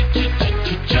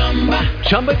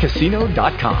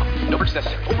 ChumbaCasino.com. No purchase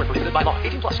necessary. Void where prohibited by law.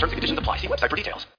 18+ terms and conditions apply. See website for details.